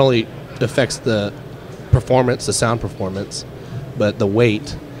 It not only affects the performance, the sound performance, but the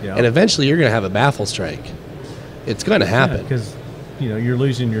weight. Yeah. And eventually, you're going to have a baffle strike. It's going to happen because you're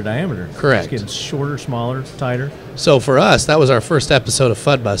losing your diameter. Correct. It's getting shorter, smaller, tighter. So for us, that was our first episode of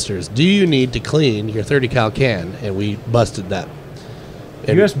Fudbusters. Do you need to clean your 30 cal can? And we busted that.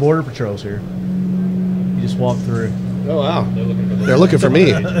 U.S. Border Patrol's here. You just walk through. Oh, wow. They're looking for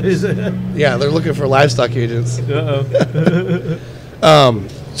me. Yeah, they're looking for livestock agents. Uh-oh.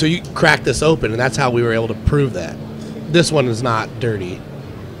 So you crack this open, and that's how we were able to prove that. This one is not dirty,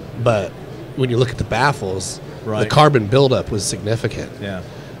 but when you look at the baffles, the carbon buildup was significant. Yeah.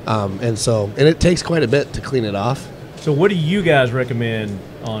 And it takes quite a bit to clean it off. So what do you guys recommend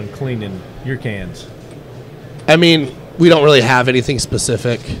on cleaning your cans? I mean, we don't really have anything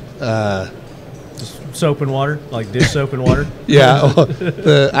specific. Just soap and water, like dish soap and water.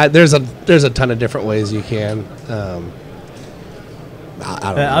 Yeah, there's a ton of different ways you can.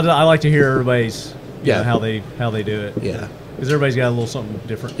 I don't know. I like to hear everybody's how they do it. Yeah, because everybody's got a little something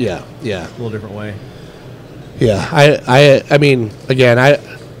different. Yeah, a little different way. Yeah, I mean, again,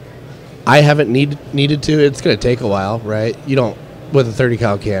 I haven't needed to. It's going to take a while, right? You don't. With a 30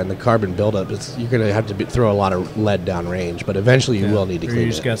 cal can, the carbon buildup, you're going to have to throw a lot of lead down range, but eventually you will need to clean it.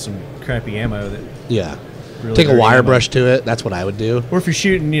 You just got some crappy ammo that. Yeah. Really take a wire brush to it. That's what I would do. Or if you're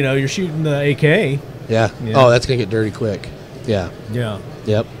shooting, you're shooting the AK. Yeah. Oh, that's going to get dirty quick. Yeah. Yeah.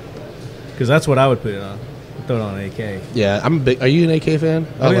 Yep. Because that's what I would put it on. Throw it on an AK. Yeah, I'm a big. Are you an AK fan?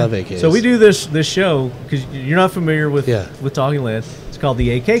 I love AKs. So we do this show because you're not familiar with Talking Lead. It's called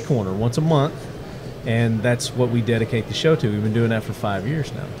the AK Corner once a month. And that's what we dedicate the show to. We've been doing that for 5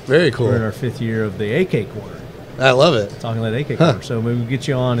 years now. Very cool. We're in our 5th year of the AK Corner. I love it. Talking Lead AK Corner. So maybe we'll get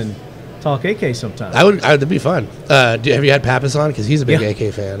you on and talk AK sometime. That'd be fun. Have you had Pappas on? Because he's a big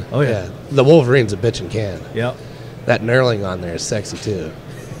AK fan. Oh, yeah. The Wolverine's a bitch and can. Yep. That knurling on there is sexy, too.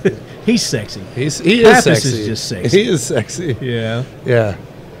 He's sexy. He is Pappas sexy. is just sexy. He is sexy. Yeah. Yeah.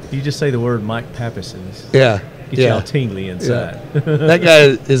 You just say the word Mike Pappas and get you all tingly inside. Yeah. That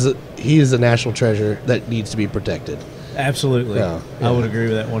guy he is a national treasure that needs to be protected. Absolutely. I would agree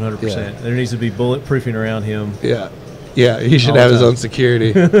with that 100%. Yeah. There needs to be bulletproofing around him. Yeah. Yeah, he should have his own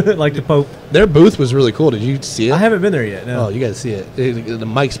security. Like the Pope. Their booth was really cool. Did you see it? I haven't been there yet. No. Oh, you got to see it. The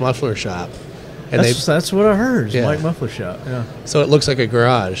Mike's Muffler Shop. And that's what I heard. It's Mike Muffler Shop. Yeah. So it looks like a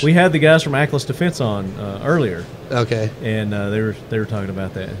garage. We had the guys from Atlas Defense on earlier. Okay. And they were talking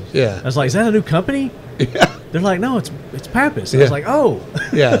about that. Yeah. I was like, is that a new company? Yeah. They're like, no, it's Pappas. I was like, oh.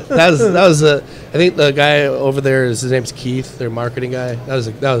 Yeah. That was I think the guy over there his name's Keith, their marketing guy. That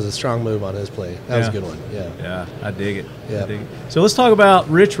was a strong move on his play. That was a good one. Yeah. Yeah. I dig it. Yeah. I dig it. So let's talk about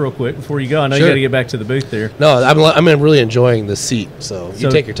Rich real quick before you go. I know you got to get back to the booth there. No, I'm really enjoying the seat. So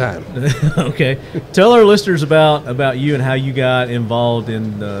you take your time. Okay. Tell our listeners about you and how you got involved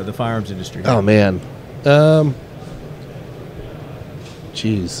in the firearms industry. Oh man.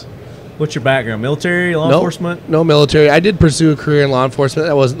 Jeez. What's your background? Military, law enforcement? No military. I did pursue a career in law enforcement.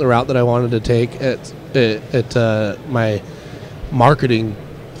 That wasn't the route that I wanted to take. At my marketing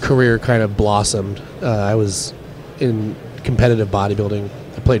career kind of blossomed. I was in competitive bodybuilding.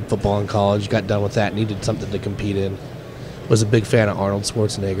 I played football in college, got done with that, needed something to compete in. Was a big fan of Arnold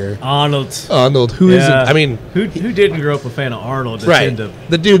Schwarzenegger. Arnold, who isn't? I mean, who didn't grow up a fan of Arnold? Right.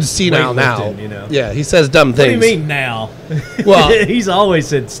 The dude's senile now. You know? Yeah, he says dumb things. What do you mean now? Well, he's always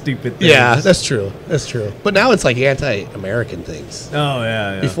said stupid things. Yeah, that's true. That's true. But now it's like anti-American things. Oh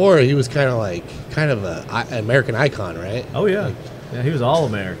yeah. Before he was kind of an American icon, right? Oh yeah. Yeah, he was all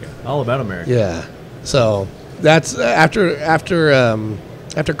American, all about America. Yeah. So that's after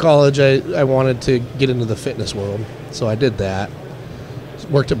college, I wanted to get into the fitness world. So I did that.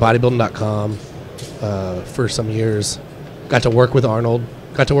 Worked at bodybuilding.com for some years. Got to work with Arnold.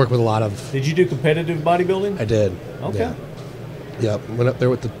 Got to work with a lot of... Did you do competitive bodybuilding? I did. Okay. Yeah. Yep. Went up there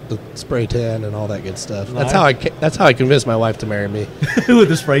with the spray tan and all that good stuff. Nice. That's how I convinced my wife to marry me. With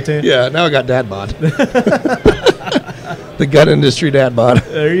the spray tan? Yeah. Now I got dad bod. The gun industry dad bod.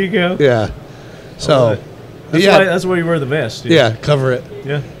 There you go. Yeah. So... That's why you wear the vest. Dude. Yeah, cover it.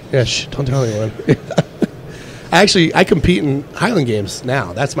 Yeah. Yeah, don't tell anyone. I compete in Highland Games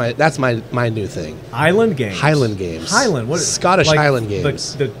now. That's my new thing. Highland Games. What is Scottish like Highland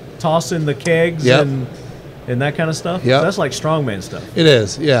Games? The tossing the kegs and that kind of stuff. Yeah, that's like strongman stuff. It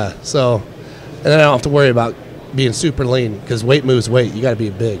is. Yeah. So, and then I don't have to worry about being super lean because weight moves weight. You got to be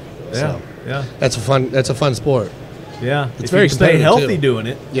big. Yeah. So yeah. That's a fun sport. Yeah. It's if very you stay healthy too. doing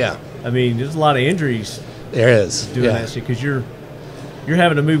it. Yeah. I mean, there's a lot of injuries. There is doing that shit because you're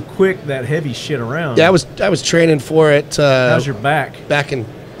having to move quick that heavy shit around. Yeah, I was training for it. How's your back? Back in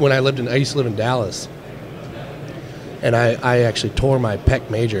when I used to live in Dallas, and I actually tore my pec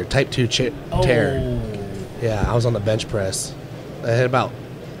major, type 2 tear. Yeah, I was on the bench press. I had about.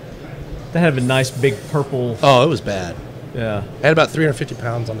 That had a nice big purple. Oh, it was bad. Yeah, I had about 350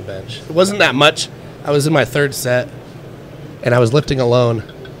 pounds on the bench. It wasn't that much. I was in my third set, and I was lifting alone,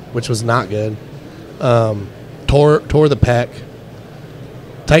 which was not good. Tore the pec.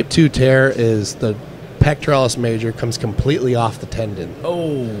 Type 2 tear is the pectoralis major comes completely off the tendon.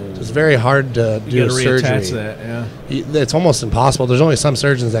 Oh, so it's very hard to do surgery. Reattach that, yeah. It's almost impossible. There's only some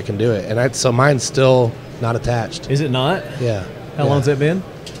surgeons that can do it, and so mine's still not attached. Is it not? Yeah. How long's that been?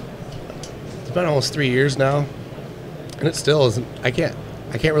 It's been almost 3 years now, and it still isn't. I can't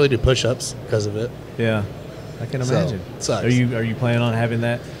really do push-ups because of it. Yeah, I can imagine. It sucks. Are you planning on having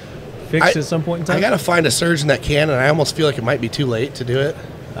that fixed at some point in time? I got to find a surgeon that can, and I almost feel like it might be too late to do it.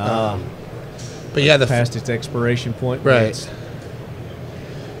 But yeah, past its expiration point, right?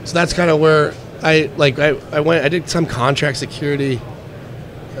 So that's kind of where I went. I did some contract security.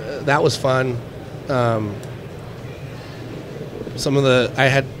 That was fun. I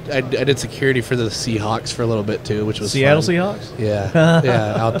did security for the Seahawks for a little bit too, which was Seattle fun. Seahawks. Yeah,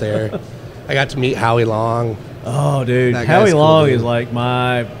 out there. I got to meet Howie Long. Oh, dude, Howie Long is like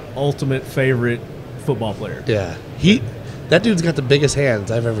my ultimate favorite football player. Yeah, that dude's got the biggest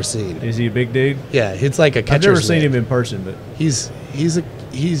hands I've ever seen. Is he a big dude? Yeah, it's like a catcher's I've never seen him in person, but he's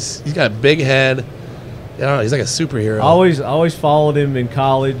got a big head. I don't know, he's like a superhero. Always followed him in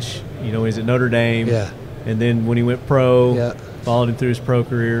college. You know, he's at Notre Dame. Yeah. And then when he went pro, followed him through his pro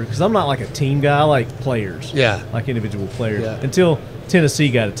career. Because I'm not like a team guy. I like players. Yeah. Like individual players. Yeah. Until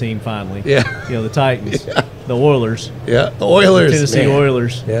Tennessee got a team finally. Yeah. You know, the Titans. Yeah. The Oilers. Yeah. The Oilers. The Tennessee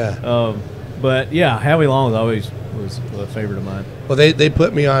Oilers. Yeah. But yeah, Howie Long was a favorite of mine. Well, they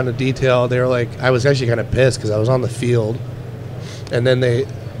put me on a detail. They were like, I was actually kind of pissed because I was on the field, and then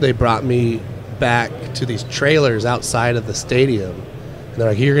they brought me back to these trailers outside of the stadium. And they're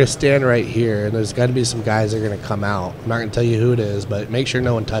like, you're going to stand right here, and there's got to be some guys that are going to come out. I'm not going to tell you who it is, but make sure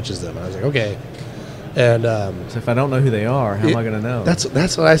no one touches them. And I was like, okay. And so if I don't know who they are, how am I going to know? That's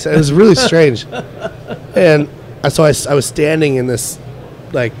what I said. It was really strange. And so I was standing in this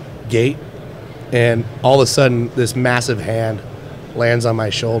like gate, and all of a sudden this massive hand lands on my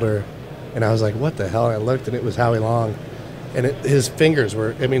shoulder, and I was like, what the hell? And I looked, and it was Howie Long, and his fingers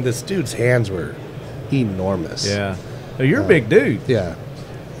were, I mean, this dude's hands were enormous. Yeah. So you're a big dude. Yeah.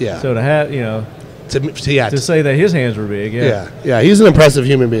 Yeah. So to have, you know, to say that his hands were big, yeah, he's an impressive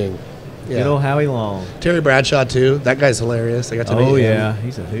human being. Yeah. Good old Howie Long. Terry Bradshaw too. That guy's hilarious. I got to meet him. Oh yeah,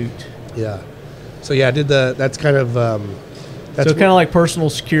 he's a hoot. Yeah. So yeah, I did that's kind of that's so kind of like personal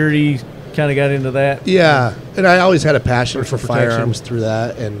security. Kind of got into that. Yeah, and I always had a passion for firearms through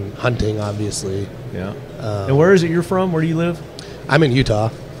that, and hunting, obviously. Yeah. And where is it you're from? Where do you live? I'm in Utah.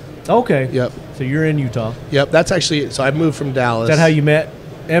 Okay. Yep. So you're in Utah. Yep. That's actually. So I moved from Dallas. Is that how you met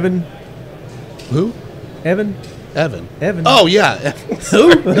Evan? Who? Evan. Oh yeah. Who?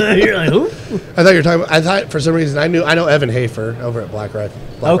 You're like who? I thought you were talking. I thought for some reason I know Evan Hafer over at Black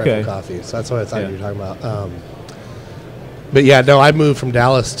Rifle Coffee. So that's what I thought you were talking about. But yeah, no, I moved from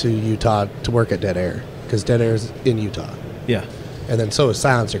Dallas to Utah to work at Dead Air because Dead Air's in Utah. Yeah. And then so was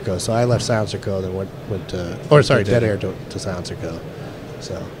Silencer Co. So I left Silencer Co. Then went to Dead Air to Silencer Co.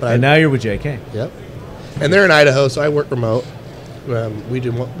 So. But now you're with JK. Yep. And they're in Idaho, so I work remote. We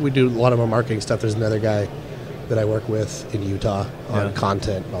do a lot of our marketing stuff. There's another guy that I work with in Utah on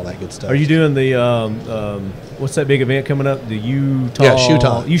content and all that good stuff. Are you doing the what's that big event coming up? The Utah. Yeah,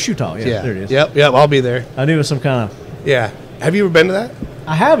 Shootah. Shootah. Yeah, there it is. Yep. I'll be there. I knew it was some kind of. Yeah. Have you ever been to that?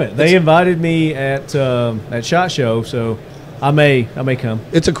 I haven't. They invited me at SHOT Show, so I may come.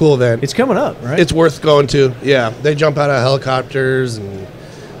 It's a cool event. It's coming up, right? It's worth going to. Yeah, they jump out of helicopters, and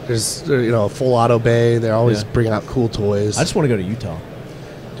there's a full auto bay. They're always bringing out cool toys. I just want to go to Utah.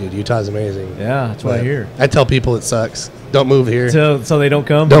 Dude, Utah's amazing. Yeah, that's what I hear. I tell people it sucks. Don't move here. So they don't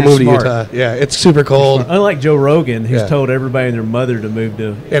come? Don't move to Utah. Yeah, it's super cold. Unlike Joe Rogan, who's told everybody and their mother to move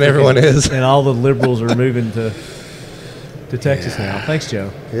to. And everyone is. And all the liberals are moving to Texas now. Thanks,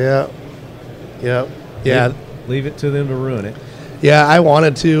 Joe. Yeah. Leave it to them to ruin it. Yeah, I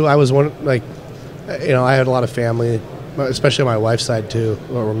wanted to. I was I had a lot of family, especially on my wife's side too.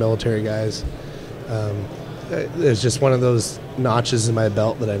 We're military guys. It's just one of those notches in my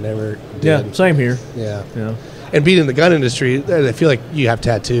belt that I never did. Yeah, same here. Yeah. And being in the gun industry, I feel like you have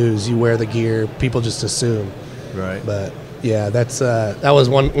tattoos, you wear the gear, people just assume. Right. But yeah, that was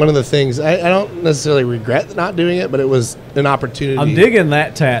one of the things. I don't necessarily regret not doing it, but it was an opportunity. I'm digging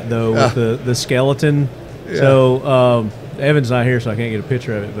that tat though with the skeleton. Yeah. So Evan's not here, so I can't get a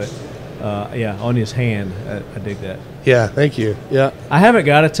picture of it. But on his hand, I dig that. Yeah, thank you. Yeah, I haven't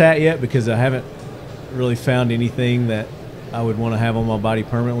got a tat yet because I haven't really found anything that I would want to have on my body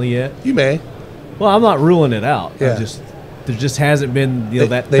permanently yet. You may. Well, I'm not ruling it out. Yeah. There just hasn't been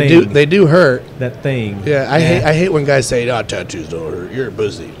that they thing. They do hurt. That thing. Yeah, I hate when guys say, "Oh, tattoos don't hurt. You're a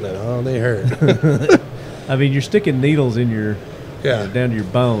pussy." No, they hurt. I mean, you're sticking needles in your down to your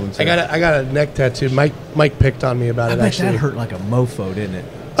bones. So. I got a neck tattoo. Mike picked on me about it. I bet actually, that hurt like a mofo, didn't it?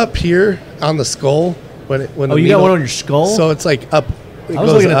 Up here on the skull when the you needle, got one on your skull? So it's like up. I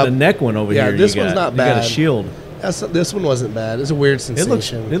was looking at the neck one over here. Yeah, this one's not bad. You got a shield. This one wasn't bad. It's a weird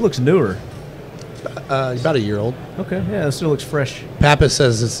sensation. It looks newer. About a year old. Okay, yeah, it still looks fresh. Pappas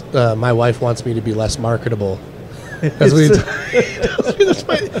says my wife wants me to be less marketable.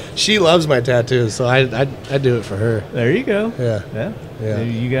 She loves my tattoos, so I do it for her. There you go. Yeah.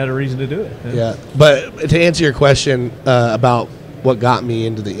 You got a reason to do it. Yeah. But to answer your question about what got me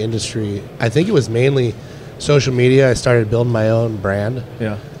into the industry, I think it was mainly social media. I started building my own brand.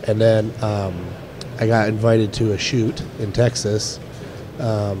 Yeah. And then I got invited to a shoot in Texas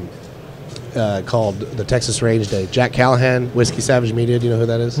called the Texas Range Day. Jack Callahan, Whiskey Savage Media. Do you know who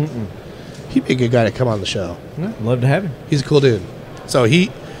that is? Mm-mm. He'd be a good guy to come on the show. Yeah, love to have him. He's a cool dude. So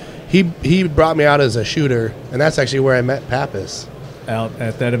he brought me out as a shooter, and that's actually where I met Pappas. Out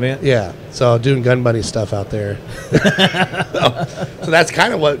at that event? Yeah. So doing gun buddy stuff out there. so that's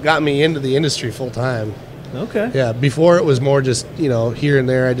kind of what got me into the industry full time. Okay. Yeah. Before it was more just here and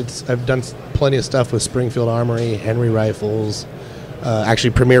there. I've done plenty of stuff with Springfield Armory, Henry Rifles,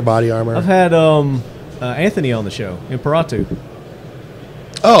 actually Premier Body Armor. I've had Anthony on the show, Imperatu.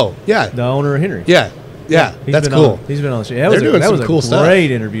 Oh yeah. The owner of Henry. Yeah. Yeah, that's cool. He's been on the show. That was a cool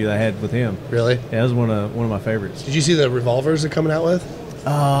great interview that I had with him. Really? Yeah, that was one of my favorites. Did you see the revolvers they're coming out with?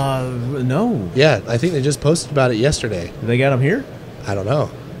 No. Yeah, I think they just posted about it yesterday. They got them here? I don't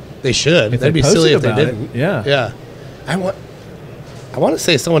know. They should. If That'd be silly if they didn't. Yeah. Yeah. I want to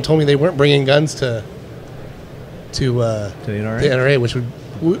say someone told me they weren't bringing guns to the NRA? The NRA, which would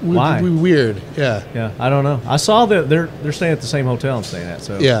be weird. Yeah. Yeah, I don't know. I saw that they're staying at the same hotel I'm staying at,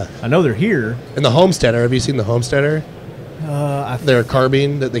 so yeah. I know they're here. And the Homesteader, have you seen the Homesteader? Their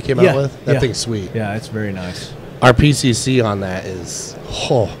carbine that they came out with? That thing's sweet. Yeah, it's very nice. Our PCC on that is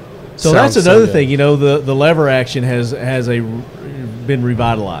So that's another thing. You know, the lever action has been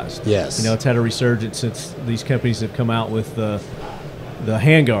revitalized. Yes. You know, it's had a resurgence since these companies have come out with the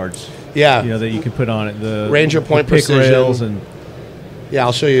handguards. Yeah. You know, that you can put on it. The Ranger Point pick Precision. rails and Yeah,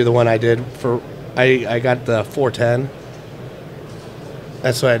 I'll show you the one I did for. I got the 410.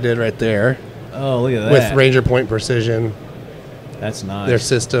 That's what I did right there. oh, look at that. With Ranger Point Precision. That's nice. Their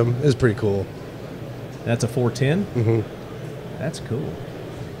system is pretty cool. That's a 410. Mm-hmm. That's cool.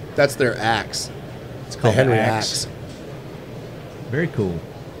 That's their axe. It's The called Henry axe. axe. Very cool.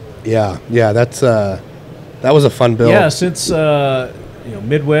 Yeah, that's that was a fun build. Yeah, since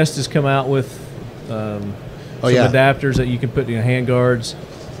Midwest has come out with some adapters that you can put in handguards.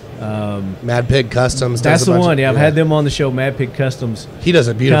 Mad Pig Customs. That's does a the bunch one. of- Yeah, I've had them on the show. Mad Pig Customs. He does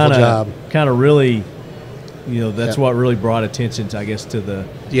a beautiful job. Kind of really, that's what really brought attention, to, I guess, to the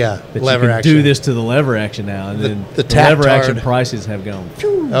that lever you can action. do this to the lever action now, and then the the lever action tap-tard. prices have gone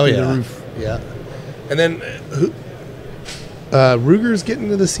through the roof. Yeah. And then Ruger's getting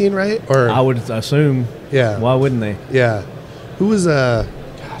into the scene, right? Or I would assume. Yeah. Why wouldn't they? Yeah. Who was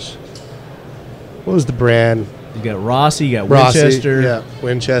what was the brand? You got Rossi, you got Rossi, Winchester, yeah,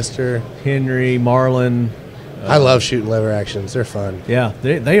 Winchester, Henry, Marlin. I love shooting lever actions. They're fun. Yeah,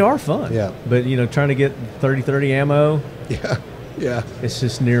 they are fun. Yeah. But trying to get 30-30 ammo, Yeah. it's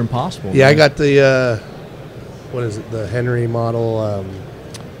just near impossible. Yeah, man. I got the what is it? The Henry model.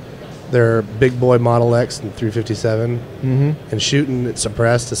 Their big boy Model X and 357, and shooting it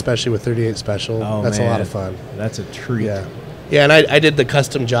suppressed, especially with 38 special. Oh, that's man. a lot of fun. That's a treat. Yeah, yeah, and I did the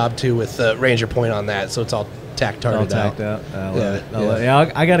custom job too with Ranger Point on that, so it's all tack-tarded All tacked out. I love Yeah,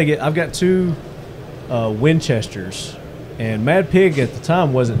 it. I got to get. I've got two Winchesters, and Mad Pig at the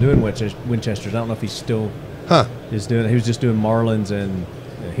time wasn't doing Winchesters. I don't know if he still is doing. He was just doing Marlins and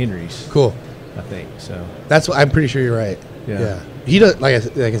Henrys. Cool. I think so. That's what I'm pretty sure you're right. Yeah. He does, like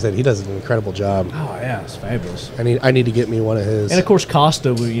I said, he does an incredible job. Oh yeah, it's fabulous. I need to get me one of his. And of course,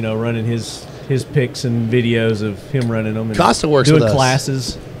 Costa, running his pics and videos of him running them. And Costa works doing with us.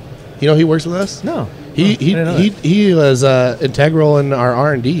 classes. You know, he works with us. No, He was integral in our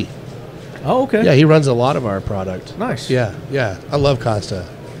R&D. Oh, okay. Yeah, he runs a lot of our product. Nice. Yeah. I love Costa.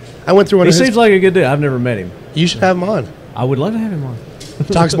 I went through one He of his. seems like a good dude. I've never met him. You should have him on. I would love to have him on. He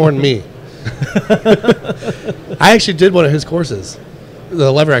talks more than me. I actually did one of his courses,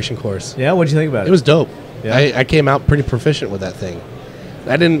 the lever action course. Yeah, what'd you think about it? It was dope. Yeah. I came out pretty proficient with that thing.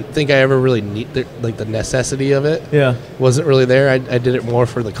 I didn't think I ever really need the necessity of it. Yeah. Wasn't really there. I did it more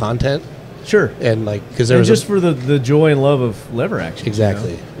for the content. Sure. And because there was just for the joy and love of lever action.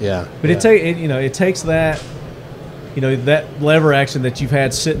 Exactly. Yeah. But it takes that that lever action that you've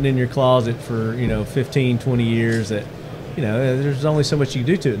had sitting in your closet for 15, 20 years that there's only so much you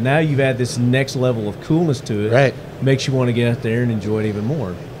can do to it. Now you've had this next level of coolness to it. Right. Makes you want to get out there and enjoy it even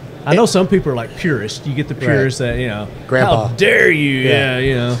more. I know some people are like purists. You get the purists that Grandpa. how dare you? Yeah.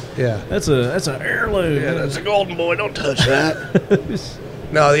 Yeah. That's an heirloom. Yeah, that's a golden boy. Don't touch that.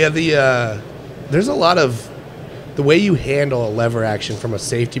 No, there's a lot of the way you handle a lever action from a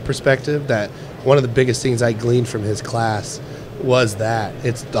safety perspective. That one of the biggest things I gleaned from his class was that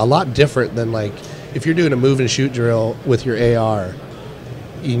it's a lot different than like if you're doing a move and shoot drill with your AR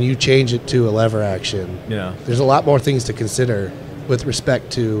and you change it to a lever action. Yeah, there's a lot more things to consider with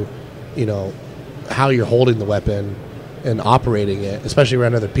respect to how you're holding the weapon and operating it, especially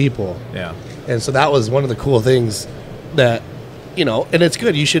around other people. Yeah, and so that was one of the cool things that. And it's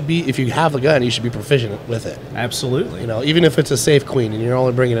good. You should be, if you have a gun, you should be proficient with it. Absolutely. Even if it's a safe queen and you're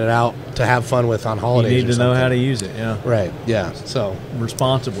only bringing it out to have fun with on holidays. You need to know how to use it. Yeah. Right. Yeah. So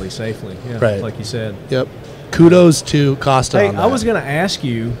responsibly, safely. Yeah. Right. Like you said. Yep. Kudos to Costa. Hey, on that. I was going to ask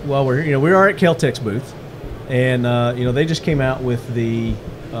you while we're here. We are at KELTEC's booth, and they just came out with the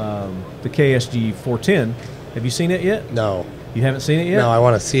KSG 410. Have you seen it yet? No. You haven't seen it yet? No. I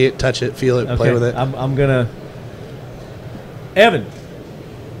want to see it, touch it, feel it, play with it. I'm gonna. Evan,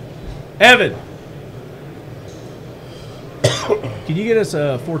 can you get us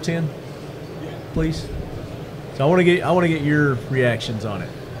a 410, please? So I want to get your reactions on it.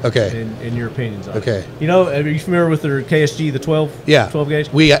 Okay. And your opinions on it. Okay. Are you familiar with their KSG, the 12? Yeah. 12 gauge.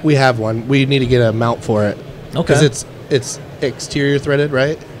 We have one. We need to get a mount for it. Okay. Because it's exterior threaded,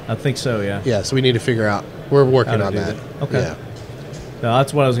 right? I think so. Yeah. Yeah. So we need to figure out. We're working on that. Okay. Yeah. No,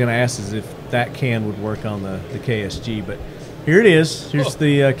 that's what I was going to ask is if that can would work on the KSG, but. Here it is. Here's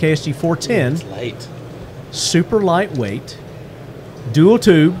the KSG 410. It's light. Super lightweight. Dual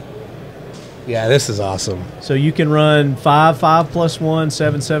tube. Yeah, this is awesome. So you can run 5 plus 1,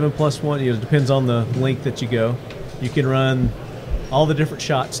 7 plus 1. It depends on the length that you go. You can run all the different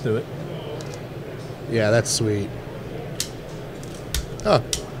shots to it. Yeah, that's sweet. Oh.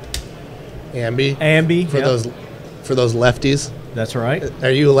 Ambi. For those lefties. That's right.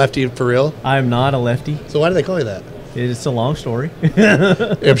 Are you a lefty for real? I'm not a lefty. So why do they call you that? It's a long story.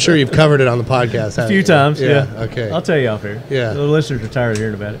 I'm sure you've covered it on the podcast. A few times, yeah. Okay. I'll tell you off here. Yeah. The listeners are tired of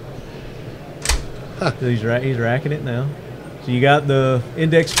hearing about it. Huh. So he's racking it now. So you got the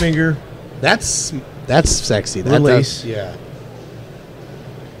index finger. That's sexy. Release. Yeah.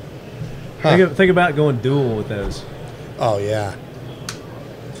 Huh. Think about going dual with those. Oh yeah.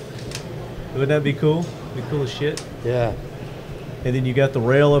 Wouldn't that be cool? Be cool as shit. Yeah. And then you got the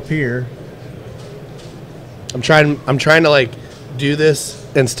rail up here. I'm trying to like do this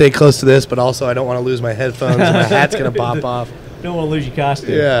and stay close to this, but also I don't want to lose my headphones and my hat's gonna pop off. Don't want to lose your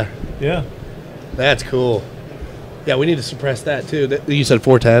costume. Yeah. Yeah. That's cool. Yeah, we need to suppress that too. You said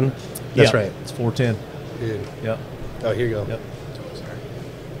 410? That's right. It's 410. Dude. Yep. Oh, here you go. Yep.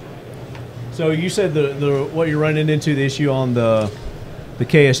 So you said the what you're running into the issue on the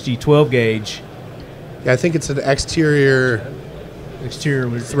KSG 12 gauge. Yeah, I think it's an exterior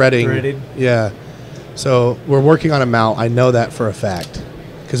threading. Threaded. Yeah. So we're working on a mount. I know that for a fact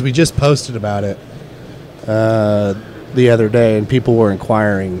because we just posted about it the other day, and people were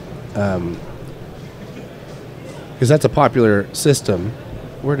inquiring because that's a popular system.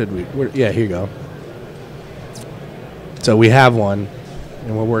 Yeah, here you go. So we have one,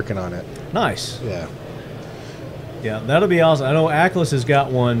 and we're working on it. Nice. Yeah. Yeah, that'll be awesome. I know Atlas has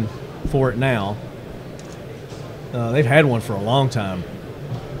got one for it now. They've had one for a long time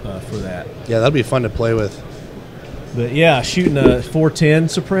for that. Yeah, that'll be fun to play with. But yeah, shooting a 410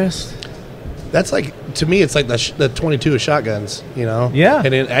 suppressed. That's like, to me, it's like the 22 of shotguns, you know? Yeah.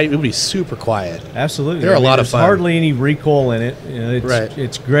 And it would be super quiet. Absolutely. They're a lot of there's fun. Hardly any recoil in it. You know, Right.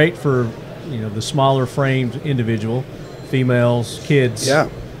 It's great for the smaller framed individual, females, kids. Yeah.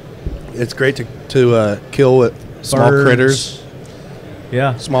 It's great to kill with small Birds. critters.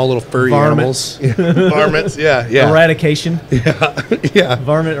 Yeah. Small little furry Varmints. animals. Varmints, yeah. Eradication. Yeah.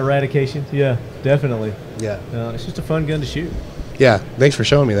 Varmint eradication. Yeah, definitely. Yeah. It's just a fun gun to shoot. Yeah. Thanks for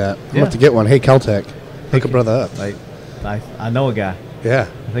showing me that. I'm Yeah. going to have to get one. Hey, KELTEC. Hook a brother up. I know a guy. Yeah.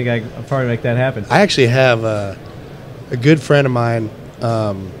 I think I'll probably make that happen. I actually have a good friend of mine.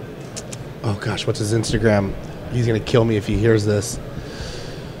 Oh, gosh, what's his Instagram? He's going to kill me if he hears this.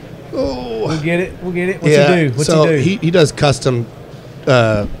 Oh. We'll get it. What's he do? He does custom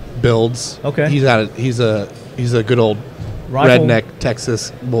builds. Okay. He's a good old Rifle? redneck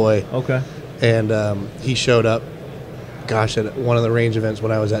Texas boy. Okay. And he showed up, gosh, at one of the range events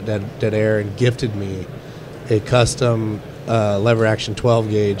when I was at Dead Air and gifted me a custom lever action 12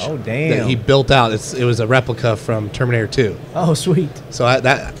 gauge. Oh, damn. That he built out. It was a replica from Terminator 2. Oh, sweet. So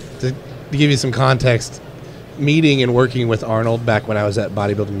to give you some context, meeting and working with Arnold back when I was at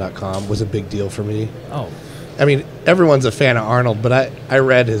bodybuilding.com was a big deal for me. Oh. I mean, everyone's a fan of Arnold, but I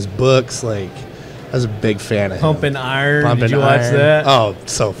read his books. Like, I was a big fan of Pumping him. Iron. Did you watch that? Oh,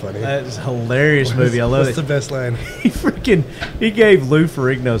 so funny. That's a hilarious movie. I love What's it. the best line? He gave Lou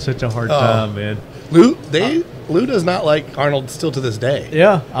Ferrigno such a hard time, man. Lou does not like Arnold still to this day.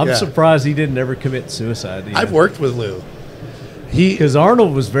 Yeah, I'm surprised he didn't ever commit suicide. I've worked with Lou. Because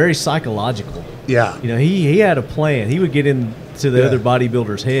Arnold was very psychological. Yeah. He had a plan. He would get into the other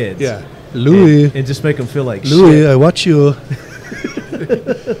bodybuilders' heads. Yeah. Louis. And just make them feel like Louis, shit. I watch you.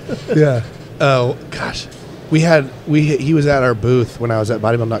 Yeah. Oh, gosh. He was at our booth when I was at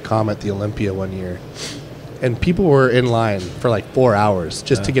bodybuilding.com at the Olympia one year. And people were in line for like 4 hours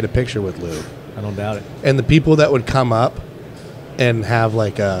just to get a picture with Lou. I don't doubt it. And the people that would come up and have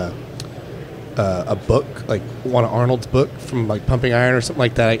like a book, like one of Arnold's book from like Pumping Iron or something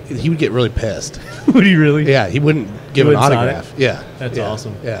like that, he would get really pissed. Would he really? Yeah, he wouldn't give an autograph. Yeah. That's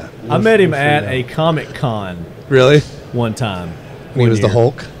awesome. Yeah. I met him at a Comic Con. Really? One time. And he was the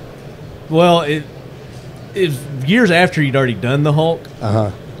Hulk? Well, it years after he'd already done the Hulk.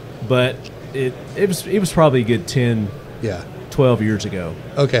 Uh-huh. But it was probably a good 10, 12 years ago.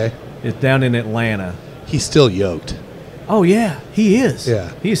 Okay. It's down in Atlanta. He's still yoked. Oh, yeah. He is.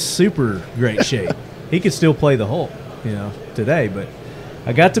 Yeah. He's super great shape. He could still play the Hulk, today. But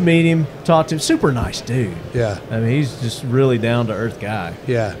I got to meet him, talk to him. Super nice dude. Yeah. I mean, he's just really down-to-earth guy.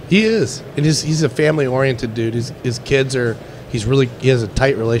 Yeah, he is. And he's a family-oriented dude. His kids are... He has a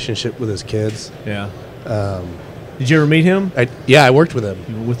tight relationship with his kids. Yeah. Did you ever meet him? I worked with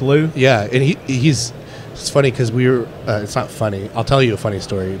him. With Lou? Yeah, and he's... It's funny because we were... it's not funny. I'll tell you a funny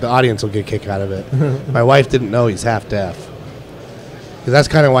story. The audience will get a kick out of it. My wife didn't know he's half deaf. Because that's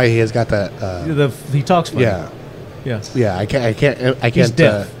kind of why he has got that... he talks funny. Yeah. Yeah. Yeah, I can't... He's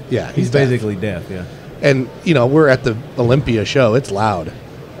deaf. Yeah, he's basically deaf, yeah. And, we're at the Olympia show. It's loud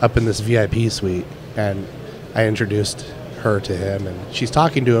up in this VIP suite. And I introduced her to him, and she's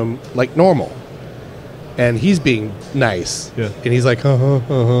talking to him like normal. And he's being nice. Yeah. And he's like,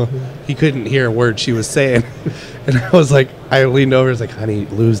 He couldn't hear a word she was saying. And I was like, I leaned over, I was like, honey,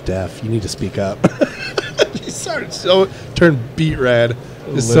 Lou's deaf. You need to speak up. She started turned beet red.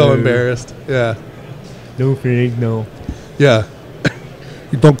 Just so embarrassed. Yeah. No, Fig, no. Yeah.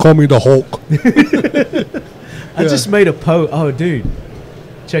 You don't call me the Hulk. I just made a post. Oh, dude.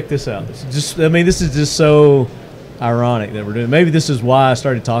 Check this out. This is just so ironic that we're doing. Maybe this is why I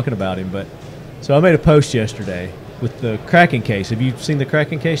started talking about him, but so I made a post yesterday with the Kraken case. Have you seen the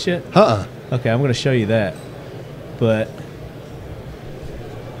Kraken case yet? Okay, I'm going to show you that. But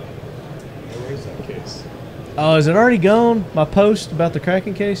Where is that case? oh, is it already gone? My post about the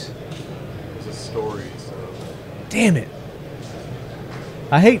Kraken case? It's a story. So. Damn it.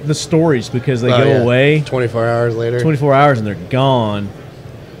 I hate the stories because they go away 24 hours later. 24 hours and they're gone.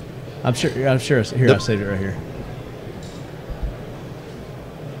 I'm sure. Here, I saved it right here.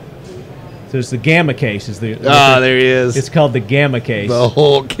 So it's the Gamma case. There he is. It's called the Gamma case. The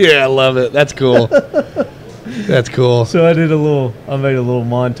Hulk. Yeah, I love it. That's cool. That's cool. So I made a little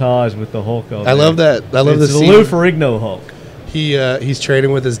montage with the Hulk. I love that. I love it's the the scene. Lou Ferrigno Hulk. He's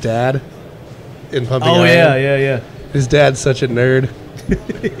training with his dad in Pumping Oh Iron. yeah. His dad's such a nerd.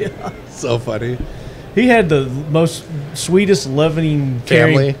 Yeah. So funny. He had the most sweetest, loving,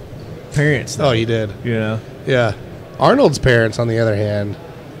 caring Family. parents. Though, Oh, he did. You know. Yeah. Arnold's parents, on the other hand.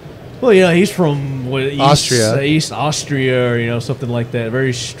 Well, he's from Austria. East Austria, or something like that.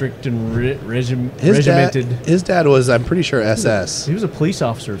 Very strict and regimented. His dad was, I'm pretty sure, SS. He was a police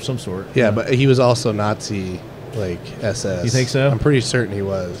officer of some sort. Yeah, but he was also Nazi, SS. You think so? I'm pretty certain he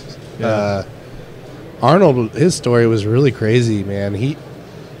was. Yeah. Arnold, his story was really crazy, man. He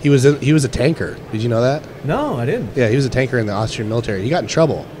was a tanker. Did you know that? No, I didn't. Yeah, he was a tanker in the Austrian military. He got in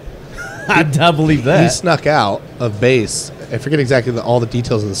trouble. I believe that. He snuck out of base. I forget exactly all the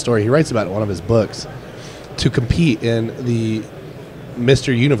details of the story. He writes about it in one of his books to compete in the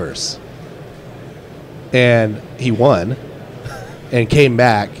Mr. Universe. And he won and came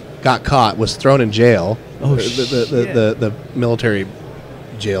back, got caught, was thrown in jail. Oh, the military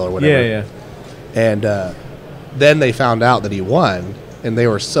jail or whatever. Yeah. And then they found out that he won, and they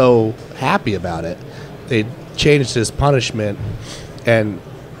were so happy about it. They changed his punishment and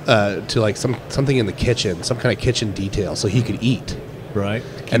to something in the kitchen, some kind of kitchen detail, so he could eat. Right.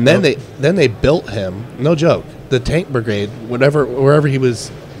 And then they built him. No joke. The tank brigade, wherever he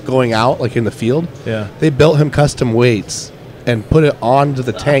was going out, like in the field. Yeah. They built him custom weights and put it onto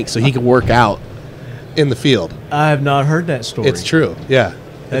the tank so he could work out in the field. I have not heard that story. It's true. Yeah.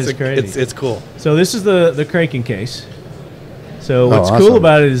 That's crazy. It's cool. So this is the Kraken case. So what's awesome. cool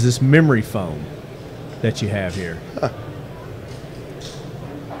about it is this memory foam that you have here. Huh.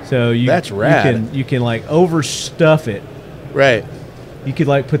 So That's rad. You can overstuff it. Right. You could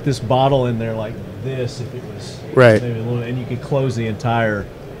put this bottle in there like this if it was Right. maybe a little, and you could close the entire.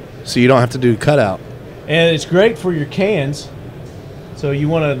 So you don't have to do cutout. And it's great for your cans. So you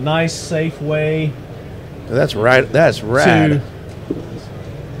want a nice, safe way. That's right. That's rad. To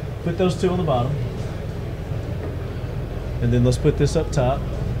put those two on the bottom. And then let's put this up top.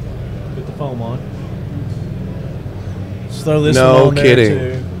 Put the foam on. Just throw this one on kidding.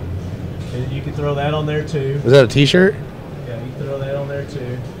 there too. And you can throw that on there too. Was that a T-shirt? Yeah, you can throw that on there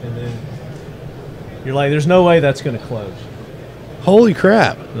too. And then you're like, there's no way that's going to close. Holy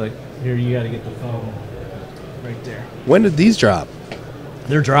crap. Like, here, you got to get the foam right there. When did these drop?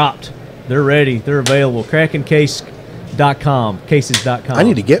 They're dropped. They're ready. They're available. KrakenCase.com. Cases.com. I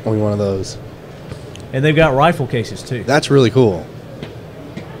need to get one of those. And they've got rifle cases too. That's really cool.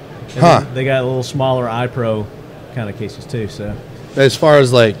 And then they got a little smaller iPro kind of cases too. So as far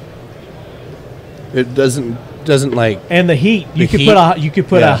as it doesn't like. And the heat, you could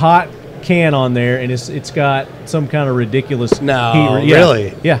put a hot can on there, and it's got some kind of ridiculous heat. Yeah.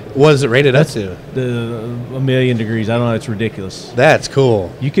 Really? Yeah. What is it rated up to? A million degrees. I don't know. It's ridiculous. That's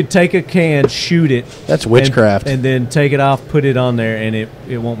cool. You could take a can, shoot it. That's witchcraft. And then take it off, put it on there, and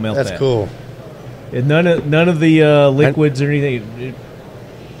it won't melt. That's cool. And none of the liquids or anything. It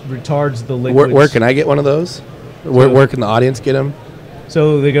retards the liquids. Where can I get one of those? Where can the audience get them?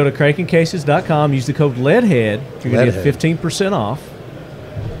 So they go to KrakenCases.com. Use the code LEADHEAD. You're going to get 15% off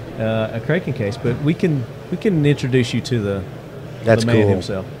a Kraken case. But we can introduce you to the man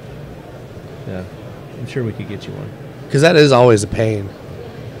himself. Yeah, I'm sure we could get you one. Because that is always a pain.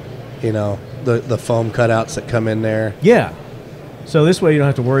 The foam cutouts that come in there. Yeah. So this way you don't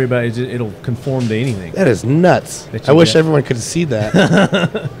have to worry about it. It'll conform to anything. That is nuts. I wish everyone could see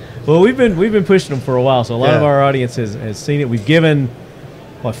that. Well, we've been pushing them for a while, so a lot of our audience has seen it. We've given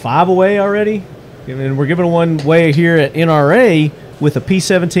 5 away already. And we're giving one away here at NRA with a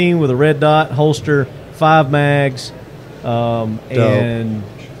P17 with a red dot holster, 5 mags, and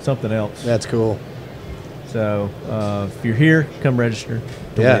something else. That's cool. So if you're here, come register.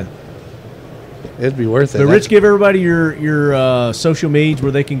 Yeah. It'd be worth it. So, Rich, give everybody your social medias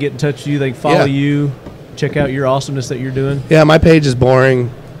where they can get in touch with you. They can follow you, check out your awesomeness that you're doing. Yeah, my page is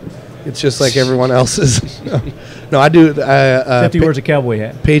boring. It's just like everyone else's. No, I do. 50 words of cowboy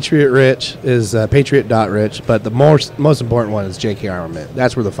hat. Patriot Rich is patriot.rich, but the most important one is JK Armament.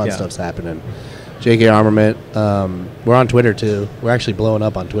 That's where the fun stuff's happening. JK Armament. We're on Twitter, too. We're actually blowing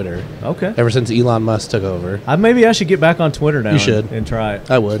up on Twitter. Okay. Ever since Elon Musk took over. Maybe I should get back on Twitter now. You should. And try it.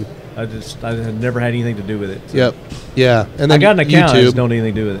 I would. I had never had anything to do with it. So. Yep. Yeah. And then I got an account. YouTube. I just don't do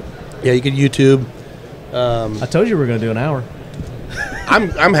anything to do with it. Yeah, you can YouTube. I told you we were going to do an hour.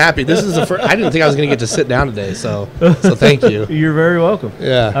 I'm happy. This is the first. I didn't think I was going to get to sit down today, so thank you. You're very welcome.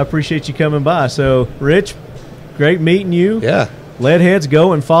 Yeah. I appreciate you coming by. So, Rich, great meeting you. Yeah. Leadheads,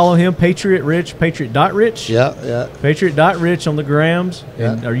 go and follow him. Patriot Rich, patriot.rich. Yeah. Patriot.rich on the grams.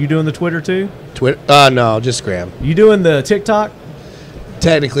 Yeah. And are you doing the Twitter too? Twitter? No, just Graham. You doing the TikTok?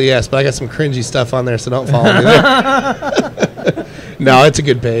 Technically, yes, but I got some cringy stuff on there, so don't follow me there. No, it's a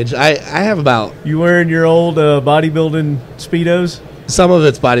good page. I have about... You wearing your old bodybuilding Speedos? Some of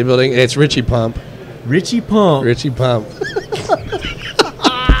it's bodybuilding. It's Richie Pump. Richie Pump. Richie Pump.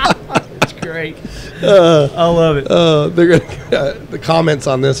 That's great. I love it. They're gonna, the comments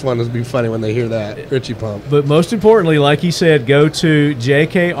on this one will be funny when they hear that. Richie Pump. But most importantly, like he said, go to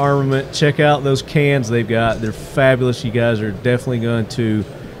JK Armament. Check out those cans they've got. They're fabulous. You guys are definitely going to...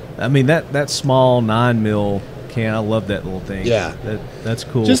 I mean, that small 9mm can, I love that little thing. Yeah. That's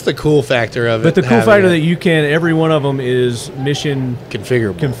cool. Just the cool factor of it. But the cool factor that you can, every one of them is mission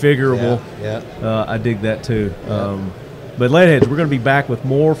configurable. Yeah. I dig that too. Yeah. But Leadheads, we're going to be back with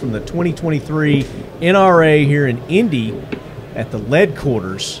more from the 2023 NRA here in Indy at the Lead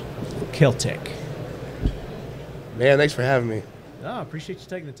Quarters for KELTEC. Man, thanks for having me. I appreciate you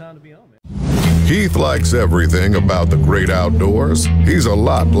taking the time to be on, man. Heath likes everything about the great outdoors. He's a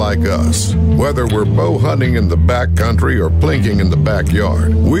lot like us. Whether we're bow hunting in the backcountry or plinking in the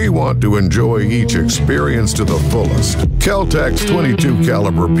backyard, we want to enjoy each experience to the fullest. KELTEC's .22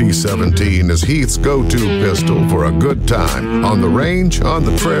 caliber P17 is Heath's go-to pistol for a good time, on the range, on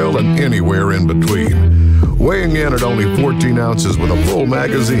the trail, and anywhere in between. Weighing in at only 14 ounces with a full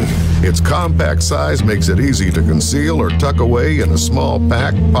magazine, its compact size makes it easy to conceal or tuck away in a small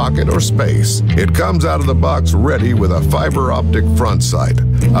pack, pocket, or space. It comes out of the box ready with a fiber optic front sight,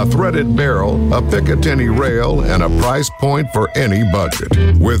 a threaded barrel, a Picatinny rail, and a price point for any budget.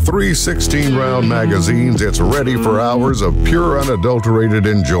 With 3 16-round magazines, it's ready for hours of pure unadulterated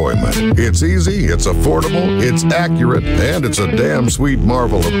enjoyment. It's easy, it's affordable, it's accurate, and it's a damn sweet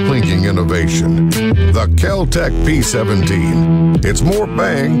marvel of plinking innovation. The KELTEC P17. It's more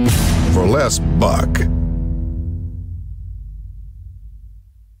bang for less buck.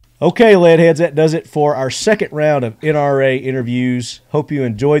 Okay, Leadheads, that does it for our second round of NRA interviews. Hope you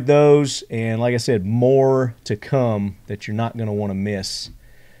enjoyed those, and like I said, more to come that you're not going to want to miss.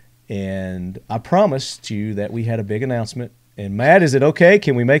 And I promised you that we had a big announcement. And Matt, is it okay?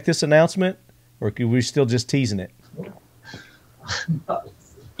 Can we make this announcement, or are we still just teasing it?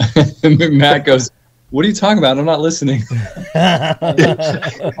 Matt goes, "What are you talking about? I'm not listening."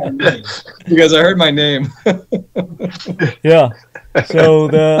 Because I heard my name. Yeah.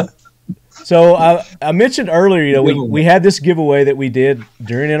 So I mentioned earlier, you know, we had this giveaway that we did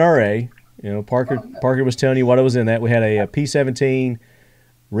during NRA. You know, Parker was telling you what was in that. We had a P17,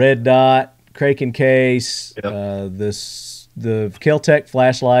 red dot, Kraken case, the KELTEC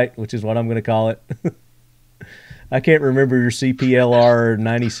flashlight, which is what I'm going to call it. I can't remember your CPLR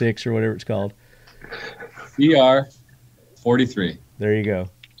 96 or whatever it's called. CR 43. There you go.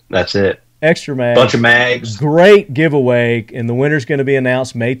 That's it. Extra mags. Bunch of mags. Great giveaway, and the winner's going to be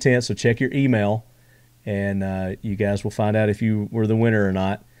announced May 10th, so check your email, and you guys will find out if you were the winner or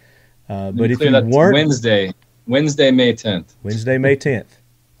not. But if you weren't... Wednesday, May 10th. Wednesday, May 10th.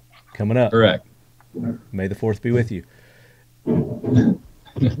 Coming up. Correct. May the 4th be with you.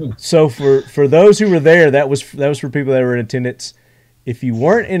 So for those who were there, that was for people that were in attendance. If you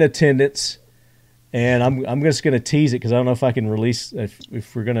weren't in attendance... And I'm just going to tease it because I don't know if I can release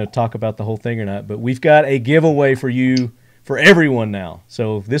if we're going to talk about the whole thing or not. But we've got a giveaway for you, for everyone now.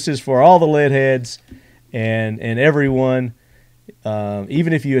 So this is for all the Leadheads and everyone,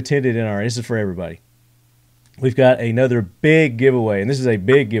 even if you attended NRA. This is for everybody. We've got another big giveaway, and this is a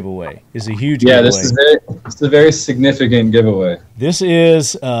big giveaway. It's a huge giveaway. Yeah, this is a very significant giveaway. This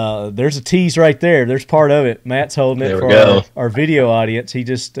is there's a tease right there. There's part of it. Matt's holding it for our video audience. He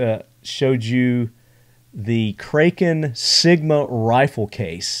just showed you the Kraken Sigma rifle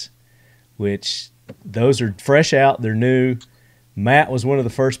case, which those are fresh out. They're new. Matt was one of the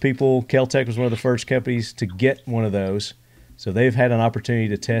first people. KELTEC was one of the first companies to get one of those. So they've had an opportunity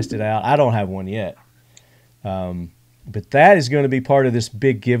to test it out. I don't have one yet. But that is going to be part of this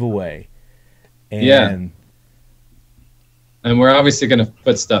big giveaway. And and we're obviously going to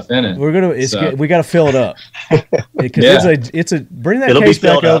put stuff in it. We're gonna. We got to fill it up because it's a. Bring that It'll case be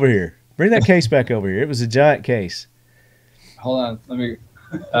filled back up. over here. Bring that case back over here. It was a giant case. Hold on, let me.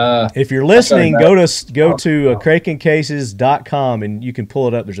 If you're listening, go to krakencases.com and you can pull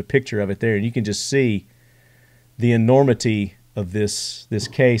it up. There's a picture of it there, and you can just see the enormity of this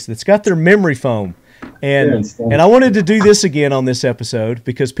case that's got their memory foam. And I wanted to do this again on this episode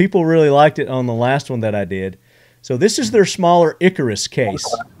because people really liked it on the last one that I did. So this is their smaller Icarus case,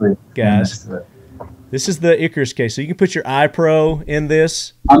 guys. This is the Icarus case. So you can put your iPro in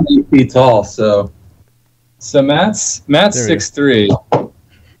this. I'm 8 feet tall, so Matt's 6'3",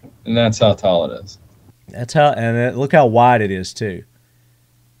 and that's how tall it is. That's how, and look how wide it is too.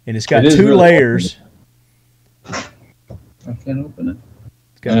 And it's got It is two really layers. I can't open it.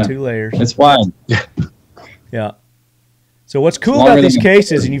 It's got 2 layers. It's wide. Yeah. So what's cool longer about these than-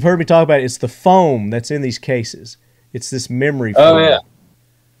 cases, and you've heard me talk about it, it's the foam that's in these cases. It's this memory foam. Oh yeah.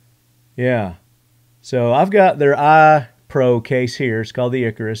 Yeah. So I've got their iPro case here. It's called the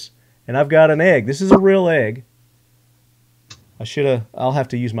Icarus. And I've got an egg. This is a real egg. I'll have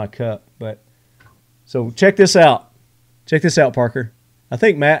to use my cup. But so check this out. Check this out, Parker. I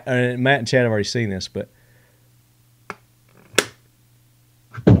think Matt and Chad have already seen this, but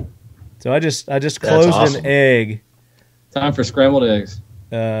so I just closed awesome. an egg. Time for scrambled eggs.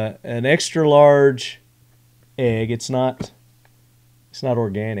 An extra large egg. It's not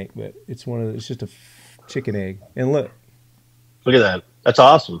organic, but it's just a chicken egg. And look Look at that. That's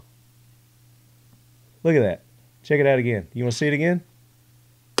awesome. at that. Check it out again. You want to see it again?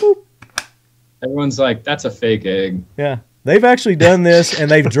 Everyone's like, that's a fake egg. Yeah. They've actually done this, and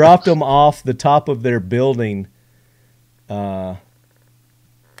they've dropped them off the top of their building in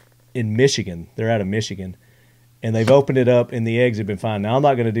Michigan. They're out of Michigan. And they've opened it up, and the eggs have been fine. Now, I'm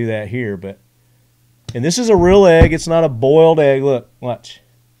not going to do that here, but... And this is a real egg. It's not a boiled egg. Look, watch.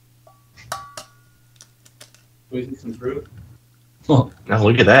 Some fruit. Now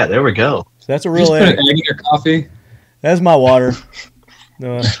look at that. There we go. So that's a You real just put egg. an egg in your coffee. That's my water.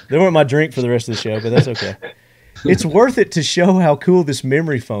 No, they weren't my drink for the rest of the show, but that's okay. It's worth it to show how cool this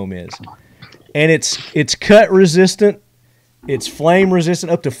memory foam is. And it's cut resistant. It's flame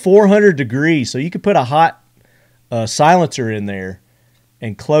resistant up to 400 degrees. So you could put a hot silencer in there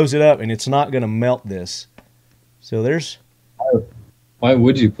and close it up, and it's not going to melt this. So there's... Why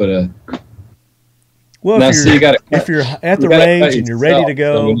would you put a... Well, Now, if see, you gotta you're at the you gotta range cut and you're ready to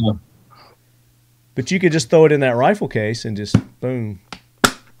yourself, so go, we know. but you could just throw it in that rifle case and just, boom,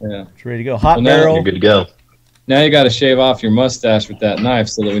 Yeah. it's ready to go. Hot Well, now barrel. You're good to go. Now you got to shave off your mustache with that knife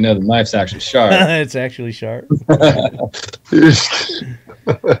so that we know the knife's actually sharp. It's actually sharp.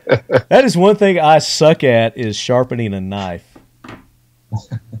 That is one thing I suck at is sharpening a knife.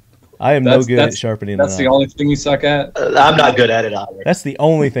 I am no good at sharpening a That's knife. the only thing you suck at? I'm not good at it either. That's the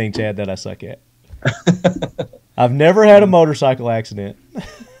only thing, Chad, that I suck at. I've never had a motorcycle accident.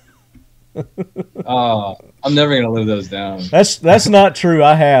 Oh, I'm never going to live those down. That's not true.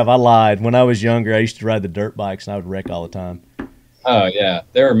 I lied. When I was younger, I used to ride the dirt bikes, and I would wreck all the time. Oh, yeah.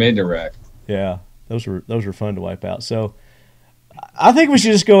 They were made to wreck. Yeah, those were fun to wipe out. So I think we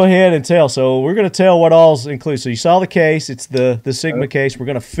should just go ahead and tell. So we're going to tell what all's included. So you saw the case. It's the Sigma case. We're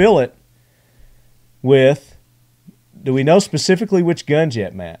going to fill it with, do we know specifically which guns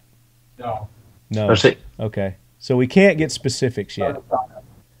yet, Matt? No. No. Let's see. Okay. So we can't get specifics yet.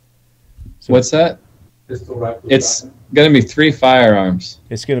 So What's that? It's going to be 3 firearms.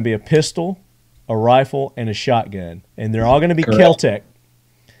 it's going to be a pistol, a rifle, and a shotgun. And they're all going to be Correct. KELTEC.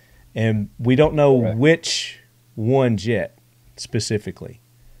 And we don't know Correct. which ones yet specifically.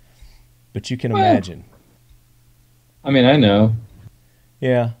 But you can imagine. I mean, I know.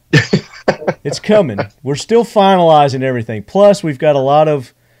 Yeah. It's coming. We're still finalizing everything. Plus, we've got a lot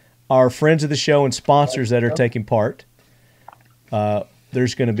of our friends of the show and sponsors that are taking part.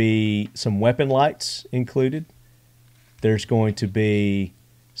 There's going to be some weapon lights included. There's going to be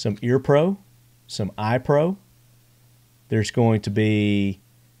some ear pro, some eye pro. There's going to be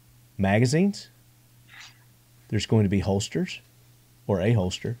magazines. There's going to be holsters, or a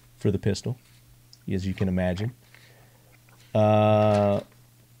holster for the pistol, as you can imagine. What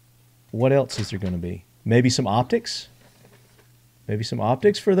else is there going to be? Maybe some optics. Maybe some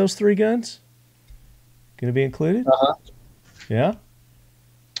optics for those 3 guns. Going to be included. Uh-huh. Yeah.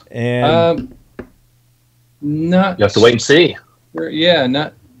 And not. You have to wait and see. Yeah,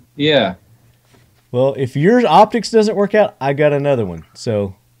 not. Yeah. Well, if your optics doesn't work out, I got another one.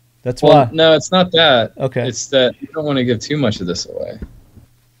 So that's why. No, it's not that. Okay. It's that you don't want to give too much of this away.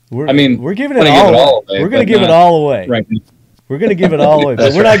 We're giving it all away. We're going to give it all away. Right. We're going to give it all away.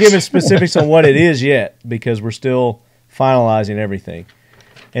 But we're not giving specifics on what it is yet because we're still finalizing everything.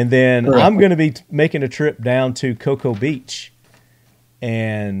 And then Correct. I'm going to be making a trip down to Cocoa Beach,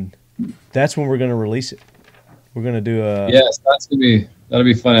 and that's when we're going to release it. We're going to do a that'll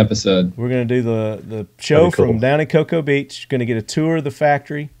be a fun episode. We're going to do the show from down in Cocoa Beach. Going to get a tour of the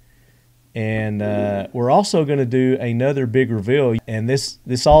factory, and we're also going to do another big reveal. And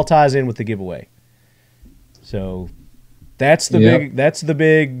this all ties in with the giveaway. So that's the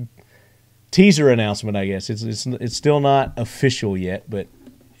big teaser announcement, I guess. It's still not official yet, but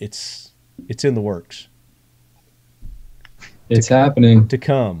it's in the works. It's happening to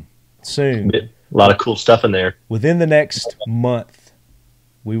come soon. A lot of cool stuff in there. Within the next month,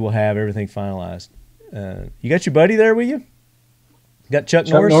 we will have everything finalized. You got your buddy there with you? Got Chuck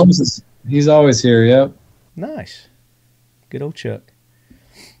Norris? He's always here. Yep. Nice. Good old Chuck.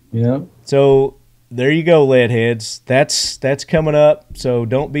 Yep. So there you go, lead heads. That's coming up. So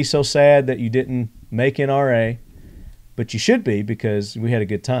don't be so sad that you didn't make NRA, but you should be because we had a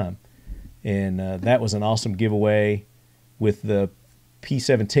good time, and that was an awesome giveaway with the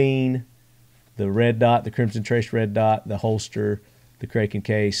P17, the red dot, the Crimson Trace red dot, the holster, the Kraken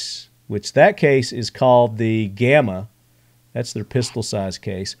case, which that case is called the Gamma. That's their pistol size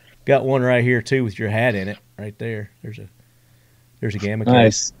case. Got one right here too with your hat in it, right there. There's a Gamma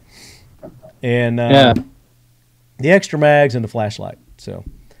case. And the extra mags and the flashlight. So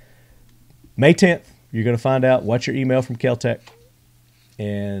May 10th, you're going to find out what's your email from KELTEC.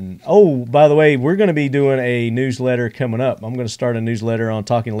 And, oh, by the way, we're going to be doing a newsletter coming up. I'm going to start a newsletter on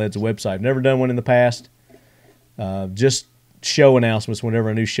Talking Lead's website. I've never done one in the past. Just show announcements whenever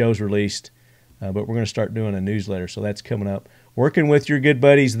a new show's released. But we're going to start doing a newsletter, so that's coming up. Working with your good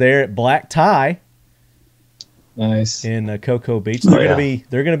buddies there at Black Tie. Nice. In Cocoa Beach. They're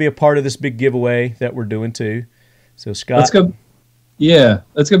going to be a part of this big giveaway that we're doing too. So Scott, let's go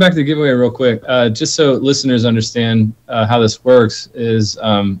back to the giveaway real quick. Just so listeners understand how this works is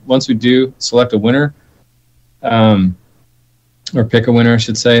once we do select a winner, or pick a winner, I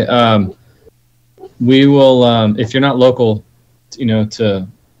should say, we will, if you're not local,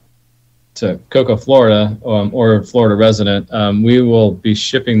 to Cocoa, Florida, or a Florida resident, we will be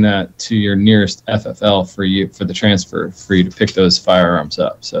shipping that to your nearest FFL for the transfer for you to pick those firearms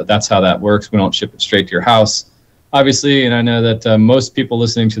up. So that's how that works. We don't ship it straight to your house, obviously, and I know that most people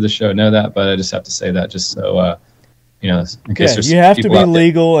listening to the show know that, but I just have to say that just so in case there's you have to be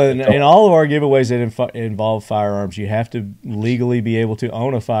legal, and all of our giveaways that involve firearms, you have to legally be able to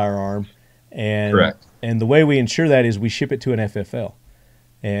own a firearm. And correct. And the way we ensure that is we ship it to an FFL.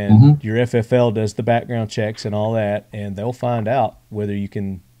 And your FFL does the background checks and all that, and they'll find out whether you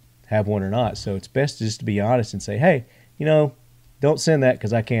can have one or not. So it's best just to be honest and say, hey, don't send that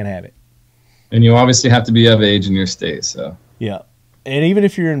because I can't have it. And you obviously have to be of age in your state. So yeah. And even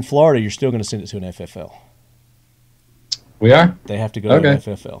if you're in Florida, you're still going to send it to an FFL. We are? They have to go to an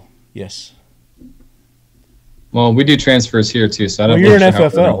FFL. Yes. Well, we do transfers here too, so I don't know. You're an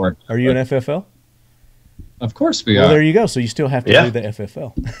FFL. Are you an FFL? Of course we are. Well, there you go. So you still have to do the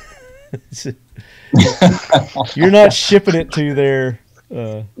FFL. You're not shipping it to their...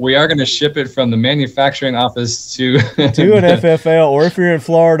 we are going to ship it from the manufacturing office to... to an FFL, or if you're in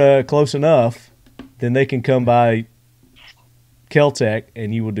Florida close enough, then they can come by KELTEC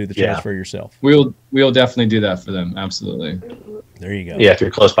and you will do the transfer yourself. We'll definitely do that for them. Absolutely. There you go. Yeah, if you're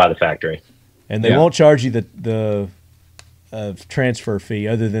close by the factory. And they won't charge you the transfer fee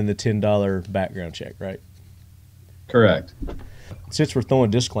other than the $10 background check, right? Correct. Since we're throwing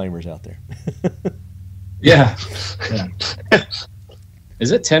disclaimers out there. Yeah.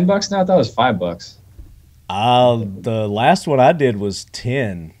 Is it $10 now? I thought it was $5. The last one I did was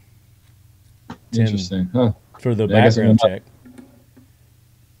 10. Interesting. Huh. For the background check.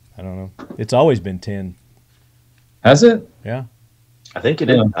 I don't know. It's always been 10. Has it? Yeah. I think it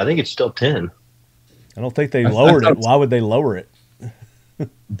is. I think it's still 10. I don't think they lowered it. Why would they lower it?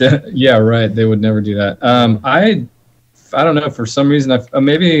 Yeah, right. They would never do that. I don't know. For some reason,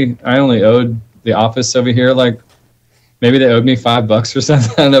 maybe I only owed the office over here maybe they owed me $5 or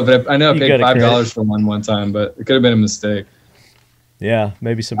something. I don't know, but I know I paid $5 for one time, but it could have been a mistake. Yeah,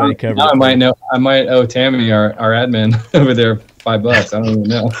 maybe somebody covered it. I might owe Tammy, our admin over there, $5. I don't even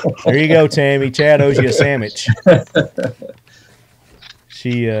know. There you go, Tammy. Chad owes you a sandwich.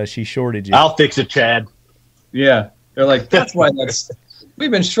 She shorted you. I'll fix it, Chad. Yeah, they're like, that's why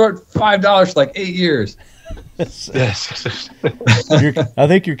we've been short $5 for like 8 years. Yes. I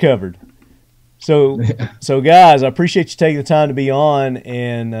think you're covered. So guys, I appreciate you taking the time to be on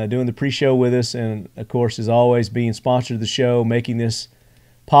and doing the pre-show with us, and of course, as always, being sponsored of the show, making this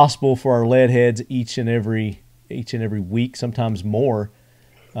possible for our lead heads each and every week, sometimes more.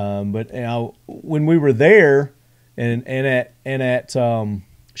 But when we were there and at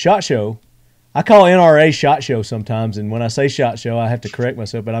SHOT Show, I call NRA SHOT Show sometimes, and when I say SHOT Show, I have to correct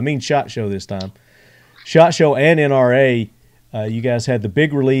myself, but I mean SHOT Show this time. SHOT Show and NRA. You guys had the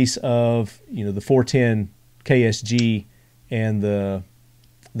big release of the 410 KSG and the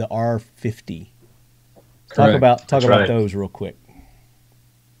R50. Talk about those real quick.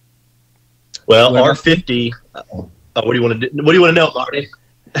 Well, R50. What do you want to know, Marty?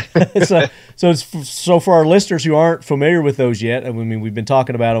 So for our listeners who aren't familiar with those yet, I mean, we've been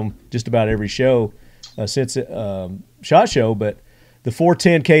talking about them just about every show since SHOT Show, but the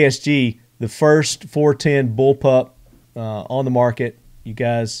 410 KSG, the first 410 bullpup on the market. You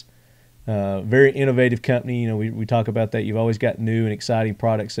guys, very innovative company. We talk about that. You've always got new and exciting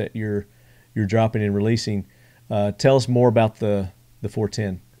products that you're dropping and releasing. Tell us more about the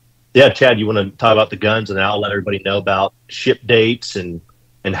 410. Yeah, Chad, you want to talk about the guns, and I'll let everybody know about ship dates and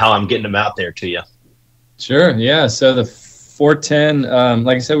how I'm getting them out there to you. Sure. Yeah. So the 410,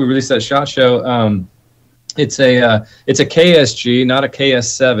 like I said, we released that SHOT Show. It's a KSG, not a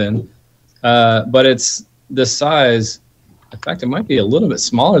KS7, but it's the size. In fact, it might be a little bit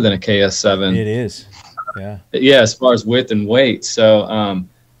smaller than a KS7. It is. Yeah. Yeah, as far as width and weight. So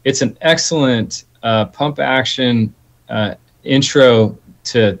it's an excellent pump action intro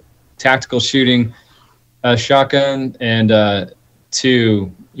to tactical shooting shotgun, and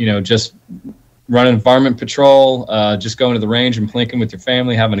to just running varmint patrol, just going to the range and plinking with your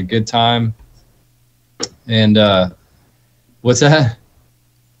family, having a good time. And what's that?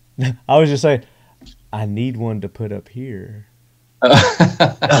 I was just saying, I need one to put up here.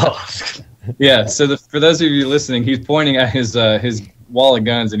 Yeah. So for those of you listening, he's pointing at his wall of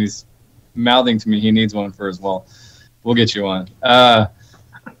guns, and he's mouthing to me he needs one for his wall. We'll get you one. But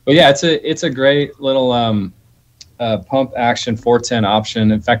yeah, it's a great little pump action 410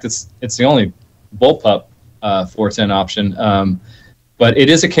 option. In fact, it's the only bullpup 410 option. But it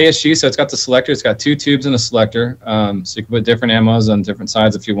is a KSG, so it's got the selector. It's got 2 tubes and a selector, so you can put different ammos on different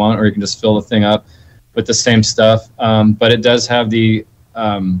sides if you want, or you can just fill the thing up with the same stuff. But it does have the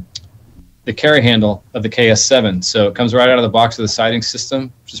carry handle of the KS7, so it comes right out of the box of the sighting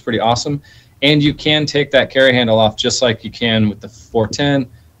system, which is pretty awesome. And you can take that carry handle off just like you can with the 410,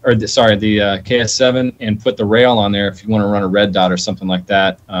 or the KS7, and put the rail on there if you want to run a red dot or something like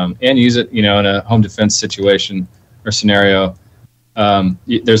that, and use it, in a home defense situation or scenario.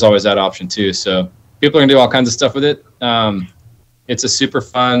 There's always that option too. So people are gonna do all kinds of stuff with it. It's a super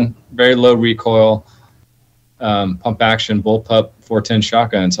fun, very low recoil, pump action bullpup 410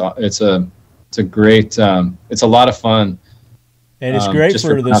 shotgun. It's a great. It's a lot of fun. And it's great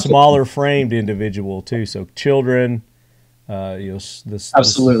for the smaller framed individual too. So children,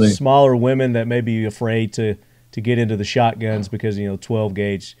 absolutely, the smaller women that may be afraid to get into the shotguns because 12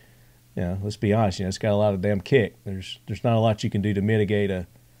 gauge. Let's be honest. It's got a lot of damn kick. There's not a lot you can do to mitigate a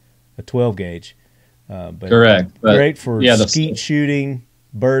 12 gauge. But correct. But great for skeet shooting,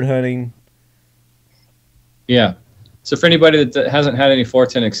 bird hunting. Yeah. So for anybody that hasn't had any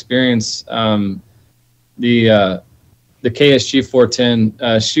 410 experience, the KSG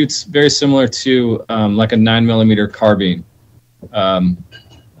 410 shoots very similar to like a 9mm carbine,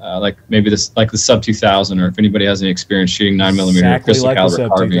 like maybe like the Sub 2000, or if anybody has any experience shooting 9mm exactly pistol like caliber the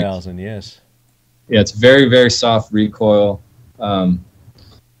Sub carbine. 2000, yes. Yeah, it's very, very soft recoil.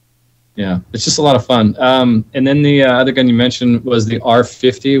 Yeah, it's just a lot of fun. And then the other gun you mentioned was the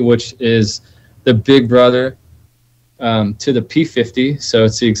R50, which is the big brother to the P50. So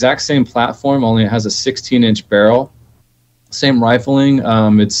it's the exact same platform, only it has a 16-inch barrel. Same rifling.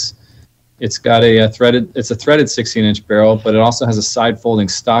 It's got a threaded 16-inch barrel, but it also has a side folding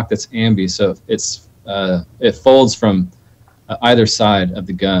stock that's ambi, so it folds from either side of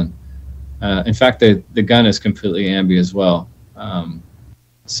the gun. In fact, the gun is completely ambi as well.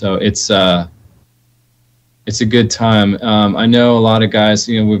 So it's a good time. I know a lot of guys.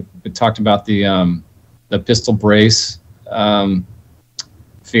 We've talked about the pistol brace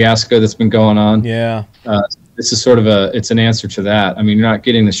fiasco that's been going on. Yeah. This is sort of it's an answer to that. I mean, you're not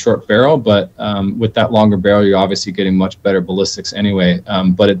getting the short barrel, but with that longer barrel, you're obviously getting much better ballistics anyway.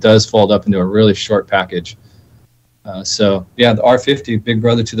 But it does fold up into a really short package. So yeah, the R50, big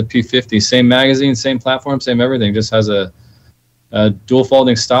brother to the P50, same magazine, same platform, same everything. Just has a dual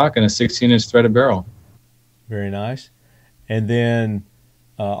folding stock and a 16-inch threaded barrel. Very nice. And then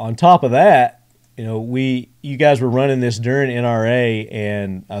On top of that, you guys were running this during NRA,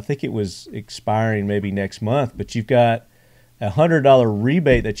 and I think it was expiring maybe next month, but you've got a $100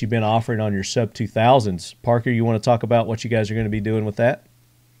 rebate that you've been offering on your sub 2000s. Parker, you want to talk about what you guys are going to be doing with that?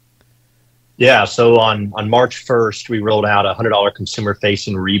 Yeah, so on March 1st, we rolled out a $100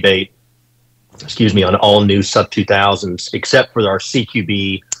 consumer-facing rebate, on all new sub 2000s, except for our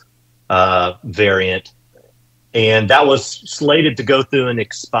CQB variant. And that was slated to go through and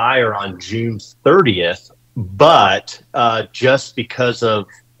expire on June 30th. But just because of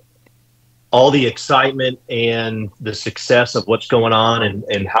all the excitement and the success of what's going on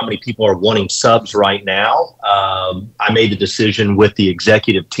and how many people are wanting subs right now, I made the decision with the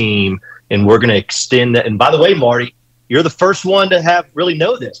executive team, and we're going to extend that. And by the way, Marty, you're the first one to have really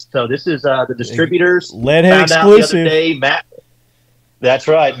know this. So this is the distributors. Leadhead exclusive. Out the other day, Matt. That's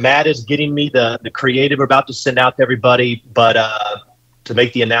right. Matt is getting me the creative we're about to send out to everybody. But to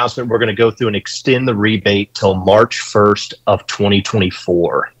make the announcement, we're going to go through and extend the rebate till March 1st of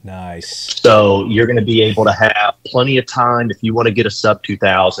 2024. Nice. So you're going to be able to have plenty of time. If you want to get a sub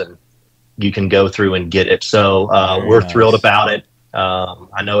 2000, you can go through and get it. So we're thrilled about it.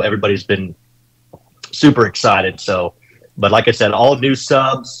 I know everybody's been super excited. So, but like I said, all new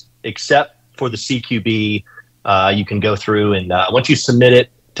subs except for the CQB, you can go through and once you submit it,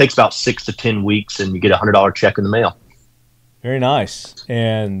 it takes about 6 to 10 weeks, and you get a $100 check in the mail. Very nice.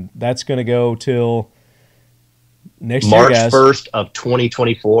 And that's going to go till next March year, guys. 1st of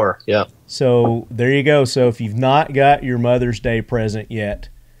 2024. Yeah. So there you go. So if you've not got your Mother's Day present yet,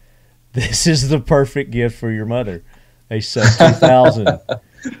 this is the perfect gift for your mother. A sub 2000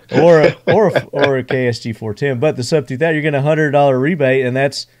 or a KSG 410. But the sub 2000, you're getting a $100 rebate, and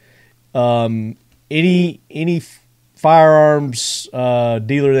that's any firearms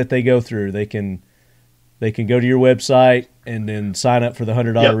dealer that they go through. They can go to your website and then sign up for the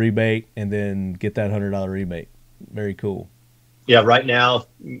 $100 rebate, and then get that $100 rebate. Very cool. Yeah, right now,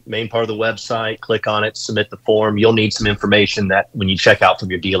 main part of the website, click on it, submit the form. You'll need some information that when you check out from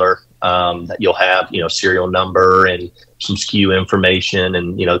your dealer, that you'll have, serial number and some SKU information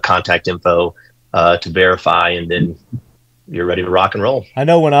and, contact info to verify, and then you're ready to rock and roll. I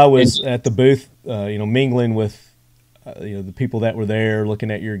know when I was at the booth, mingling with, the people that were there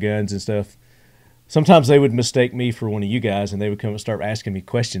looking at your guns and stuff, sometimes they would mistake me for one of you guys, and they would come and start asking me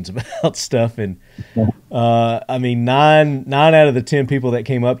questions about stuff. And I mean, nine out of the 10 people that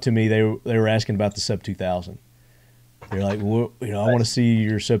came up to me, they were asking about the sub 2000. They're like, well, I want to see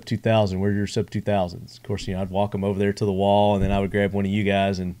your sub 2000. Where are your sub 2000s? Of course, I'd walk them over there to the wall, and then I would grab one of you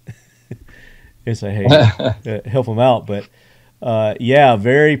guys and say, hey, help them out. But yeah,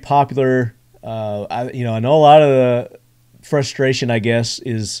 very popular. I know a lot of the frustration, I guess,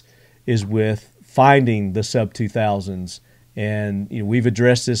 is with finding the sub 2000s, and we've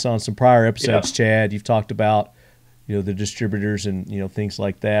addressed this on some prior episodes. Chad, you've talked about the distributors and things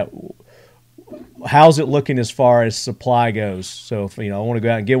like that. How's it looking as far as supply goes? So if I want to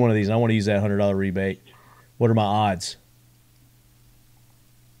go out and get one of these and I want to use that $100 rebate, what are my odds?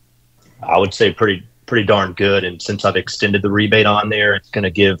 I would say pretty darn good, and since I've extended the rebate on there, it's going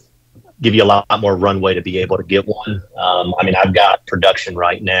to give you a lot more runway to be able to get one. I mean, I've got production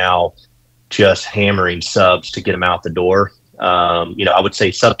right now just hammering subs to get them out the door. I would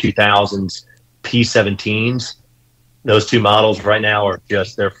say sub 2000s, P17s, those two models right now are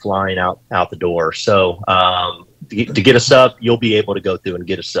they're flying out the door. So to get a sub, you'll be able to go through and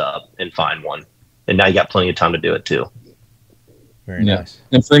get a sub and find one. And now you got plenty of time to do it too. Very nice.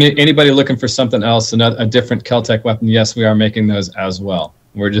 And for anybody looking for something else, a different KELTEC weapon, yes, we are making those as well.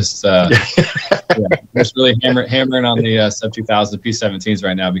 We're just just really hammering on the sub 2000 P17s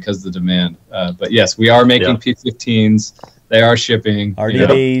right now because of the demand. But yes, we are making P15s. They are shipping.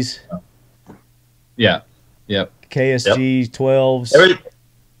 RDDs. Yeah. Yep. KSG 12s.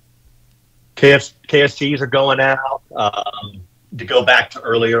 KSGs are going out. To go back to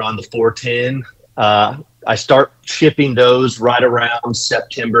earlier on the 410, I start shipping those right around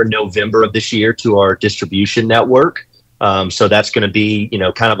September, November of this year to our distribution network. So that's going to be,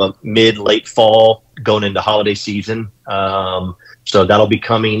 kind of a late fall going into holiday season. So that'll be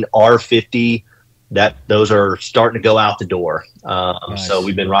coming R50. Those are starting to go out the door. Nice. So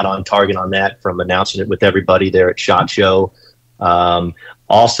we've been right on target on that from announcing it with everybody there at SHOT Show.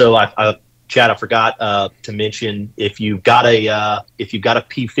 Also, Chad, I forgot to mention, if you've got a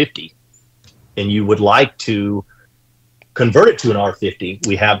P50 and you would like to convert it to an R50,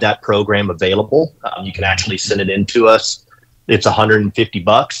 we have that program available. You can actually send it in to us. It's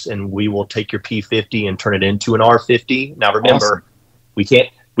 $150, and we will take your P50 and turn it into an R50. Now, remember,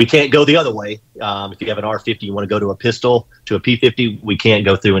 we we can't go the other way. If you have an R50, you want to go to a pistol, to a P50, we can't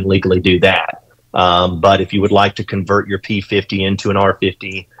go through and legally do that. But if you would like to convert your P50 into an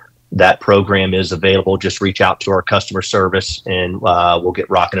R50, that program is available. Just reach out to our customer service, and we'll get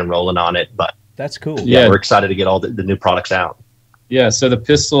rocking and rolling on it. But that's cool. Yeah, we're excited to get all the new products out. Yeah, so the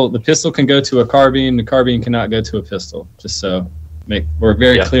pistol can go to a carbine. The carbine cannot go to a pistol. Just so we're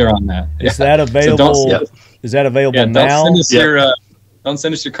very clear on that. Is that available? So is that available now? Don't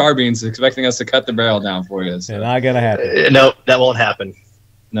send us your carbines expecting us to cut the barrel down for you. So. And not gonna happen. No, that won't happen.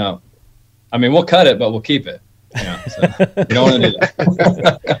 No, I mean we'll cut it, but we'll keep it. Yeah, so you don't want to do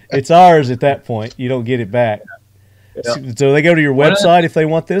that. It's ours at that point. You don't get it back. Yeah. So they go to your website if they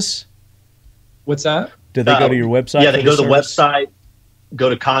want this. What's that? Do they go to your website? Yeah, they go to the website,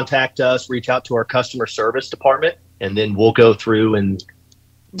 go to contact us, reach out to our customer service department, and then we'll go through and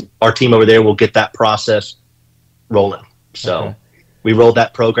our team over there will get that process rolling. So we rolled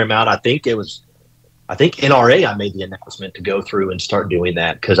that program out. I think NRA, I made the announcement to go through and start doing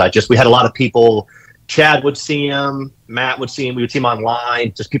that because we had a lot of people. Chad would see him, Matt would see him, we would see him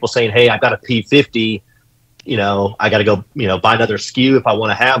online, just people saying, hey, I've got a P50. I got to go, buy another SKU if I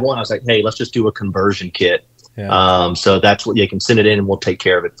want to have one. I was like, hey, let's just do a conversion kit. Yeah. So that's what you can send it in and we'll take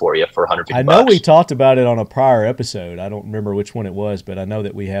care of it for you for $150. I know we talked about it on a prior episode. I don't remember which one it was, but I know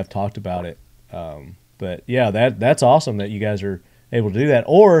that we have talked about it. But yeah, that's awesome that you guys are able to do that.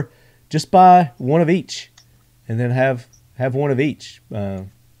 Or just buy one of each and then have one of each.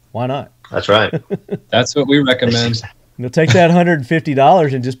 Why not? That's right. That's what we recommend. Take that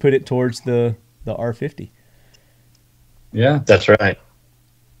 $150 and just put it towards the R50. Yeah, that's right.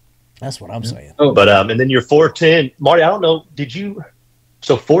 That's what I'm saying. Oh, but and then your 410, Marty. I don't know. Did you?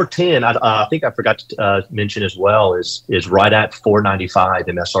 So 410. I think I forgot to mention as well is right at $495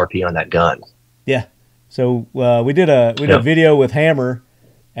 MSRP on that gun. Yeah. So we did a video with Hammer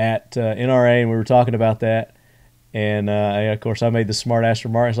at NRA, and we were talking about that. And of course, I made the smart ass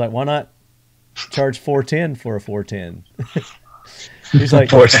remark. I was like, "Why not charge $410 for a 410?" He's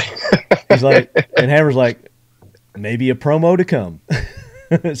like, and Hammer's like, maybe a promo to come.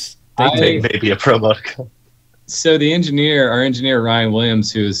 Maybe a promo to come. So our engineer Ryan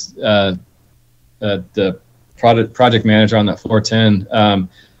Williams, who's the project manager on that 410,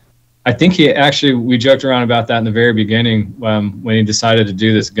 I think we joked around about that in the very beginning when he decided to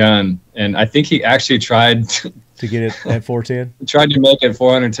do this gun, and I think he actually tried to get it at 410. Tried to make it a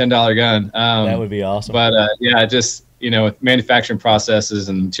 $410 gun. That would be awesome. But just with manufacturing processes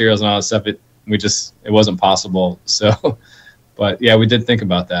and materials and all that stuff, it wasn't possible. So, but yeah, we did think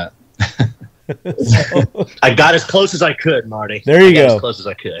about that. I got as close as I could, Marty. There you go. As close as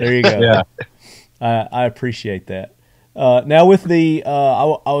I could. There you go. Yeah. I appreciate that. Now with the,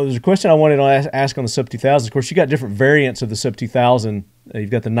 was a question I wanted to ask on the Sub 2000. Of course, you got different variants of the Sub 2000.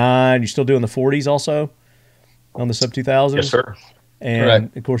 You've got the 9. You're still doing the 40s also on the Sub 2000? Yes, sir. And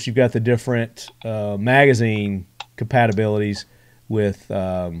correct. Of course, you've got the different magazine compatibilities with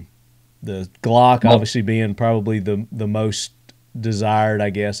the Glock obviously being probably the most desired, I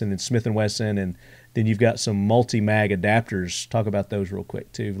guess, and then Smith & Wesson, and then you've got some multi-mag adapters. Talk about those real quick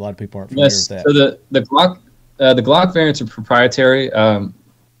too. A lot of people aren't familiar with that. So the Glock variants are proprietary.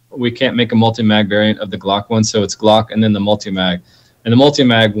 We can't make a multi-mag variant of the Glock one, so it's Glock and then the multi-mag. And the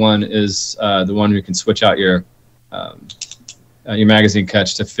multi-mag one is the one you can switch out your magazine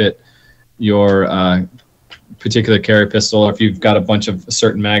catch to fit your particular carry pistol, or if you've got a bunch of a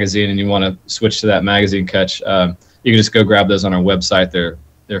certain magazine and you want to switch to that magazine catch, you can just go grab those on our website.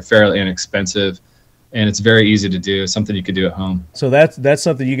 They're fairly inexpensive, and it's very easy to do. It's something you could do at home. So that's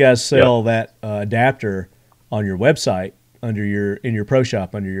something you guys sell, that adapter on your website in your pro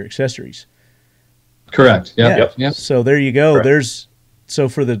shop under your accessories. Correct. Yep. So there you go. Correct. So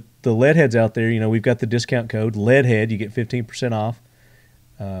for the lead heads out there, we've got the discount code LEADHEAD. You get 15% off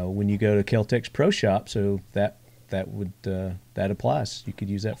when you go to KELTEC's Pro Shop. So that applies. You could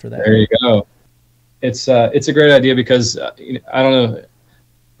use that for that. There you go. It's a great idea because I don't know,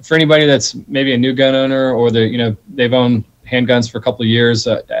 for anybody that's maybe a new gun owner or they've owned handguns for a couple of years,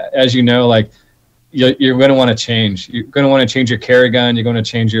 as you know, like you're going to want to change. You're going to want to change your carry gun. You're going to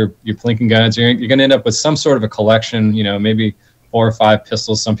change your plinking guns. You're going to end up with some sort of a collection. Maybe 4 or 5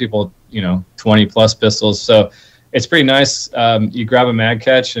 pistols. Some people 20 plus pistols. So it's pretty nice. You grab a mag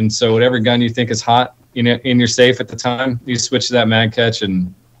catch, and so whatever gun you think is hot in your safe at the time, you switch to that mag catch,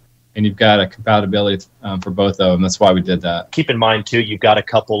 and you've got a compatibility for both of them. That's why we did that. Keep in mind too, you've got a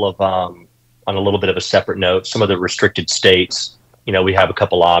couple of on a little bit of a separate note, some of the restricted states. We have a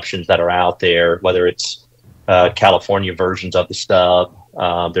couple options that are out there, whether it's California versions of the stub.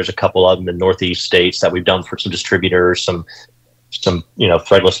 There's a couple of them in Northeast states that we've done for some distributors, some some,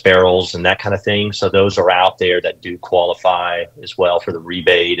 threadless barrels and that kind of thing. So those are out there that do qualify as well for the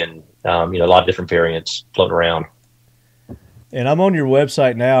rebate, and a lot of different variants floating around. And I'm on your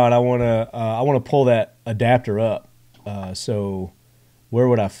website now, and I want to pull that adapter up. So where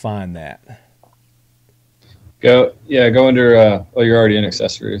would I find that? Go under. You're already in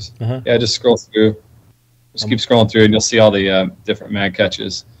accessories. Yeah, just scroll through. Just keep scrolling through, and you'll see all the different mag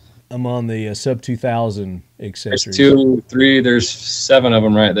catches. I'm on the sub 2000 accessories. There's 2, 3. There's 7 of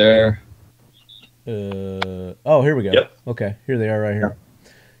them right there. Here we go. Yep. Okay, here they are right here.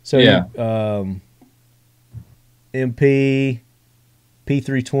 So MP,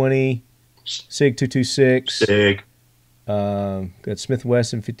 P320, SIG 226. SIG. Got Smith &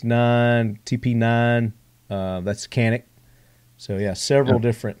 Wesson 59, TP9. That's Canic. So yeah, several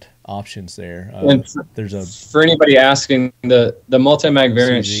different options there. For anybody asking, the multi-mag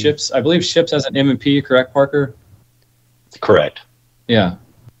variant CZ. ships. I believe ships as an M&P, correct, Parker? Correct. Yeah.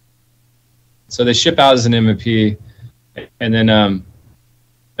 So they ship out as an M&P, and then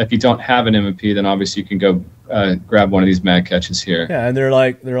if you don't have an M&P, then obviously you can go grab one of these mag catches here. Yeah, and they're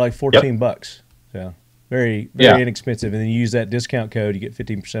like $14. So very inexpensive, and then you use that discount code, you get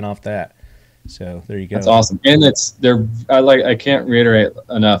 15% off that. So there you go. That's awesome, and I can't reiterate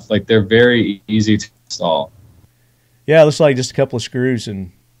enough. Like, they're very easy to install. Yeah, it looks like just a couple of screws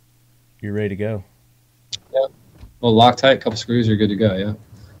and you're ready to go. Yeah, well, Loctite, couple screws, you're good to go. Yeah.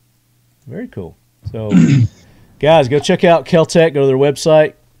 Very cool. So, guys, go check out KELTEC. Go to their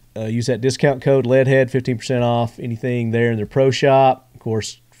website. Use that discount code LEADHEAD, 15% off anything there in their pro shop. Of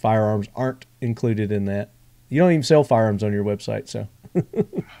course, firearms aren't included in that. You don't even sell firearms on your website, so you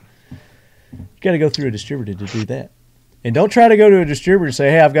got to go through a distributor to do that. And don't try to go to a distributor and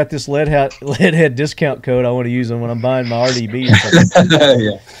say, "Hey, I've got this leadhead discount code. I want to use them when I'm buying my RDB."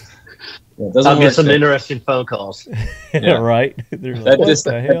 Yeah. I'll get some interesting phone calls. Yeah, right. Like,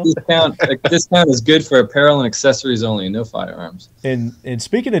 that discount is good for apparel and accessories only, no firearms. And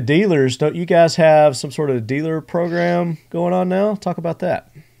speaking of dealers, don't you guys have some sort of dealer program going on now? Talk about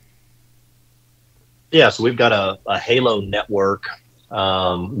that. Yeah, so we've got a Halo network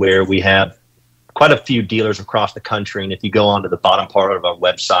where we have quite a few dealers across the country. And if you go onto the bottom part of our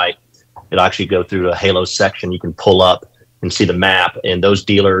website, it'll actually go through a Halo section. You can pull up and see the map. And those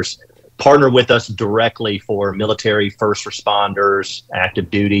dealers partner with us directly for military, first responders, active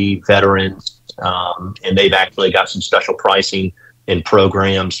duty, veterans. And they've actually got some special pricing and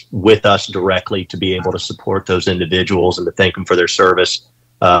programs with us directly to be able to support those individuals and to thank them for their service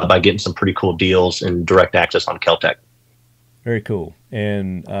by getting some pretty cool deals and direct access on KELTEC. Very cool.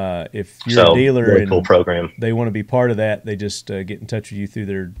 And if you're a dealer and cool program, they want to be part of that, they just get in touch with you through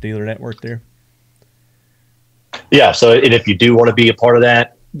their dealer network there? Yeah, so and if you do want to be a part of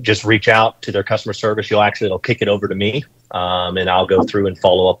that, just reach out to their customer service. It'll kick it over to me, and I'll go through and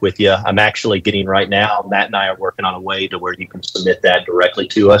follow up with you. I'm actually getting right now, Matt and I are working on a way to where you can submit that directly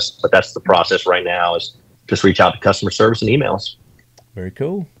to us, but that's the process right now, is just reach out to customer service and emails. Very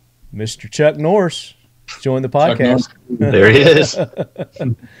cool. Mr. Chuck Norris joined the podcast. There he is.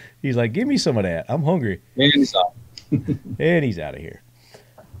 He's like, give me some of that. I'm hungry. And he's off. And he's out of here.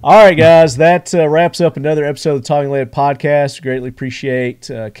 All right, guys, that wraps up another episode of the Talking Lead podcast. Greatly appreciate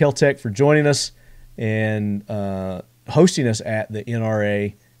KELTEC for joining us and hosting us at the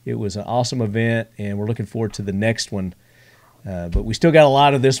NRA. It was an awesome event, and we're looking forward to the next one. But we still got a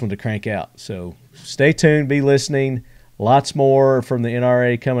lot of this one to crank out. So stay tuned, be listening. Lots more from the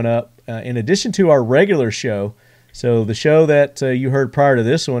NRA coming up. In addition to our regular show, so the show that you heard prior to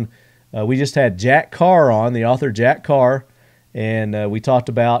this one, we just had Jack Carr on, the author Jack Carr, and we talked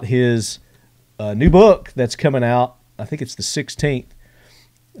about his new book that's coming out. I think it's the 16th,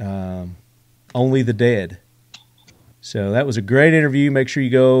 Only the Dead. So that was a great interview. Make sure you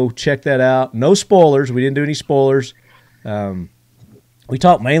go check that out. No spoilers. We didn't do any spoilers. We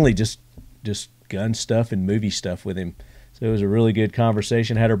talked mainly just gun stuff and movie stuff with him. So it was a really good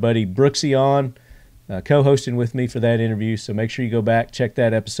conversation. Had our buddy Brooksy on, co-hosting with me for that interview. So make sure you go back, check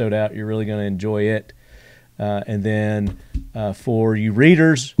that episode out. You're really going to enjoy it. And then for you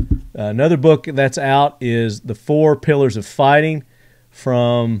readers, another book that's out is The 4 Pillars of Fighting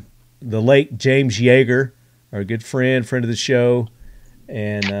from the late James Yeager, our good friend of the show.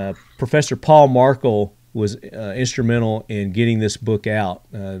 And Professor Paul Markel was instrumental in getting this book out.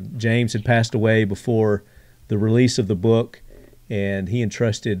 James had passed away before the release of the book, and he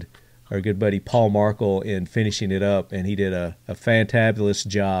entrusted our good buddy Paul Markel in finishing it up, and he did a fantabulous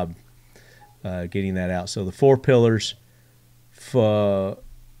job getting that out. So the 4 pillars of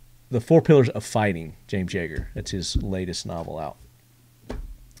Fighting, James Yeager. That's his latest novel out.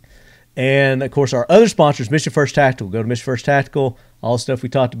 And, of course, our other sponsors, Mission First Tactical. Go to Mission First Tactical, all the stuff we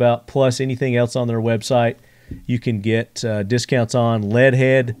talked about, plus anything else on their website. You can get discounts on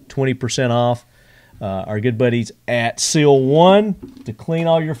Leadhead, 20% off. Our good buddies at Seal One to clean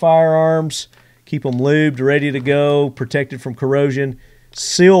all your firearms, keep them lubed, ready to go, protected from corrosion.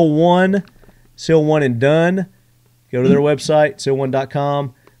 Seal One and Done. Go to their website,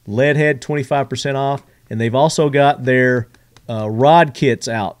 seal1.com. Leadhead, 25% off. And they've also got their rod kits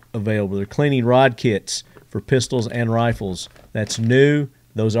out available. They're cleaning rod kits for pistols and rifles. That's new.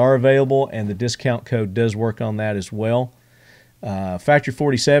 Those are available, and the discount code does work on that as well. Factory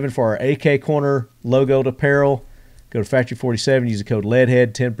 47 for our AK Corner logoed apparel. Go to Factory 47, use the code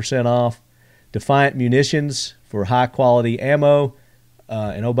LEADHEAD, 10% off. Defiant Munitions for high-quality ammo.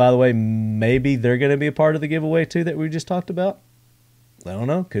 And, oh, by the way, maybe they're going to be a part of the giveaway, too, that we just talked about. I don't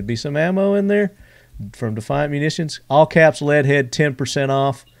know. Could be some ammo in there from Defiant Munitions. All caps Leadhead, 10%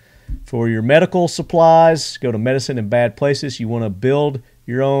 off. For your medical supplies, go to Medicine in Bad Places. You want to build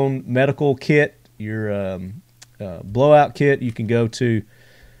your own medical kit, your blowout kit, you can go to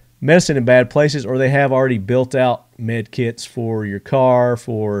Medicine in Bad Places, or they have already built out med kits for your car,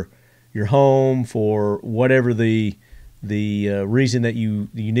 for your home, for whatever the reason that you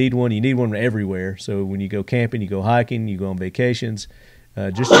need one. You need one everywhere. So when you go camping, you go hiking, you go on vacations,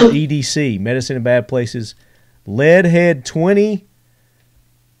 just your EDC, Medicine in Bad Places, Leadhead 20.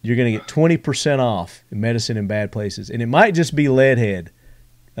 You're going to get 20% off in Medicine in Bad Places. And it might just be Leadhead.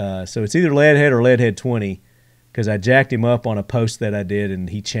 So it's either Leadhead or Leadhead 20, because I jacked him up on a post that I did, and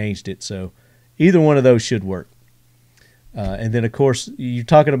he changed it. So either one of those should work. And then, of course, you're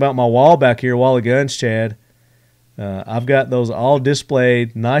talking about my wall back here, Wall of Guns, Chad. I've got those all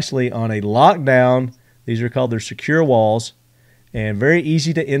displayed nicely on a lockdown. These are called their secure walls, and very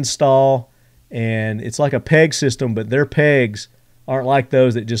easy to install. And it's like a peg system, but their pegs aren't like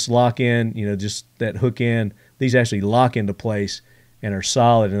those that just lock in, just that hook in. These actually lock into place and are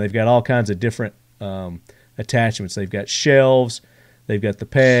solid, and they've got all kinds of different attachments. They've got shelves, they've got the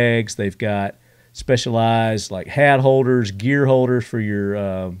pegs, they've got specialized like hat holders, gear holders for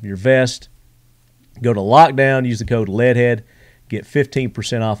your vest. Go to Lockdown, use the code LEADHEAD, get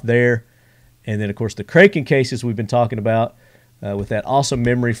 15% off there. And then, of course, the Kraken cases we've been talking about with that awesome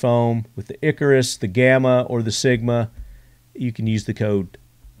memory foam, with the Icarus, the Gamma, or the Sigma. You can use the code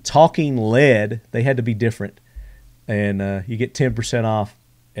TALKINGLEAD. They had to be different. And you get 10% off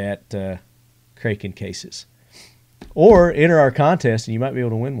at Kraken cases. Or enter our contest, and you might be able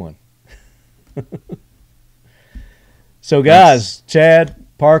to win one. So, guys, Chad,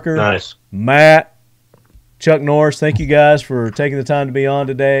 Parker, Matt, Chuck Norris, thank you guys for taking the time to be on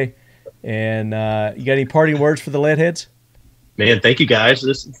today. And you got any parting words for the Leadheads? Man, thank you, guys.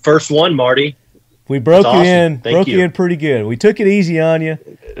 This first one, Marty. We broke you in, you in pretty good. We took it easy on you.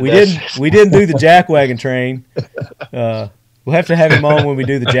 We didn't do the jackwagon train. We'll have to have him on when we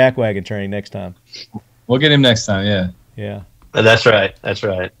do the jackwagon train next time. We'll get him next time. Yeah. Yeah. That's right. That's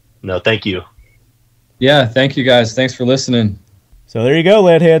right. No, thank you. Yeah, thank you guys. Thanks for listening. So there you go,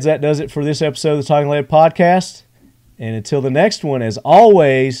 Leadheads. That does it for this episode of the Talking Lead podcast. And until the next one, as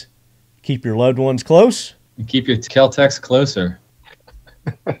always, keep your loved ones close. And keep your KELTECs closer.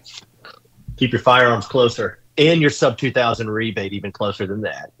 Keep your firearms closer. And your sub 2000 rebate even closer than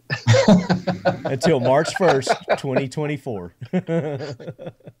that. Until March 1st, 2024.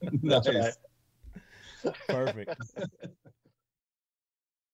 Nice. Perfect.